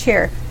in charge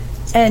here?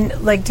 And,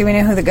 do we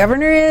know who the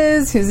governor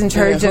is? Who's in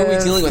charge who are of we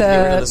dealing with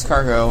here with this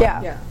cargo?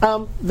 Yeah.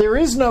 There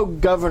is no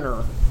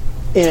governor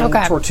in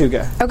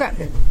Tortuga.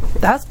 Okay.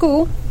 That's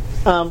cool.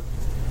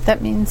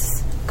 That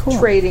means cool.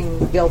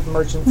 Trading Guild,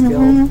 Merchants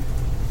Guild.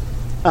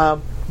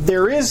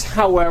 There is,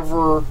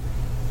 however,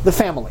 the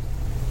family.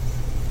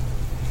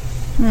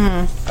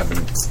 I've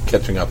been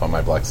catching up on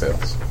my black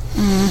sails.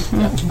 Mm-hmm.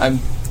 Yeah. I'm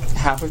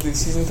halfway through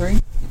season 3.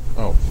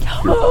 Oh,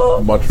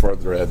 you're much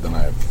farther ahead than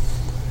I am.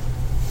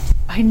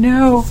 I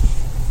know.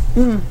 I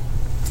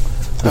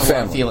have a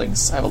lot of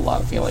feelings. I have a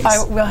lot of feelings.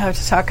 I will have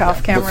to talk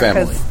off camera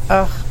because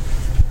I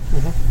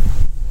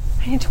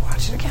need to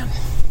watch it again.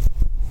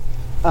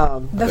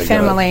 The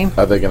family.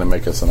 Are they going to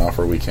make us an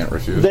offer we can't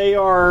refuse? They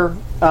are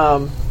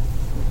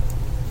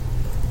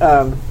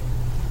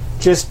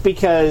just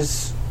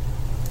because.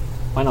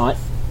 Why not?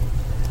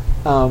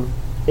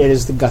 It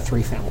is the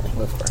Guthrie family.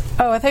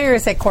 Oh, I thought you were going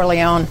to say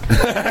Corleone,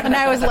 and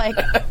I was like,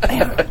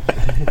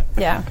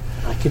 yeah.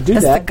 I could do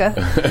That's that.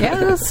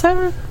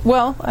 Yeah.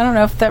 Well, I don't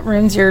know if that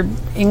ruins your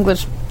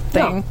English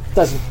thing. No, it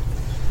doesn't.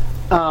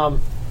 No,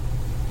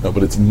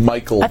 but it's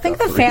Michael. I think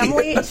Guthrie. the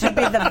family should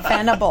be the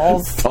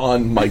Venables.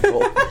 Don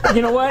Michael.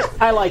 You know what?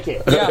 I like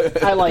it. Yeah.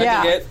 I like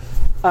Yeah. it.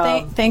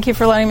 Thank you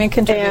for letting me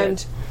contribute.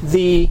 And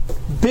the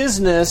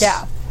business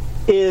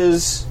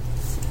is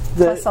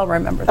Plus, I'll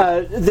remember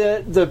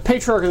that. the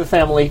patriarch of the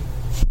family,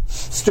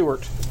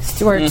 Stuart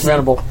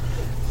Venable,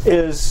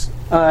 is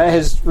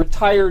has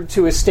retired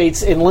to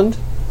estates inland.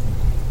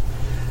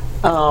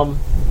 So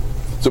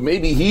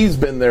maybe he's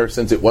been there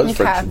since it was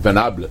French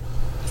Venable.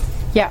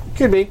 Yeah,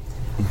 could be.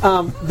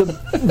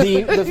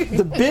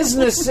 The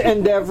business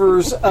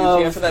endeavors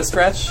for that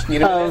stretch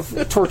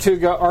of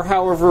Tortuga are,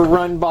 however,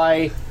 run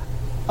by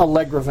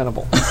Allegra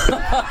Venable.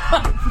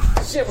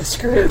 Shit, we're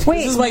screwed.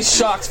 Wait. This is my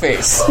shocked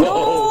face.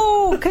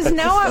 No, because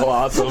now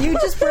awesome. You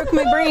just broke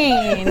my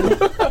brain.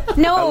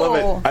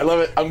 No. I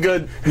love it. I'm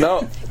good. No.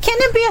 Can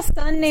it be a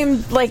son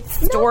named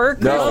Stork?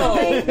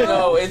 No.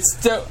 No, it's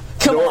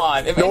come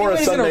on. If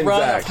anybody's gonna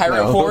run a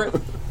pirate port.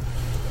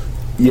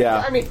 Yeah.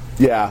 I mean,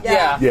 yeah.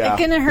 It's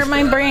gonna hurt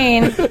my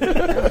brain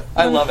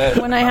I love it.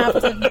 when I have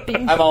to be.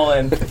 I'm all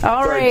in. All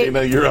Sorry, right.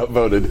 Dana, you're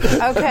outvoted.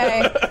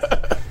 Okay.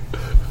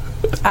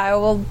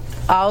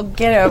 I'll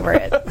get over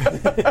it.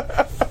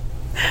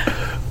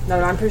 no,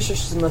 I'm pretty sure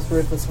she's the most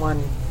ruthless one.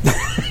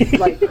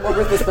 More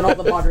ruthless than all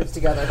the moderns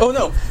together. Oh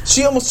no,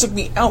 she almost took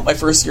me out my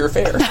first year of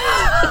fair.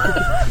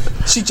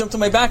 She jumped on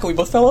my back and we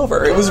both fell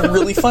over. It was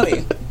really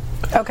funny.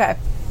 Okay.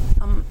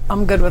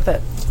 I'm good with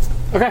it.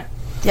 Okay.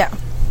 Yeah.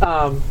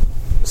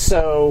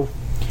 So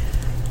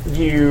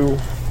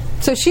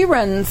she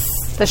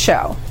runs the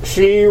show.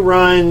 She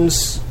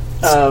runs.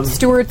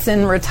 Stuart's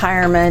in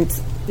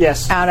retirement.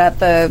 Yes. Out at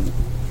the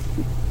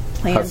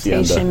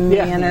Plantation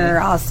Hacienda. Manor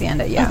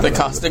Hacienda. Yeah. The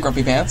Costa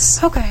Grumpy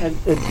Pants. Okay.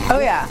 Oh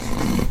yeah.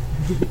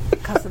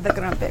 Costa the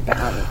Grumpy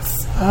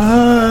Pants.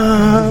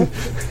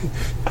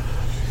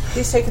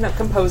 He's taken up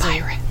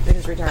composing in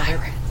his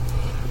retirement.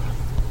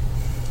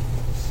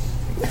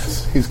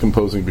 Yes, he's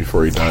composing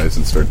before he dies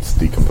and starts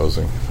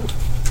decomposing.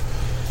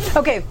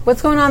 Okay,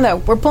 what's going on though?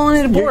 We're pulling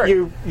it aboard.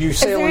 You Is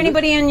sail there into-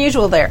 anybody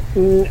unusual there?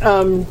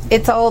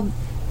 It's all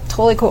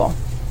totally cool.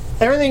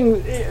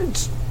 Everything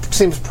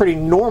seems pretty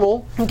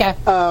normal. Okay.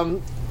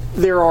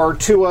 There are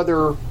two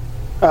other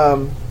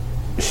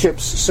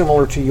ships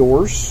similar to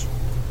yours.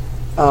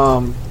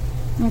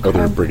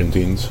 Other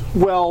brigantines.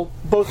 Well,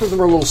 both of them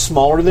are a little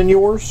smaller than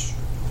yours.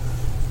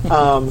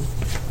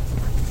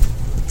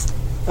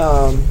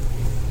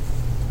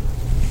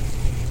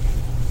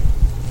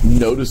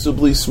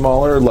 Noticeably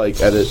smaller, like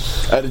at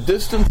a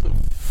distance of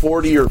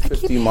 40 or 50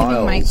 hitting my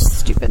miles,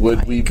 stupid would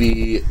mic. we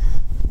be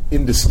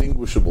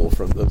indistinguishable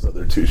from those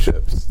other two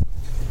ships?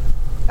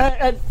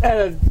 At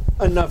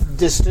enough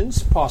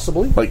distance,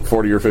 possibly. Like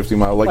 40 or 50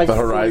 miles, like the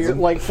 40 or- horizon?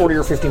 like 40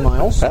 or 50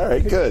 miles. All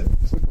right, good.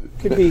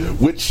 Could be.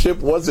 Which ship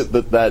was it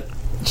that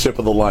ship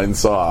of the line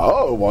saw?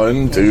 Oh,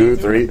 1, 2,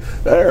 3.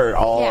 They're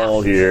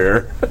all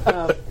here.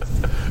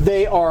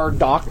 They are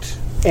docked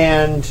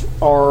and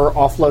are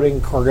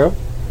offloading cargo,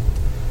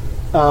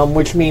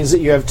 which means that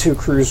you have 2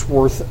 crews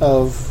worth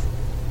of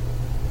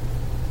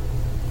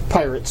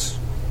pirates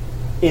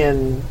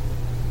in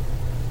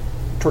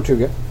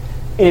Tortuga,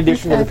 in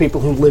addition to the people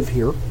who live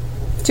here.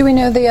 Do we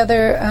know the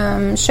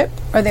other ship?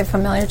 Are they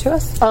familiar to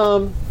us?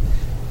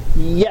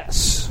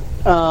 Yes.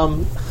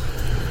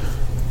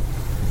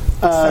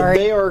 Sorry.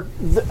 They are.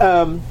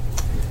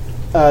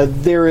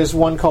 There is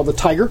one called the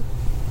Tiger.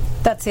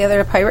 That's the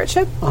other pirate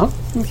ship?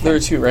 There are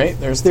two, right?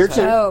 There's There are the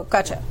two. Oh,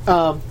 gotcha.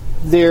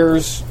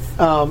 There's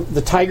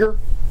the Tiger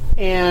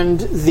and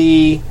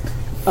the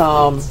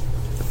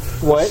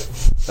what?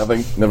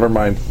 Nothing. Never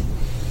mind.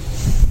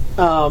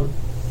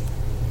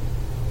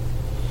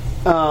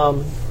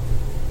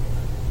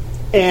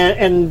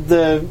 And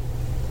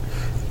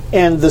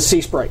the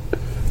Sea Sprite.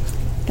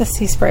 The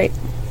Sea Sprite.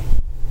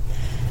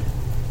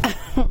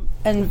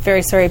 And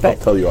very sorry, I'll but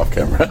tell you off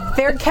camera.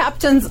 their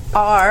captains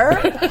are...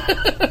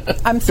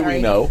 I'm Do sorry.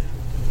 we know?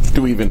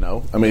 Do we even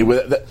know? I mean,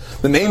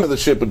 the name of the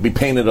ship would be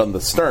painted on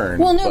the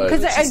stern. Well, no, but-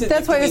 because She said,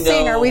 that's do what I we was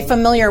saying. Are we know,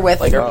 familiar with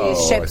like, these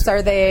oh, ships? I see.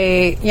 Are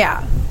they?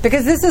 Yeah,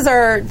 because this is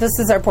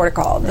our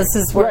protocol. This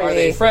is where Right. Are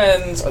they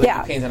friends? Are they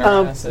Yeah. pains in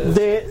our asses?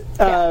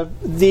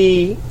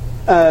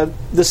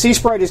 The Sea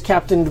Sprite is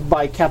captained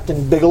by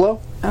Captain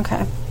Bigelow.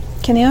 Okay.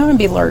 Can the other one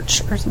be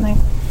Lurch or something?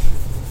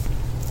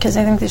 Because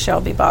I think they should all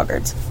be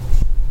Boggards.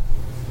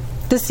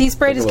 The Sea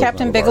Sprite is Bigelow's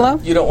Captain not a Bigelow?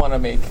 You don't want to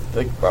make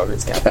the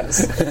Boggarts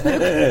captains.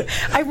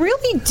 I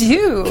really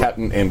do.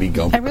 Captain Andy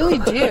Gump. I really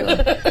do.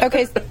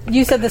 Okay,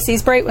 you said the Sea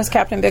Sprite was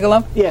Captain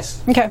Bigelow?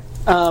 Yes. Okay.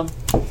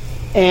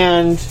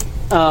 And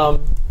the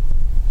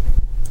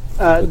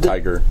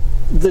Tiger.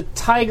 the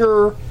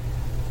Tiger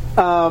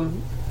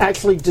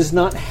actually does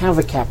not have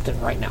a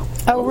captain right now.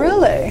 Oh,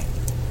 really?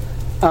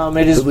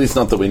 It is At least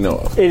not that we know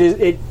of.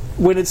 it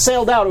when it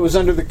sailed out, it was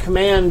under the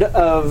command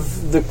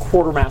of the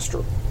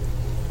quartermaster,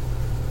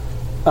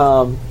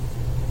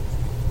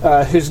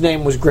 whose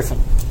name was Griffin.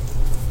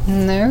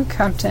 No,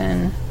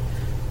 Captain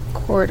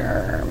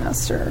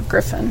Quartermaster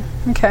Griffin.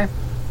 Okay.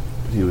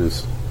 He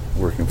was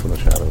working from the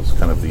shadows,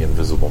 kind of the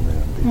invisible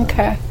man. behind.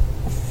 Okay.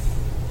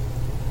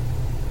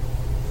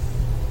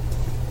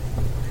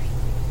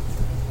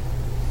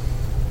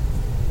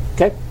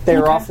 Okay, they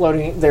are Okay.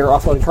 offloading. They are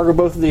offloading cargo.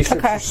 Both of these ships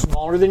Okay. are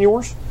smaller than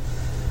yours,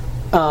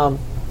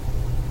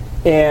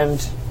 and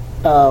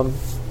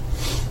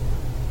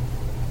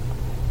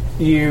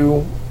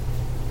you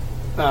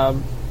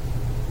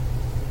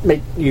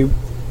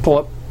pull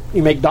up.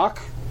 You make dock.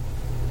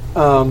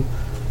 You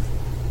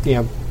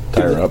know,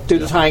 Tie her up, do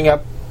the yeah. tying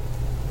up.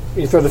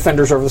 You throw the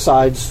fenders over the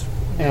sides,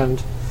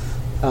 and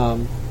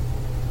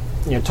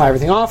tie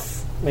everything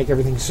off. Make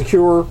everything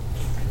secure,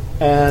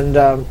 and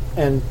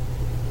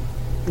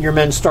your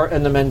men start,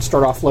 and the men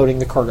start offloading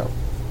the cargo.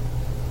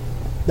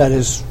 That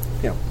is,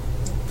 they'll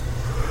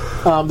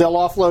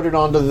offload it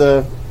onto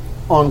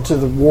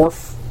the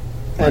wharf,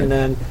 and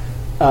then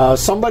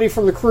somebody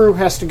from the crew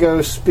has to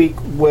go speak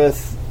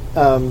with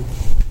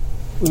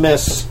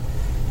Miss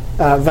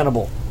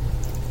Venable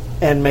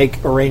and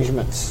make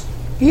arrangements.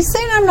 You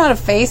saying I'm not a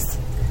face?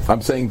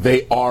 I'm saying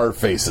they are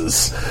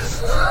faces.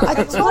 I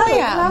totally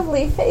am.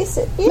 Lovely face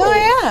it. No,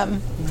 I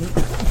am.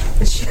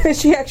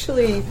 She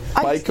actually.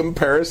 By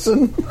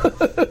comparison, No,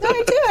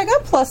 I do. I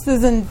got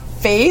pluses in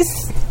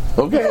face.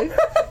 okay.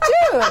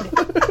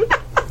 Dude.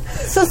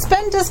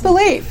 Suspend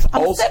disbelief.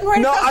 I'm sitting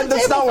right no, across the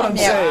that's table not what from I'm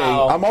you. saying.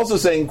 I'm also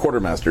saying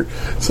quartermaster.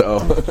 So,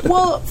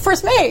 Well,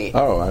 first mate.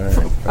 oh, all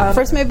right.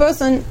 First mate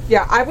bosun.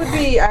 Yeah, I would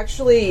be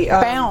actually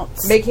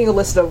Bounce. making a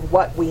list of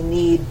what we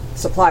need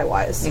supply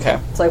wise. Okay.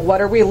 It's like,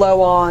 what are we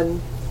low on?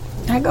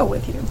 I go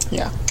with you.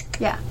 Yeah.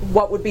 Yeah.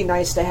 What would be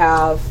nice to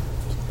have?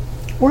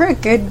 We're a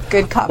good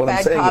cop, What I'm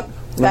bad saying, cop, what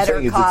I'm better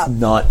saying is cop, it's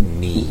not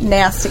me.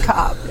 nasty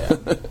cop.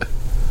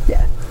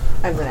 Yeah,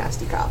 I'm the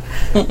nasty cop.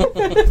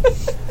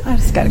 I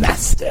just got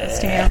nasty.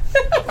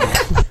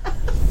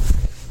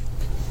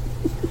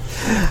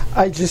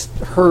 I just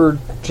heard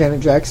Janet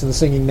Jackson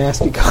singing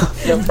 "Nasty Cop"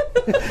 in my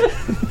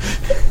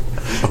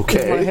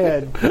Okay,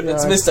 head.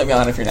 It's Miss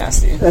Damian if you're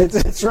nasty.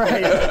 That's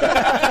right.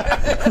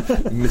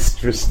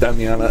 Mistress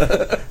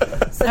Damiana.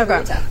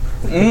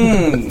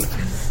 Okay.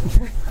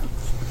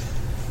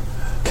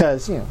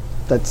 Because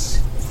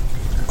that's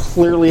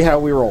clearly how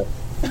we roll.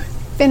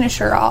 finish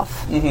her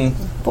off.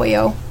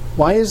 Boyo.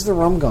 Why is the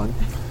rum gone?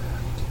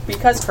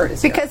 Because Kurt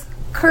is here. Because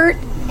Kurt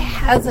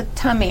has a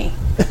tummy.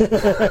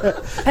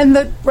 And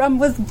the rum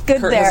was good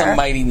Kurt there. has a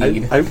mighty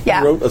need. I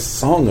Yeah. wrote a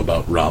song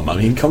about rum. I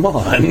mean, come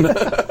on.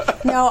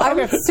 No,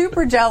 I'm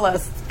super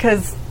jealous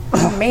because,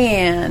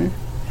 man,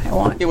 I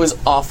want. It was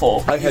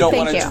awful. I You had- don't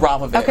Thank want a you.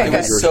 drop of it. Okay, It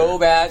was good. so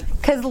bad.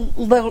 Because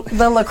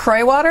the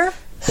LaCroix water,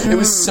 It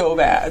was so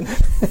bad.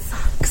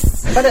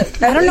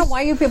 But I don't know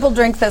why you people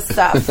drink this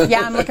stuff.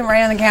 Yeah, I'm looking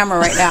right on the camera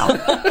right now.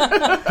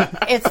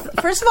 It's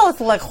first of all,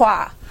 it's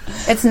LaCroix.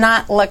 It's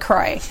not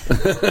LaCroix.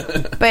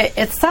 But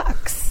it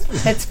sucks.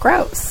 It's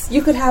gross.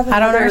 you could have I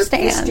don't another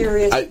understand.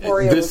 mysterious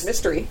Oreo this-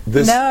 mystery.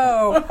 This,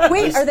 No.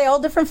 Wait, are they all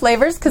different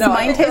flavors? Because No,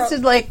 mine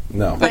tasted like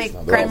No. like No,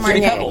 they're Grand all Fruity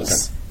Marnier.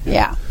 Pebbles.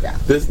 Yeah.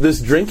 This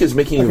drink is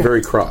making you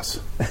very cross.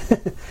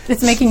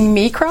 It's making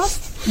me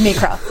cross? Me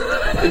cross.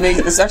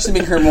 It's actually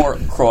making her more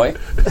Croy.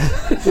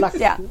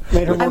 Yeah.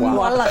 Made her I'm more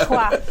more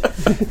LaCroix.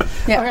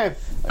 Yeah. Okay.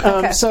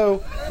 Okay. So,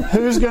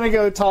 who's going to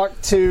go talk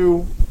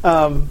to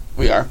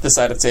We are this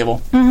side of the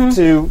table.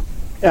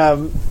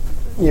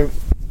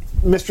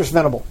 Mistress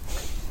Venable?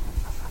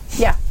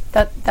 Yeah.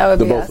 That would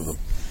The be both us. of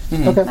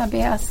them. Okay. That'd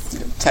be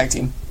us. Tag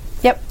team.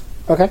 Yep.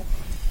 Okay.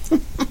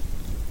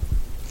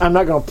 I'm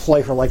not going to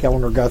play her like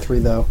Eleanor Guthrie,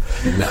 though.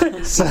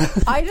 So,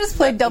 I just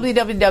played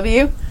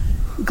WWW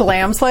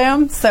Glam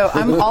Slam, so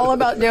I'm all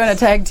about doing a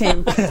tag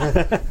team.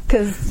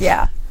 Because,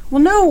 yeah.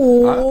 Well,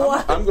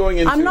 no. I'm going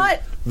into I'm not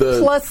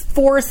the-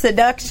 +4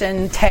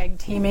 seduction tag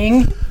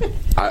teaming.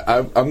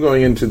 I'm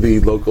going into the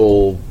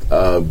local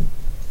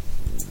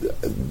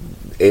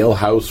ale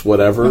house,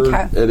 whatever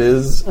Okay. it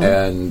is,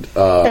 and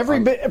every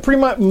bit, pretty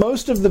much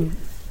most of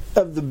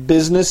the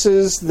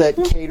businesses that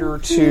cater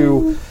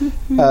to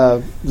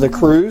the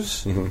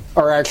cruise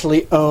are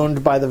actually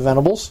owned by the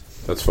Venables.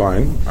 that's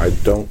fine.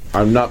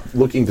 I'm not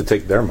looking to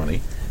take their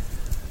money.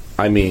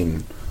 I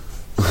mean,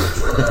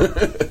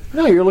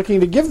 No, you're looking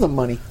to give them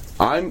money.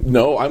 I'm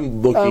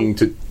looking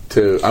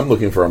I'm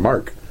looking for a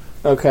mark.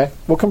 Okay,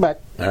 we'll come back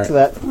All right. to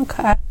that.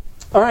 Okay.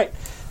 All right.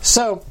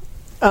 So,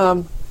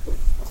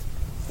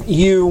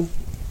 you,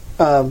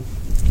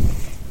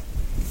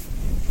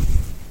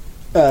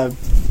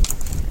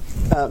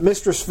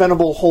 Mistress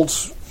Venable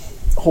holds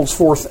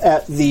forth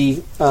at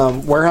the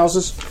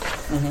warehouses,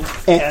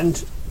 and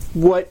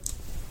the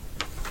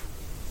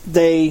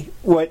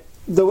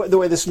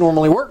way this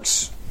normally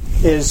works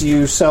is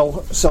you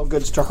sell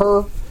goods to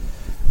her.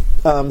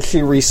 She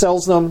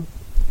resells them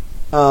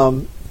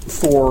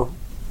for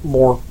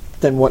more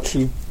than what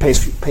she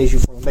pays you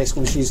for them.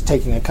 Basically, she's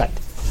taking a cut.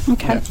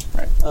 Okay.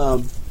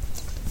 Right.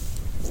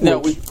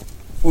 Now,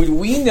 would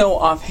we know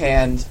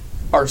offhand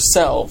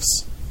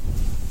ourselves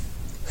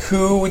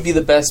who would be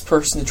the best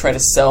person to try to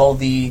sell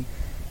the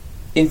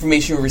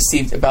information we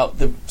received about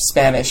the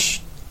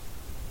Spanish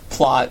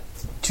plot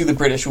to the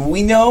British? Would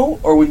we know,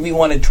 or would we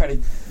want to try to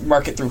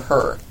market through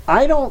her?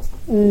 I don't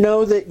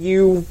know that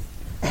you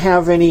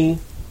have any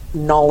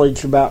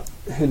knowledge about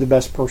who the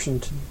best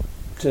person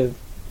to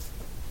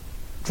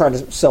try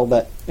to sell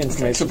that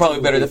information. So probably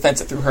better to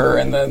fence it through her,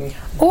 and then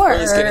Or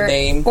at least get a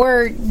name.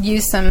 Or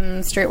use some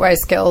streetwise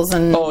skills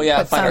and Oh, yeah,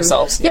 put find some-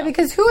 ourselves, Yeah, yeah.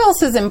 because who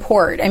else is in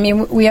port? I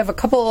mean, we have a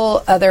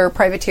couple other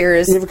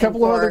privateers. You have a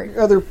couple of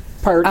other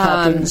pirate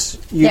captains.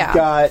 You've yeah.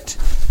 got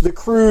the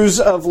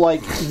crews of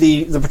like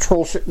the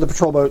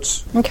patrol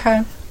boats.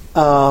 Okay.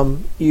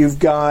 You've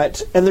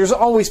got, and there's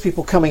always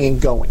people coming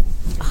and going.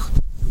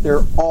 There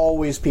are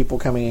always people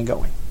coming and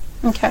going.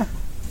 Okay.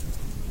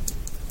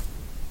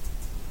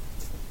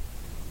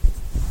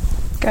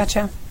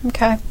 Gotcha.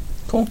 Okay.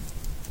 Cool.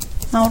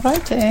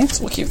 Alrighty.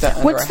 So we'll keep that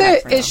under What's our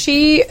hat for the? now. Is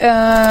she?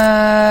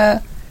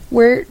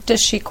 Where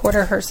does she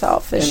quarter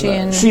herself? Is she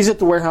in She's at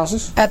the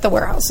warehouses. at the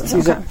warehouses?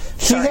 She's Okay.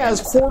 she Sorry, I has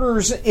missed that.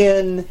 quarters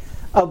in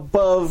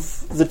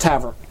above the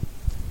tavern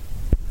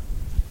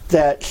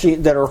that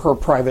are her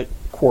private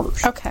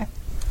quarters. Okay.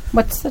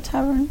 What's the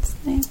tavern's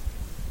name?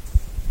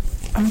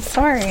 I'm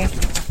sorry.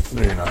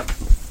 No, you're not.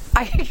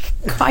 I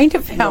kind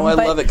of am. No, I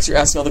but love it because you're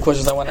asking all the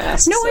questions I want to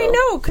ask. No, so. I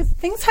know because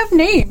things have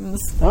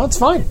names. No, it's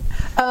fine.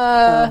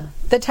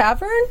 The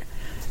tavern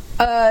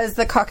is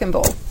the Cock and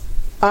Bull.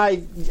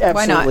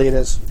 Absolutely it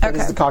is. It Okay.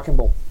 is the Cock and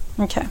Bull.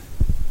 Okay.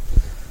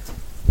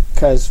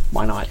 Because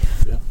why not?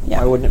 Yeah.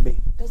 Why wouldn't it be?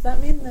 Does that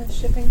mean the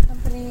shipping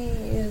company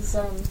is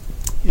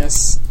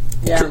Yes.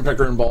 yeah. Trim,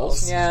 pecker, and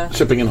balls. Yeah.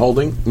 Shipping and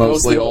holding.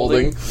 Mostly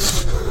holding.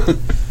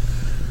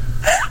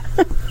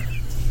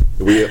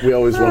 We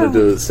always wanted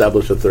to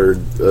establish a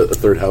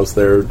third house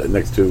there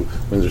next to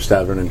Windsor's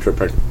Tavern and Trim,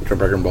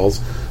 pecker, and balls.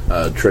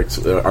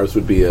 Tricks. Ours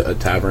would be a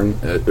tavern,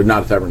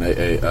 not a tavern,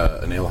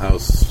 an ale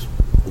house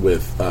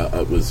with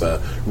it was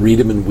Read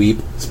 'em and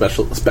Weep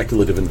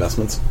speculative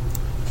investments.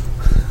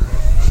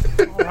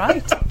 All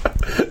right.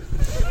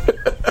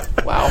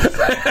 Wow.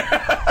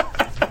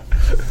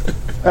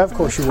 Of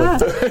course you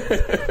would.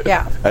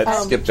 Yeah.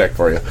 That's skipjack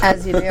for you.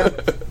 As you do.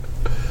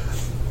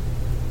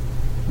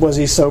 Was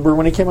he sober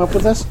when he came up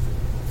with this?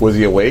 Was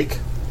he awake?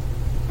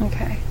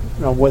 Okay.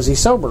 No, was he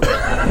sober?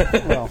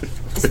 Well,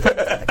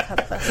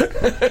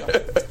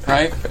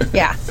 right?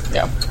 Yeah.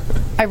 Yeah.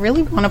 I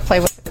really want to play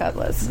with the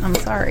cutlass. I'm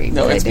sorry.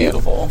 No, but it's I do.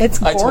 beautiful.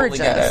 It's I gorgeous. totally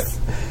get it.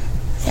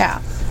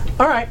 Yeah.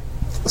 All right.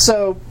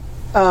 So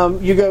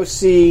you go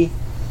see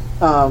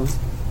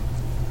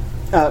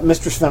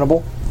Mistress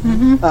Venable,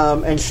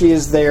 and she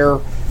is there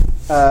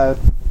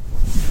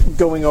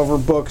going over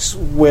books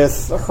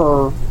with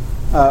her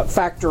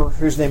factor,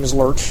 whose name is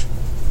Lurch.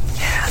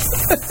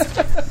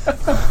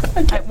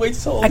 I can't wait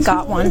till I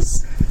got one.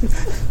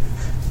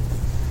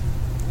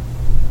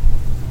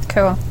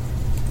 Cool.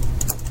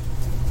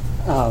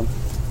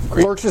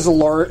 Lurch is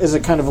a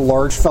kind of a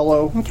large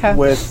fellow Okay.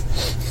 with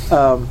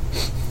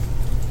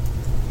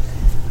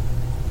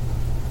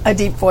A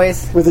deep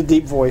voice. a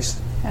deep voice.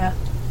 Yeah.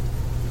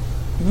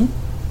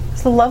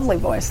 It's a lovely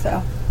voice,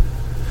 though.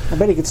 I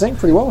bet he could sing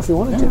pretty well if he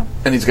wanted to.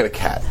 And he's got a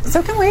cat.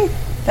 So can we,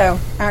 though,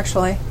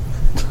 actually.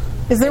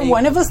 Is there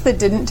one of us that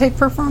didn't take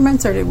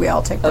performance, or did we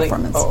all take I think-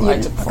 performance? oh, You I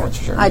didn't. took performance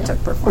for sure, I yeah.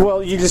 took performance.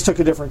 Well, you just took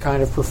a different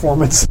kind of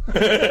performance.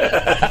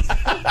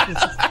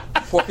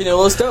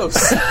 Porpinolos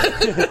dose.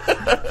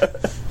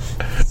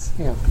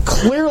 Yeah.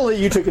 Clearly,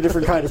 you took a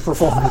different kind of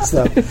performance,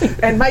 though.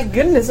 And my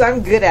goodness,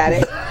 I'm good at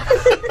it.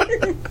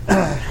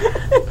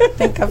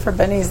 Thank God for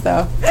Benny's,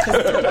 though.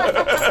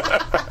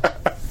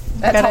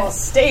 That's how I'll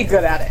stay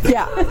good at it.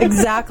 Yeah,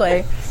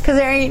 exactly. Because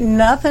there ain't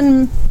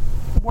nothing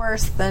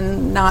worse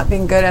than not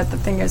being good at the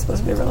thing you're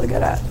supposed to be really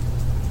good at.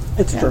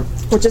 It's true.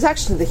 Which is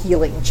actually the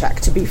healing check,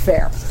 to be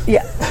fair.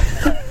 Yeah,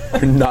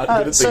 You're not good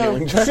at the So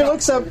healing check. she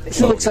looks up.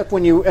 She looks up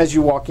as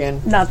you walk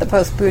in. not the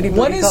post booty.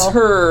 What is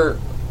her?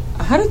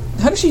 How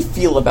does she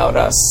feel about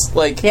us?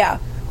 Like, Yeah.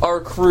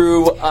 our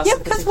crew. Us Yeah, in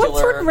because what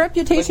sort of particular.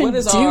 reputation Like, what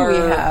is do we our-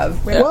 have?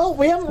 Yeah. Well,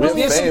 we haven't We have really.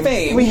 We have some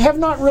fame. We have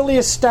not really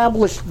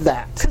established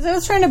that Because I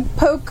was trying to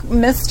poke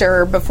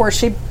Mister before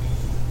she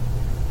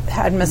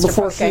had Mister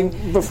poking.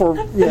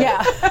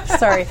 Yeah,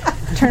 sorry.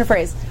 Turn of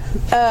phrase.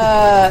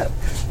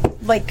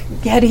 Like,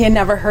 had he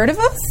never heard of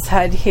us?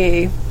 Had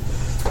he?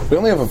 We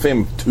only have a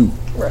fame of 2.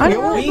 I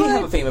don't know. We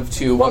have a fame of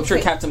 2. I'm sure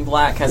Captain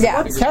Black has.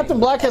 Yeah. a bigger Captain fame.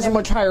 Black has a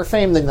much higher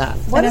fame than that.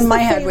 And is in my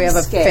the head, fame we have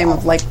a scale? fame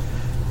of like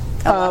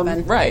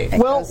 11. Right. It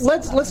Well,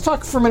 goes- let's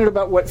talk for a minute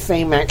about what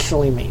fame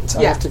actually means.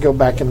 I Yeah. have to go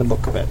back in the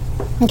book a bit.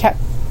 Okay.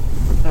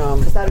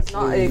 That is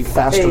not It'd be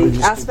faster to a just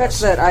do aspect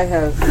this. that I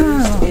have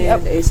used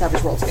in a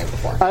Savage Worlds game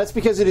before. It's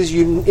because it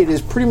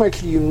is pretty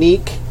much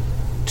unique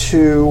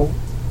to.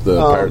 The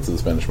Pirates of the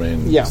Spanish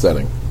Main yeah.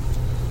 setting.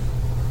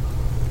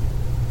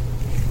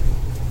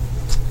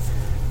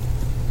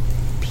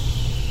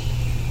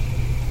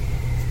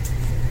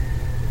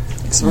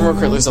 Because remember,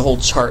 correctly, there's a whole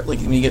chart. Like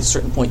when you get to a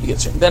certain point, you get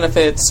certain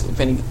benefits.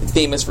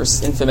 Famous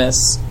versus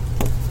infamous.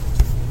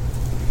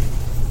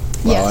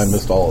 Wow, Yes. I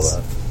missed all of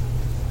that.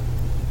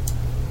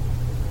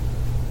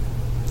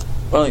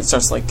 Well, it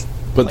starts like.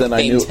 But like then I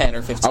fame knew 10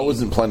 or 15. I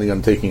wasn't planning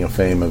on taking a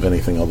fame of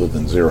anything other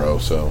than 0.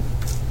 So,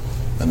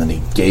 and then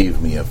he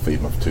gave me a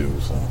fame of 2.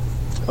 So,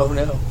 Oh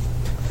no.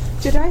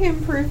 Did I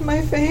improve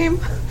my fame?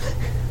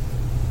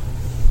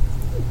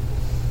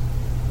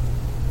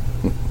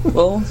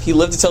 Well, he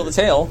lived to tell the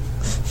tale.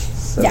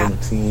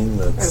 17.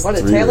 That's What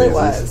a 3 tale it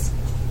raises. was.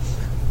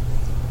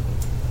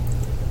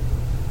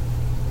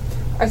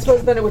 I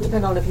suppose then it would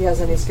depend on if he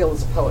has any skill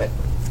as a poet.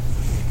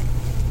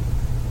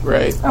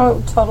 Right.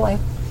 Oh, totally.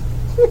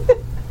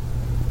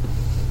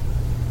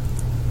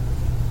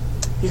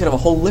 You could have a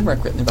whole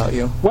limerick written about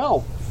you.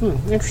 Well,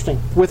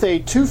 interesting. With a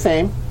 2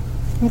 fame,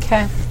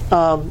 Okay.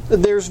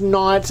 there's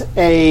not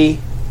a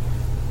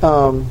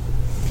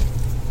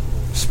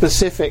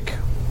specific.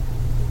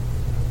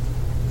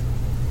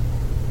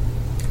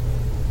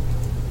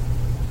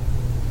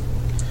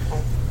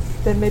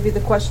 Then maybe the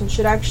question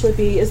should actually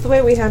be, is the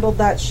way we handled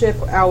that ship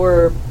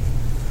our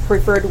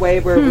preferred way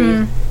where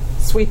we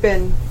sweep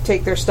in,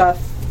 take their stuff,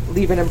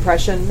 leave an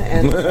impression,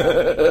 and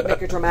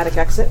make a dramatic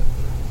exit?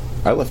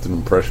 I left an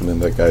impression in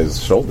that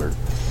guy's shoulder.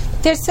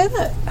 They said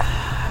that.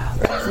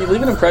 Can you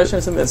leave an impression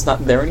of something that's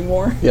not there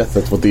anymore? Yes,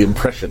 that's what the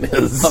impression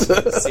is.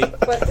 See.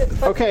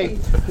 But Okay,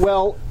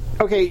 well,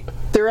 okay.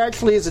 There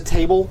actually is a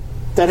table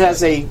that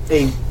has a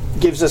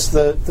gives us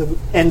the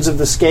ends of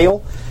the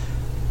scale.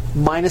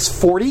 Minus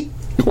 40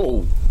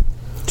 Oh,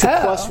 to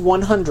plus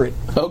 100.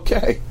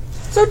 okay.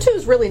 so 2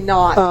 is really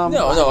not.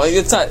 No,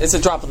 it's not. It's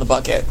a drop in the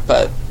bucket,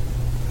 but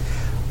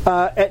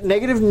At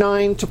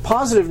 -9 to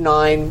positive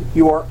 9,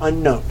 you are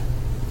unknown.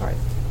 Right.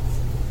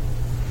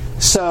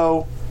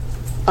 So,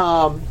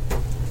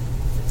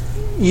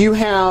 you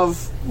have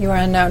You are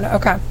unknown.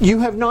 Okay.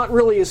 not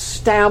really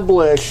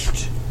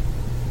established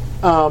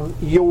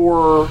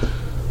your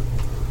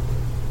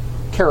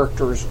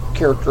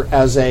character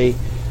as a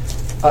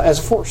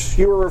force.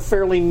 You are a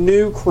fairly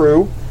new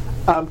crew.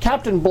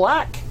 Captain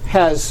Black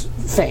has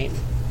fame.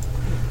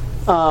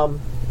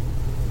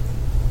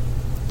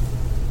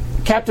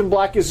 Captain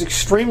Black is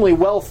extremely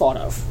well thought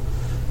of.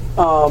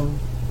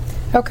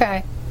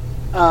 Okay.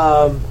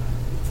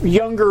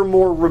 Younger,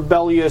 more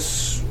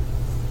rebellious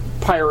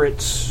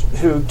pirates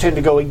who tend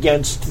to go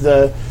against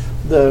the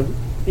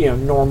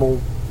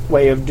normal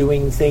way of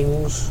doing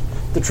things,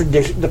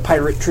 the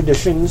pirate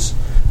traditions,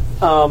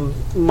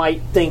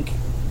 might think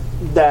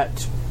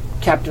that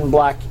Captain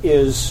Black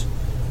is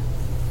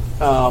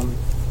A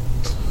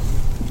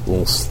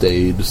little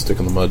staid, stick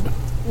in the mud.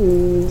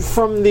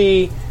 from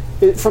the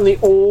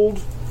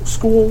old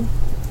school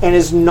and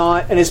is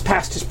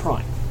past his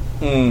prime.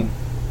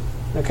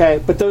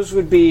 Okay, but those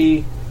would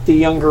be the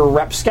younger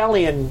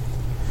rapscallion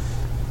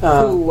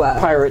Who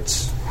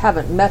pirates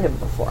haven't met him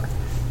before.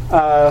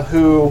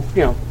 who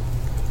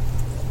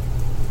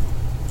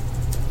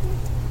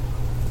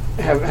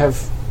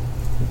have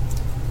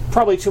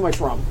probably too much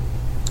rum.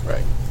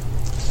 Right.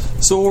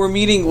 So we're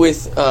meeting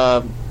with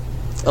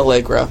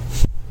Allegra.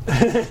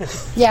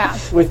 Yeah.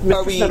 With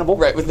Are Mr. we Venable.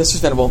 right with Mr.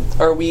 Venable?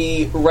 Are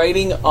we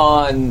writing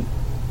on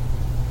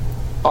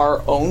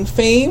our own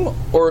fame,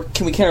 or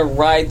can we kind of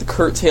ride the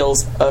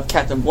curtails of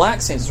Captain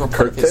Black since we're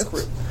part of his Curtails?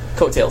 group?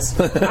 Coattails.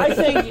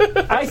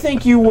 I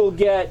think you will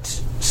get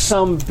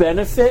some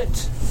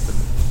benefit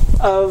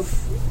of.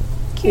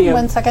 Give me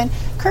 1 second.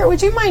 Kurt,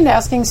 would you mind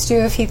asking Stu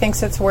if he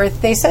thinks it's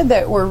worth... They said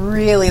that we're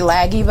really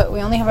laggy, but we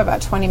only have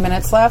about 20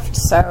 minutes left,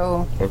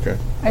 so... Okay.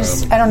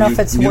 I don't know if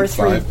it's mute worth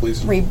 5,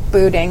 please.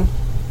 rebooting.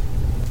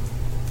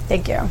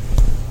 Thank you.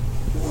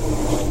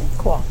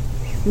 Cool.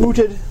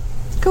 Mooted.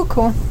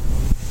 Cool.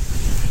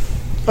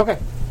 Okay.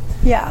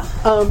 Yeah.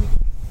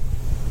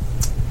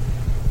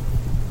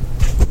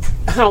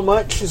 How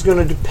much is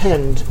going to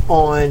depend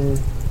on,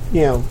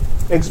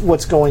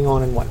 what's going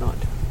on and whatnot.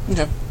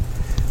 Okay.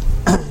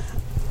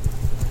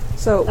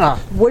 So,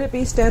 would it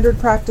be standard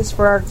practice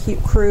for our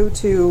crew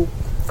to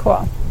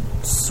Cool.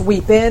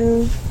 sweep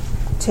in,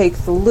 take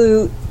the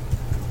loot,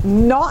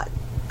 not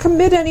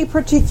commit any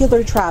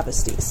particular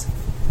travesties?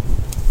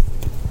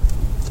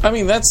 I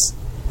mean, that's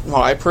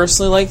how I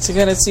personally like to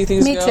kind of see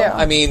things Me go. too.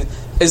 I mean,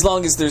 as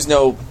long as there's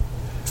no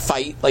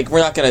fight, like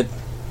we're not going to.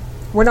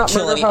 We're not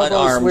Kill murder any hobos,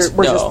 unarmed,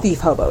 we're no. just thief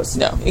hobos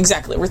No,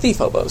 exactly. We're thief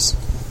hobos.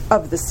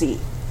 of the sea.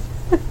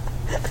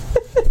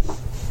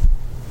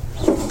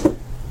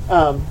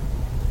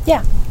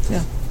 Yeah.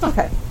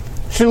 Okay.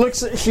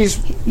 She's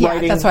Yeah,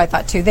 writing. that's what I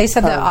thought too. They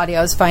said the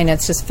audio is fine,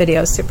 it's just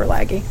video is super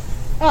laggy.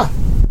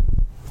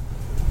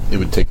 It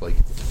would take like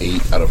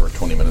 8 out of our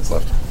 20 minutes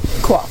left.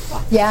 Cool.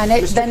 Yeah, and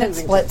then it Kensington.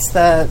 splits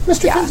the...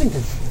 Mr. Yeah.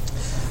 Kensington.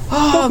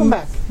 Welcome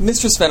back.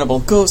 Mistress Venable,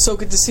 so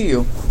good to see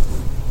you.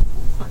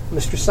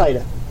 Mr.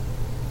 Saida.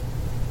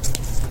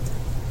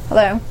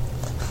 Hello.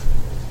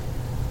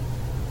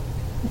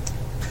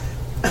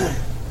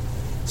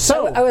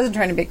 So, I wasn't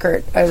trying to be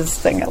Kurt. I was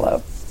saying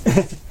hello.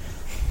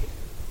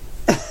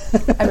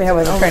 I mean, I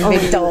wasn't trying to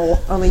be dull.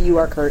 Only you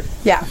are Kurt.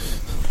 Yeah.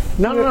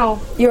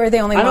 no. You are the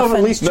only I know of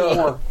muffin. at least two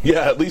more.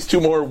 Yeah, at least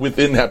 2 more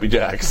within Happy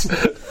Jacks.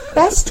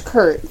 Best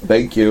Kurt.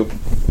 Thank you.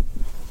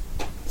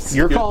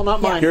 Your call,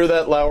 not mine. Hear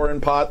that, Lauer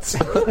and Potts?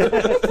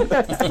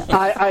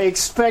 I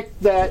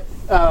expect that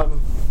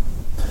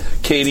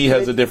Katie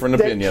has a different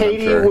that opinion,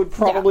 Katie I'm sure. would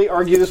probably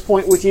argue this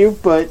point with you,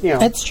 but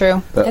It's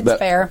true. It's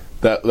fair.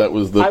 That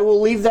was the... I will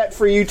leave that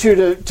for you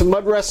two to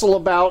mud wrestle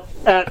about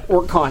at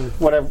OrcCon,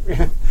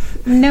 whatever.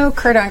 No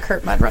Kurt on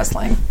Kurt mud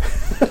wrestling.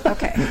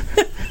 Okay.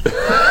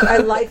 I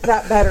like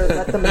that better.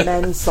 Let the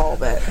men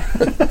solve it.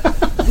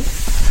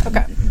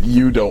 Okay.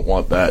 You don't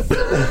want that.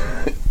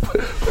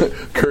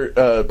 Kurt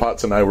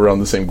Potts and I were on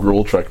the same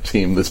Gruel Truck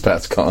team this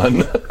past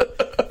con.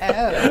 Oh.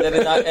 That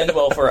did not end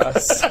well for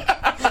us.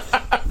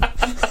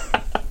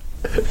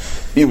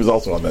 He was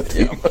also on that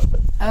team.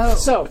 Oh.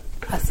 So,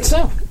 I see.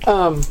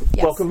 yes.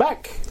 Welcome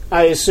back.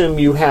 I assume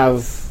you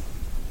have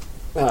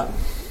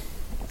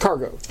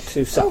cargo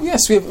to sell. Oh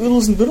yes, we have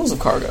oodles and boodles of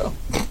cargo.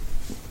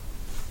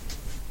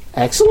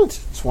 Excellent.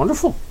 It's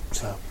wonderful.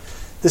 So,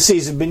 the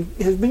season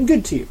has been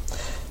good to you.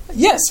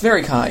 Yes,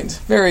 very kind.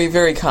 Very,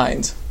 very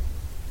kind.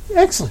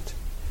 Excellent.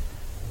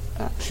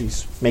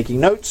 She's making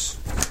notes.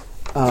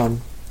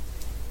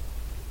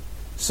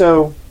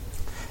 So,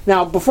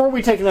 now before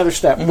we take another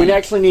step, we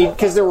actually need,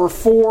 because there were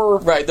 4.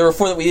 Right, there were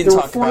 4 that we didn't There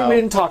were talk 4 about. we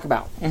didn't talk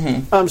about.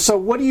 So,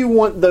 what do you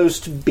want those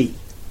to be?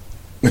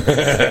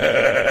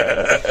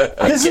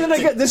 This isn't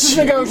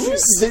a go.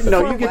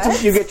 No,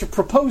 you get to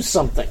propose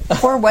something.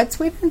 For what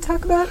we didn't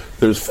talk about?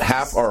 There's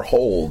half our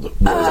hold.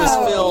 Just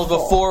filled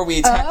before we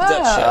attacked the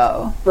Dutch ship.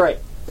 Oh. Right.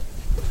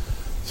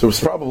 So it's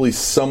probably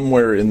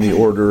somewhere in the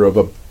order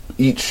of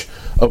each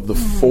of the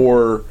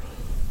 4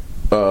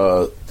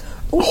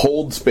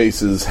 hold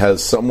spaces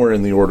has somewhere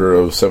in the order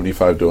of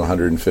 75 to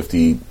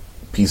 150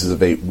 pieces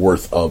of 8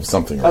 worth of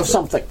something. or Of other.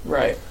 something.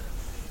 Right.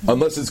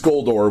 Unless it's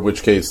gold ore, in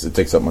which case it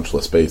takes up much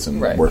less space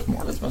and Right. worth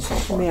more. That's much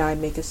more. May I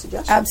make a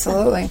suggestion?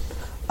 Absolutely.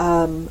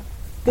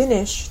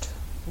 Finished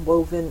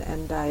woven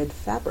and dyed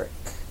fabric.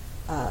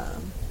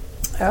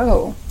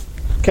 Oh.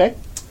 Okay.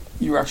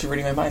 You were actually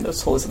reading my mind. That was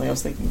totally something I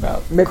was thinking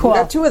about. Maybe Cool. we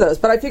got 2 of those,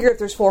 but I figure if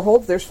there's 4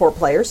 holds, there's 4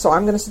 players, so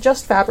I'm going to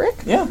suggest fabric.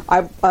 Yeah.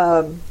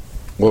 Well,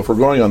 if we're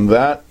going on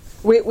that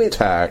We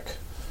tack,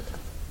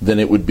 then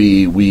it would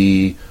be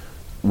we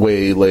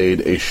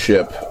waylaid a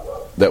ship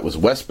that was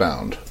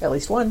westbound. at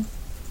least one.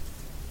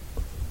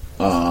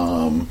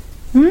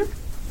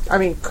 I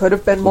mean, could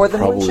have been more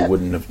than one Probably ship.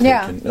 wouldn't have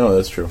Yeah. taken... No,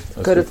 that's true. That's a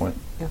Could good have. point.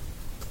 Yeah.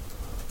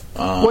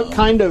 What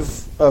kind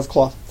of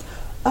cloth?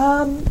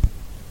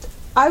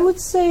 I would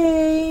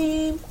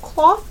say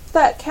cloth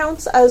that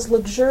counts as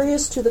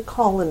luxurious to the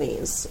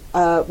colonies,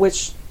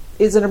 which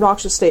is an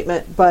obnoxious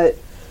statement, but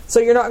so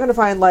you're not going to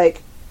find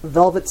like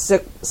velvet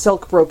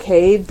silk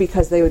brocade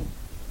because they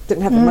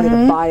didn't have the money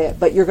to buy it,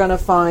 but you're going to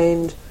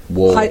find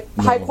Wool,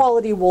 high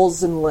quality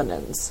wools and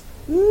linens.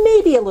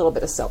 Maybe a little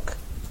bit of silk.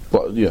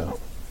 Well, yeah,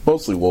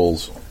 mostly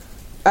wools.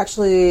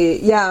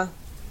 Actually, yeah,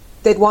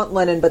 they'd want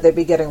linen, but they'd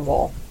be getting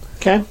wool.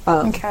 Okay.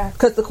 Okay.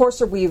 Because the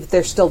coarser weave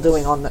they're still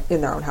doing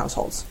in their own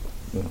households.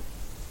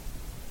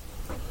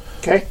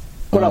 Okay.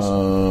 What else?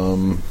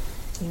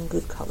 In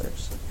good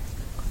colors.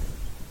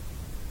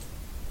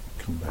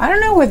 I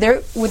don't know. Would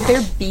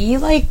there be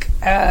like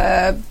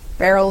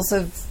barrels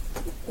of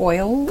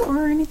oil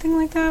or anything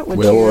like that? Would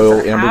Whale you oil,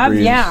 ever have?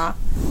 ambergris. Yeah.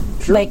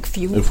 Like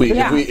fuel. If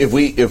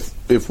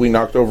we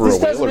knocked over This a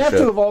whaler doesn't have ship,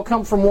 to have all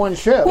come from one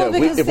ship. Well, yeah,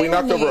 because if we they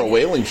knocked would over a need-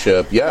 whaling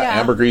ship, Yeah.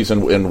 ambergris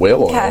and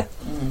whale oil. Okay.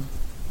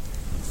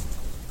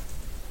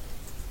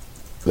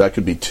 That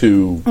could be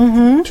two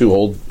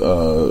hold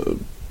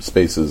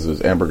spaces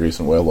as ambergris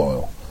and whale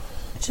oil.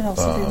 It should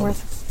also be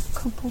worth a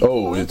couple.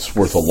 Oh, it's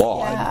worth a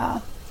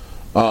lot.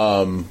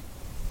 Yeah.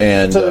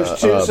 And So there's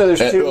two- so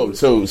there's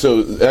two.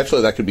 So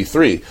actually, that could be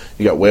three.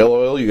 You got whale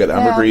oil, you got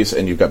ambergris,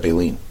 and you've got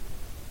baleen.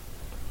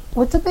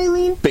 What's a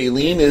baleen?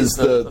 Baleen is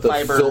The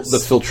fibers. the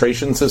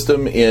filtration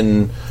system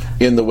in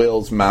the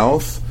whale's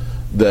mouth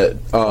that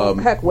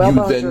Heck,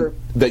 whalebones are-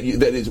 that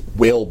is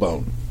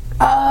whalebone.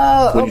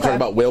 Oh, When okay. you talk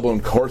about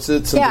whalebone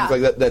corsets and Yeah. things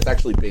like that, that's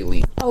actually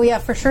baleen, Oh, yeah,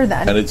 for sure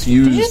then. and it's Did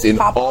you used just in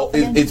pop all. off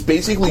again? It's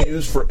basically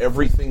used for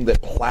everything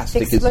that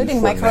plastic is used for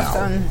Exploding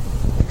microphone.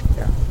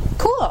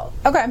 Cool.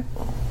 Okay.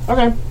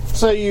 Okay.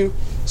 So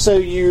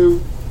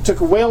you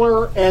took a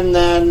whaler and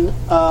then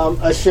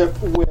a ship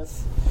with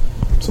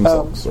now.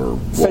 Some silks or wool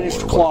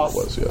finished or cloth.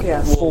 whatever it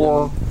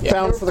was, Yeah.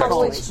 bound for the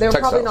colonies. They were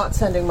probably Textiles. not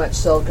sending much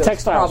silk. It was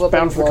Textiles, probably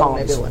bound for the wool,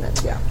 colonies. maybe linen.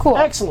 Yeah. Cool.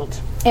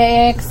 Excellent.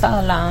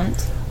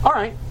 Excellent. All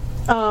right.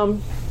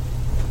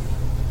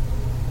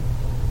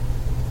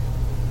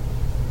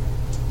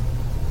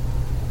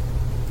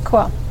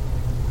 Cool.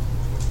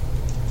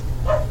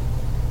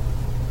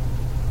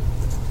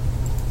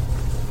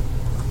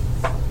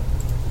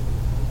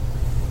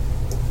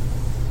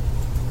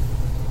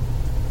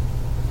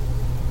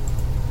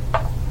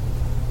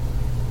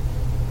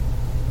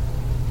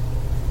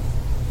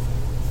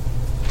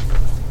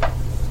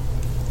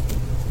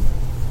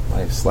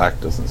 My Slack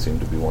doesn't seem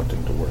to be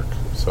wanting to work,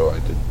 so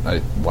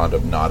I wound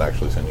up not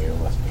actually sending you a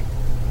message.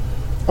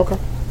 Okay.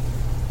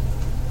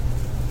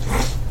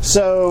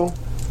 So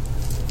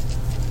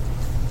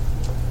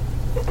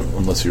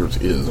Unless yours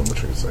is, in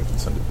which case I can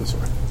send it this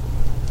way.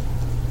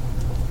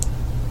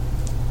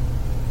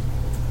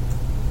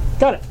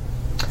 got it.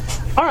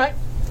 All right.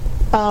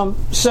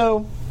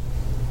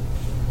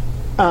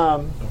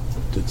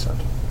 It did send.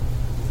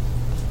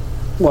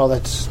 Well,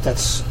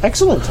 that's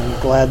excellent.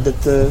 I'm glad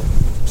that the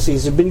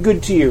seas have been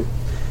good to you.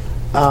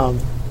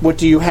 What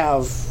do you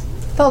have?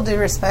 With all due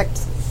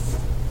respect,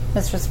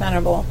 Mistress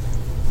Venable,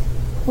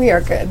 we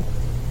are good.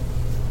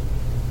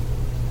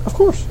 Of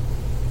course,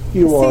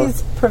 you are.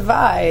 Seas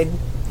provide,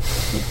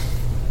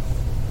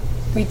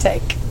 we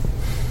take.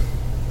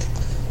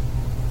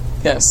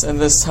 Yes, and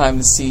this time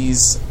the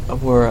seas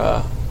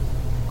were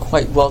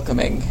quite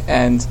welcoming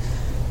and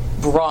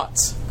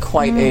brought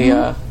quite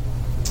a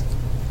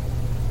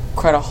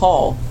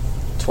haul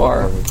to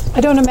our.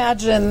 I don't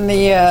imagine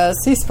the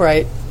Sea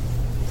Sprite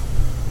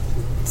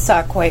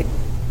saw quite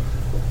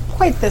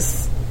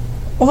this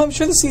Well, I'm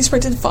sure the Sea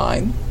Sprite did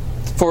fine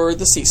for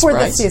the Sea for the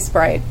Sprite Sea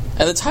Sprite.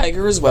 and the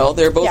Tiger as well.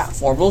 They're both Yeah.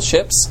 formidable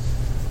ships,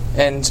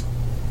 and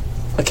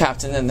a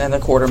captain and then a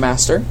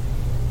quartermaster.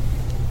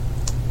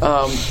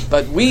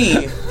 But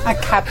we. A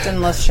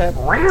captainless ship.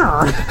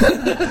 Yeah,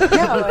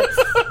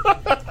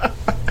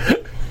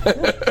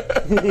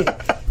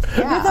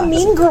 We're the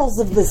mean girls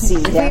of the sea.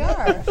 we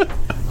are.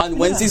 On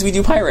Wednesdays, we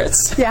do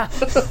pirates. Yeah,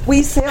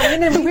 We sail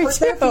in and we hurt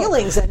their do.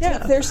 feelings and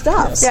take their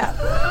stuff.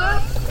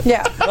 yeah,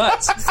 yeah. But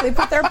Sleep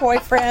with their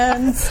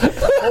boyfriends.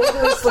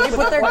 Sleep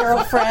with their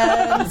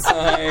girlfriends.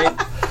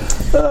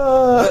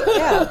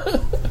 Yeah.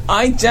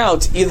 I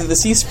doubt either the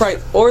Sea Sprite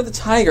or the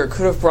Tiger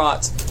could have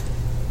brought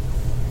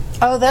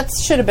Oh, that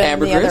should have been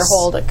the other Ambergris?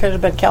 hold. It could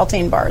have been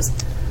Caltine bars.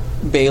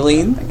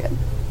 baleen, Good.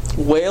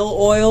 whale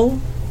oil,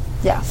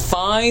 Yeah.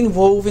 fine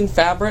woven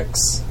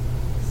fabrics,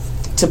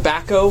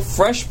 tobacco,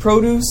 fresh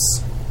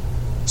produce,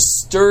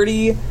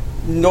 sturdy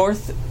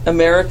North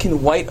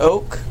American white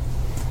oak,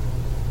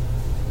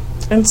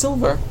 and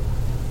silver.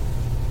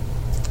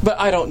 But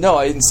I don't know.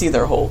 I didn't see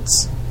their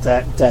holds.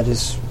 That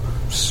is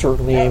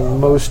certainly a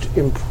most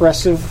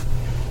impressive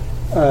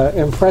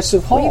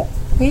haul.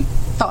 We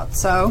thought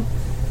so.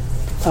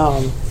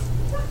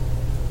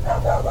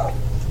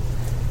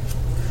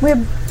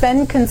 We've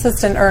been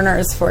consistent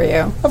earners for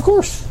you. Of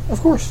course.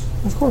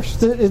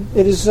 It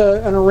is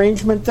an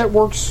arrangement that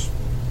works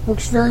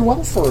very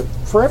well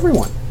for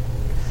everyone.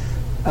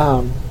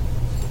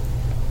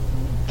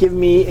 Give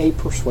me a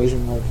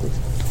persuasion roll, please.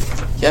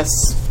 Yes,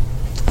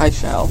 I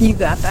shall. You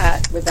got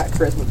that. With that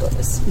charisma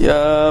bonus.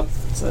 Yup.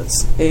 So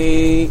that's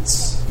 8,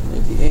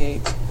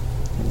 98,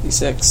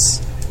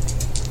 96.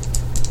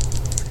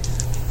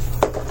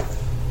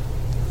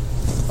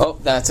 Oh,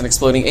 that's an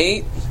exploding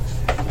 8.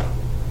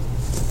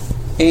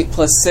 8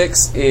 plus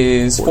 6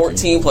 is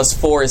 14 plus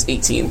 4 is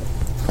 18.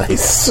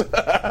 Nice.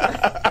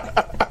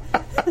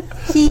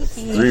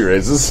 3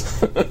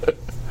 raises.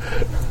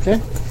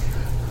 Okay.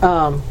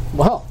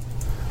 Well,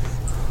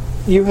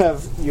 you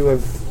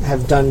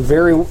have done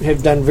very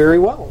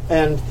well,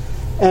 and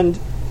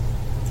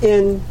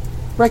in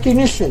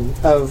recognition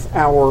of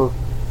our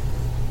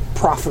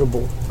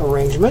profitable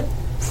arrangement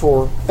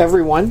for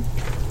everyone,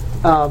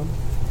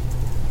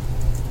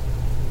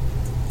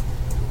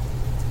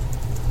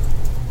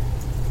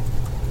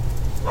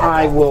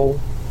 I will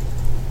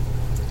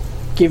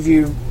give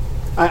you.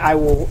 I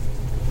will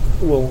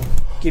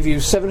give you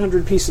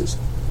 700 pieces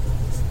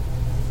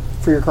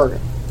for your cargo.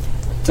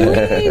 Do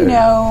we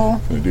know?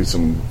 Can we do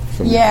some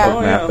Yeah.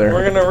 Oh math yeah, there?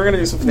 we're gonna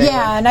do some things.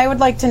 Yeah, and I would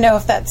like to know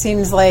if that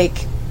seems like.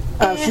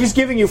 She's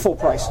giving you full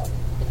price.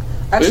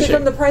 Actually, Is she?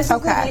 from the prices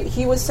Okay. that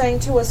he was saying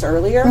to us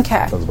earlier,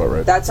 Okay. Sounds about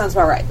right. that sounds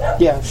about right.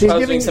 Yeah, she's I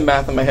was giving. doing some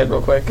math in my head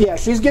real quick. Yeah,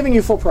 she's giving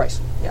you full price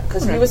Yeah,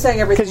 because he was saying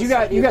everything.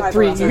 because you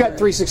got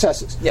three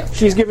successes. Yeah.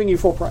 She's giving you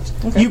full price.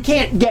 You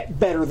can't get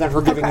better than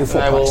her giving you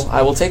full I price.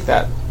 will take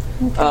that.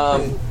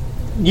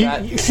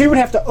 She would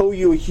have to owe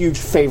you a huge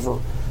favor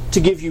to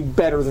give you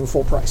better than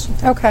full price.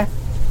 Okay.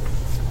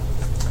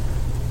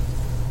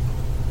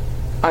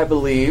 I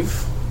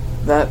believe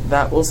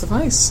that will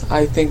suffice.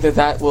 I think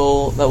that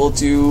will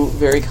do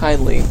very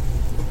kindly,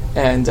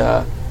 and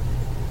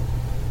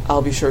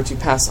I'll be sure to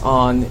pass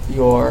on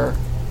your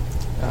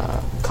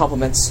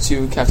compliments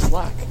to Captain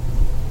Black.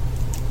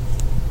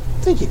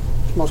 Thank you.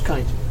 It's most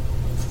kind.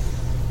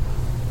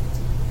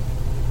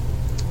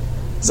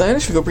 Zion,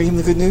 should we go bring him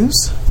the good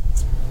news?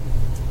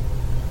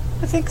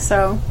 I think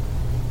so.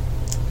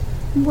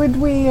 Would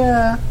we,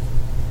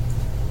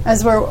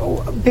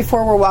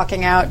 before we're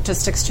walking out,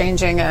 just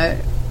exchanging a.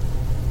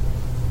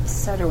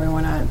 So, do we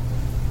want to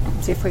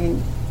see if we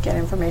can get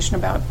information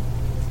about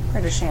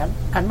British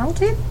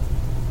Admiralty?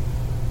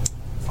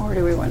 Or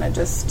do we want to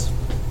just.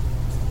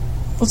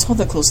 Let's hold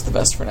that close to the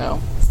vest for now.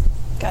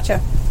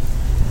 Gotcha.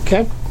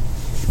 Okay.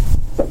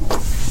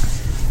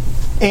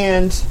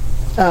 And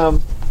we're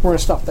going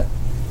to stop there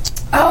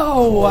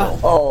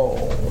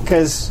Oh!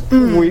 because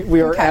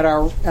we are okay. at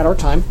our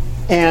time,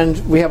 and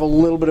we have a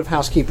little bit of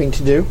housekeeping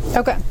to do.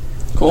 Okay.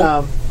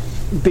 Cool.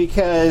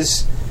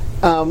 Because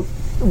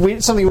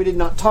something we did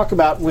not talk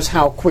about was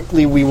how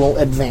quickly we will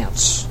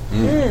advance.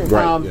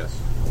 Right, yes.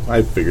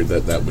 I figured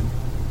that would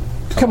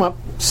Come up.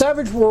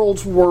 Savage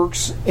Worlds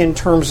works in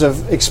terms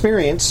of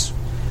experience,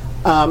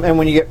 and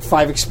when you get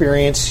 5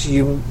 experience,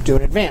 you do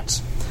an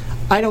advance.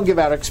 I don't give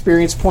out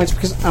experience points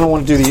because I don't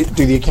want to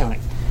do the accounting.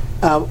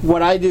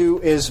 What I do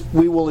is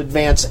we will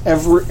advance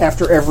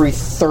after every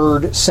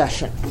 3rd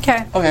session.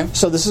 Okay. Okay.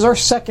 So this is our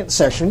 2nd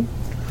session.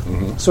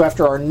 So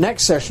after our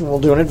next session, we'll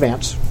do an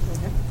advance.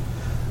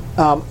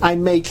 I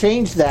may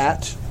change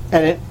that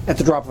at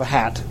the drop of a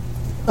hat,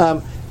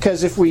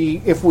 because if we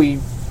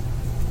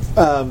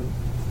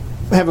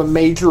have a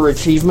major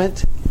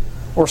achievement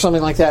or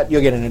something like that, you'll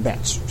get an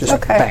advance. Just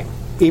Okay. bang.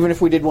 Even if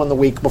we did one the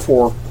week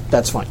before,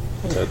 that's fine.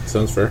 that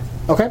sounds fair.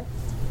 Okay.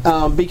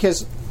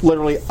 Because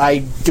literally, I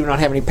do not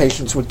have any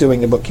patience with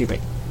doing the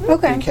bookkeeping.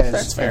 Okay. Because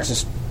That's fair. it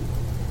just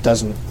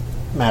doesn't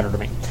matter to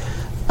me.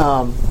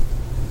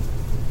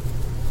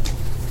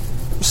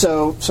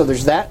 So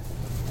there's that.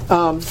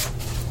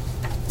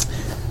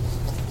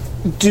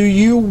 Do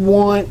you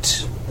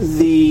want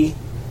the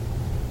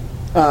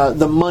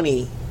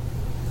money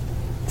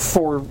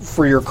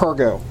for your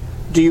cargo?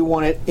 Do you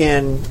want it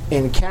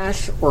in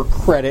cash or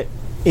credit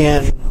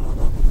in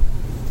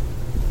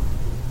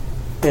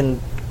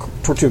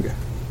Tortuga?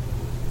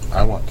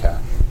 I want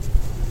cash.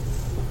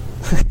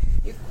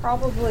 You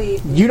probably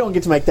You don't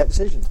get to make that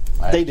decision.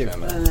 They do.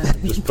 I'm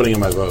just putting in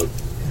my vote.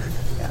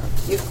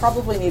 you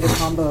probably need a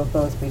combo of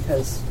both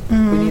because we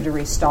need to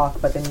restock,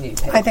 but then you need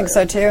to pay. I think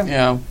so too.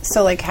 Yeah.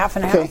 So like half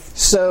and Okay, half.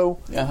 so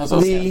Yeah. That's what I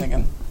was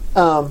thinking.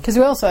 Because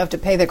we also have to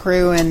pay the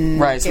crew and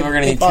Right. So give we're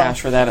gonna need people-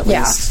 cash for that at Yeah.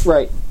 least.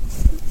 right,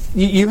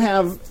 you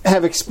have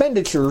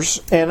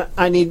expenditures, and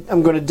I need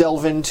to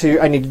delve into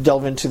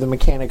the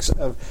mechanics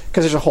of,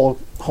 because there's a whole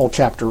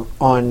chapter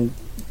on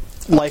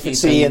life at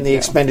sea Keeping, and the yeah.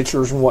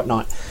 expenditures and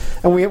whatnot,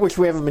 and which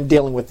we haven't been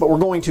dealing with, but we're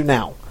going to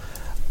now,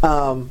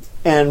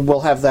 and we'll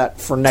have that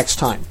for next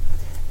time.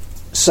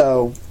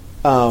 So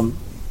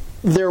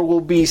there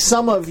will be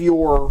some of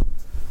your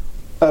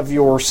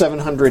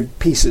 700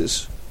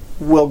 pieces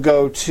will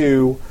go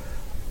to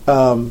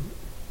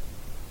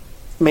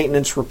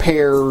maintenance,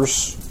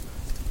 repairs,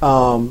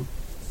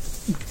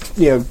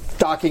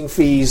 docking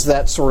fees,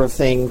 that sort of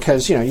thing,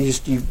 because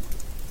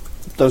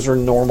those are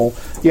normal.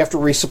 You have to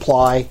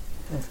resupply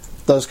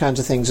those kinds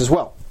of things as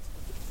well.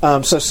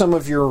 So some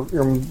of your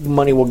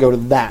money will go to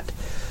that.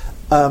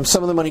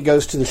 Some of the money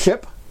goes to the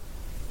ship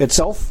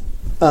itself,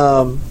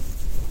 and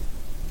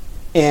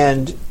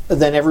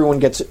then everyone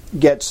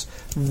gets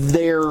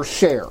their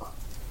share.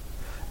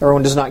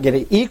 Everyone does not get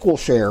an equal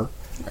share,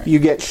 You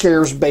get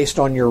shares based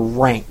on your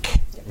rank.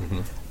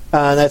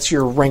 That's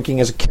your ranking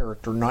as a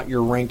character, not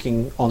your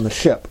ranking on the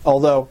ship.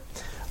 Although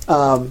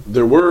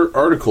there were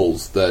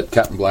articles that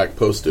Captain Black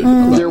posted.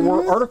 About there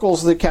were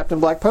articles that Captain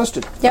Black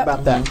posted Yep.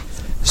 about that.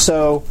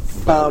 So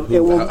it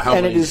will, how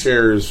and many it is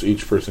shares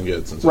each person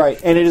gets. And such. right,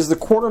 and it is the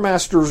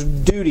quartermaster's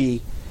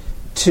duty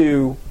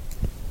to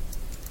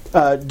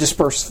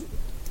disperse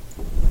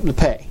the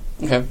pay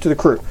Okay. to the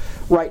crew.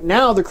 Right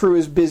now, the crew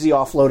is busy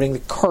offloading the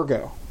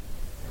cargo.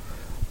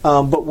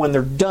 But when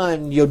they're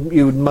done, you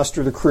would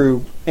muster the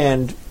crew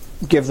and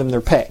give them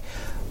their pay.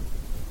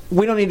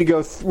 We don't need to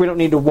go. We don't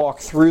need to walk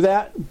through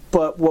that.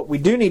 But what we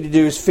do need to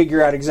do is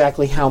figure out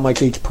exactly how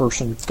much each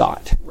person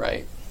got.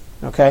 Right.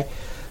 Okay,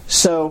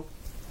 so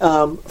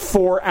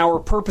for our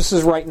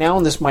purposes right now,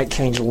 and this might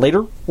change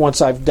later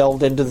once I've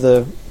delved into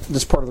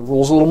this part of the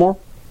rules a little more.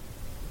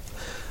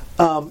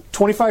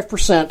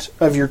 25%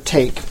 of your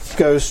take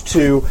goes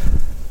to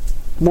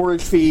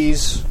mortgage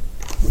fees,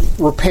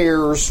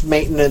 repairs,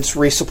 maintenance,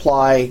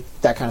 resupply,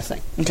 that kind of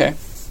thing. Okay.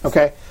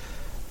 Okay,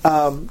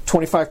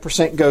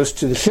 25% goes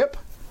to the ship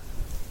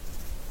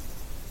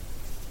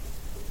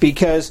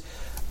because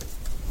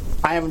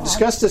I haven't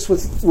discussed this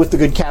with the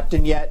good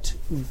captain yet,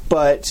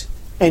 but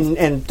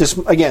and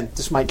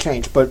this might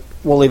change, but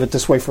we'll leave it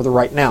this way for the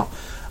right now.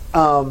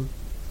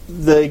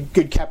 The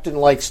good captain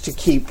likes to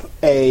keep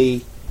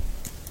a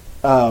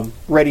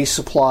ready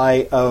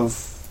supply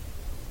of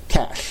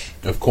cash,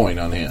 Of coin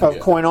on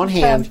hand. coin on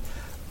hand,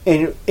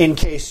 in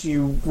case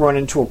you run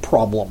into a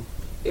problem.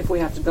 If we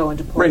have to go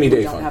into port, Rainy we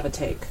day don't fund. have a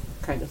take,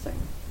 kind of thing.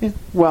 Yeah.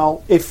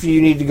 Well, if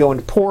you need to go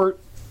into port,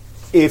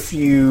 if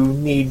you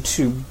need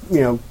to,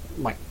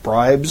 like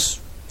bribes,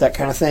 that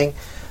kind of thing.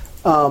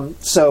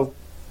 So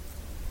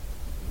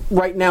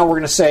right now we're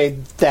going to say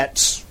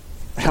that's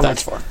how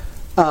That's much.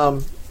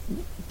 for.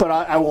 But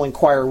I will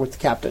inquire with the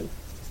captain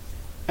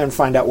and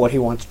find out what he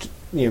wants to,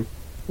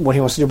 what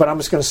he wants to do. But I'm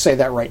just going to say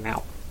that right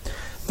now.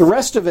 The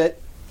rest of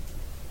it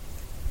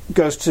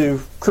goes to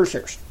crew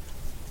shares.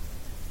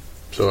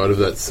 So out of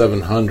that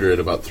 700,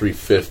 about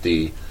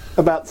 350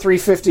 About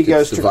 350 gets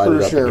goes to divided crew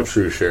up into shares.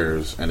 crew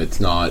shares, and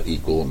it's not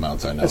equal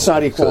amounts. I know It's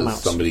not equal Says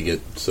amounts. Somebody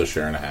gets a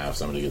share and a half.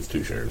 Somebody gets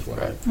 2 shares.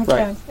 Whatever. Okay.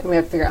 Right. And we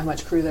have to figure out how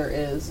much crew there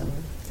is. And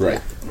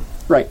Right.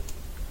 Right.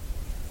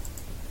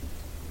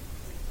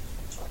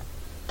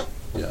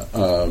 Yeah.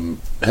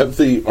 Have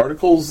the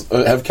articles?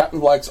 Have Captain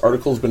Black's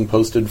articles been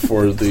posted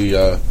for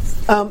the?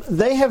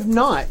 They have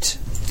not.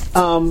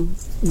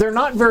 They're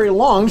not very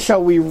long.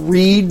 Shall we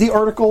read the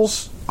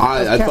articles?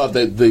 I thought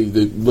that the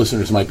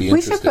listeners might be We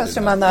interested. should post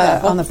in them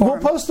that. on the We'll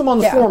forum. post them on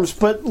the Yeah. forums,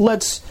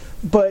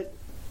 but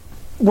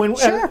when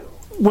Sure.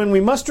 when we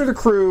muster the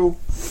crew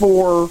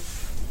for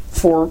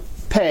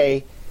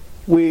pay,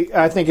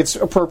 I think it's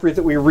appropriate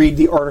that we read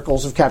the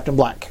articles of Captain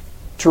Black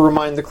to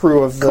remind the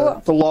crew of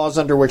Cool. the laws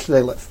under which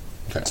they live.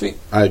 Okay. Sweet.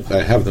 I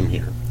have them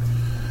here.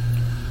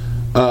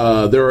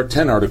 There are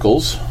 10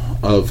 articles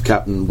of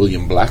Captain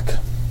William Black.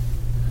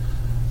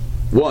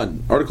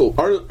 1.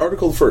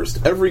 Article first.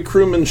 Every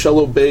crewman shall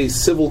obey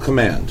civil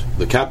command.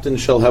 The captain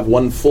shall have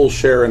 1 full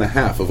share and a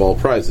half of all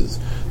prizes.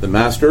 The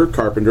master,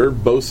 carpenter,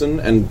 boatswain,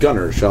 and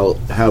gunner shall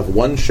have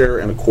 1 share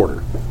and a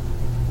quarter.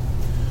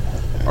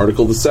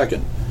 Article the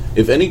second.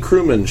 If any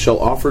crewman shall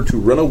offer to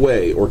run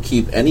away or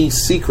keep any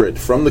secret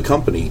from the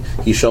company,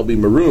 he shall be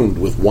marooned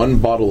with 1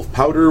 bottle of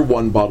powder,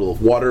 1 bottle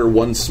of water,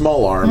 1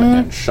 small arm,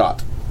 and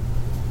shot.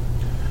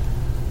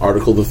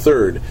 Article the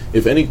third.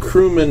 If any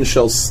crewman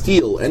shall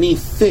steal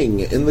anything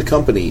in the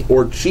company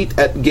or cheat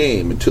at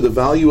game to the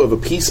value of a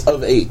piece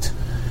of 8,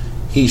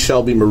 he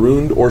shall be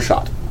marooned or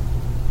shot.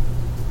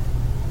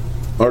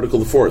 Article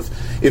the fourth.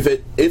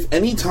 If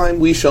any time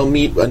we shall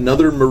meet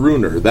another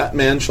marooner, that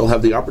man shall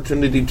have the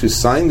opportunity to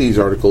sign these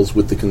articles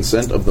with the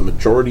consent of the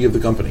majority of the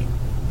company.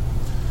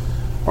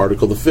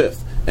 Article the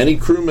fifth. Any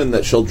crewman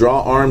that shall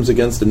draw arms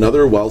against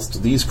another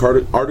whilst these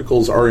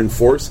articles are in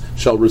force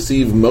shall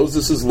receive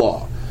Moses'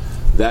 law.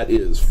 That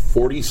is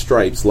 40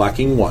 stripes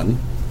lacking 1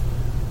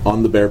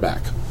 on the bare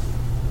back.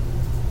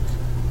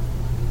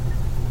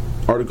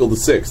 Article the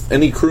 6th.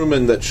 Any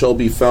crewman that shall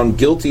be found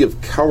guilty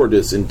of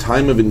cowardice in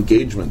time of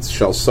engagements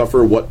shall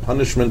suffer what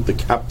punishment the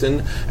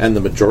captain and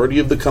the majority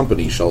of the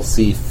company shall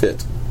see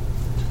fit.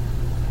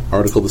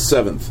 Article the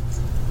 7th.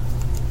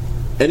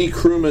 Any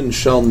crewman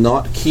shall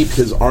not keep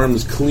his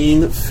arms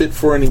clean, fit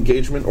for an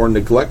engagement, or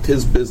neglect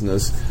his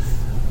business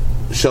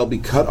shall be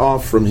cut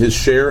off from his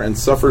share and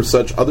suffer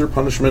such other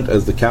punishment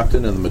as the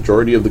captain and the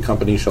majority of the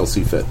company shall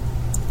see fit.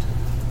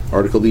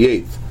 Article the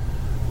 8th.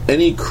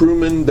 Any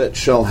crewman that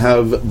shall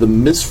have the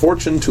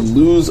misfortune to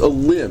lose a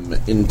limb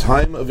in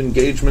time of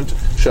engagement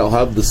shall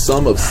have the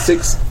sum of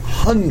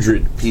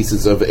 600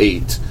 pieces of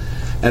 8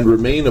 and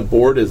remain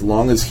aboard as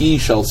long as he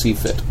shall see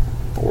fit.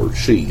 Or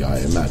she, I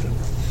imagine.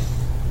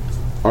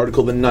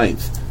 Article the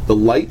 9th. The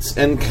lights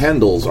and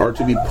candles are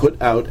to be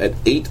put out at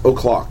 8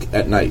 o'clock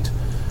at night.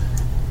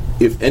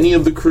 If any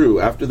of the crew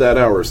after that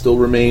hour still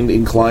remain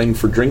inclined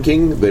for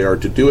drinking, they are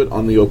to do it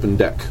on the open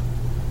deck.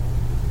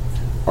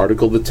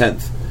 Article the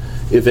 10th.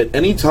 If at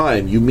any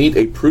time you meet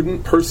a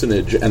prudent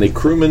personage and a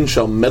crewman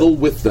shall meddle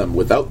with them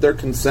without their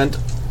consent,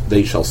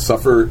 they shall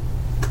suffer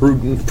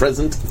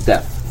present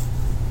death.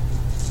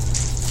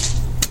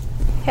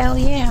 Hell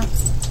yeah.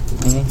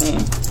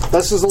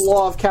 This is the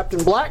law of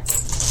Captain Black.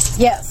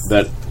 Yes.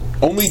 That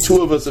only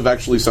 2 of us have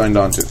actually signed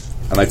on to.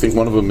 And I think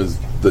one of them is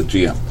the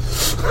GM.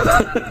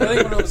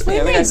 I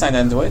think I signed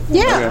into it.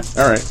 Yeah.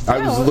 Okay. All right.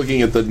 I was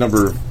looking at the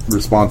number of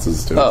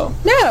responses to it. Oh.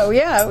 No,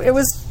 yeah. It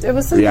was in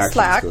the Reactions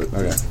Slack. to it.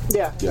 Okay.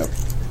 Yeah. Yep.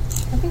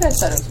 I think I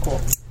said it was cool.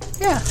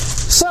 Yeah.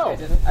 So,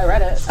 I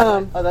read it.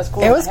 Oh, that's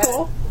cool. It was I had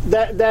cool.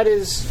 that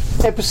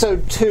is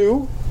episode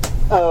 2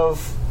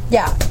 of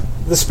Yeah.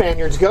 The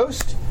Spaniard's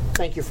Ghost.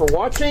 Thank you for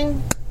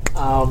watching.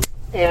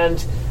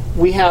 And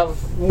we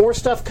have more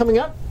stuff coming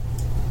up.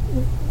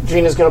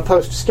 Gina's going to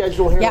post a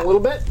schedule here in Yeah. a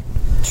little bit.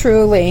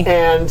 Truly.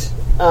 And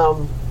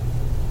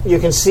you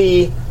can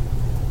see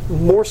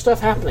more stuff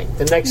happening.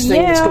 The next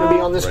thing that's going to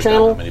be on this Write down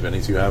channel how many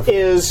bennies you have.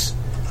 is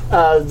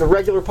the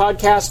regular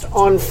podcast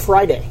on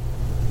Friday.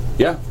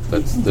 Yeah,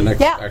 that's the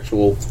next Yeah.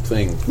 actual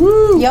thing.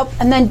 Yep.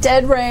 And then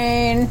Dead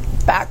Rain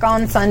back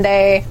on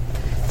Sunday.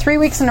 3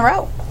 weeks in a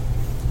row.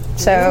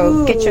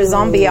 So get your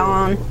zombie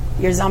on.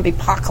 Your zombie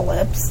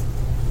apocalypse.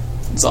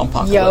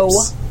 Zompocalypse.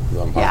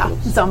 Yo. Yeah.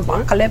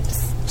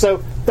 Zombocalypse.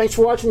 So thanks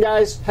for watching,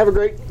 guys. Have a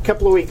great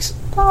couple of weeks.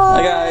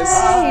 Hi, guys.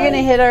 You're going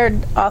to hit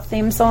our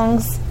theme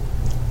songs.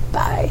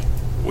 Bye.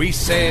 We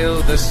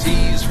sail the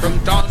seas from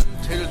dawn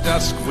till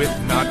dusk with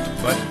naught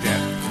but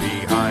death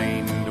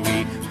behind.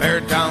 We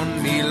bear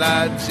down, me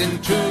lads,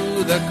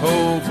 into the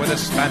cove where the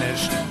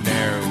Spanish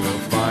ne'er will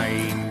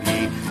find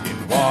ye.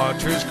 In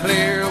waters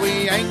clear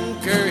we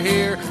anchor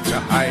here to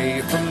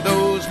hide from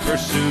those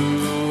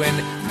pursuing.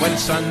 When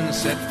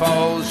sunset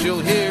falls you'll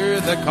hear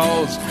the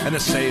calls and the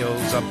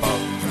sails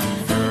above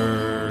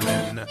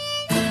furling.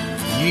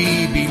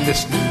 Ye be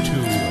listening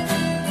to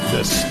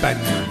The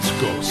Spaniard's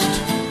Ghost,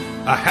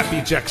 a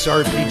Happy Jacks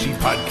RPG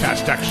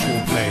podcast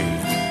actual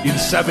play in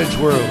Savage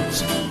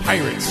Worlds,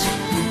 Pirates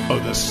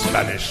of the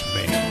Spanish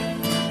Main.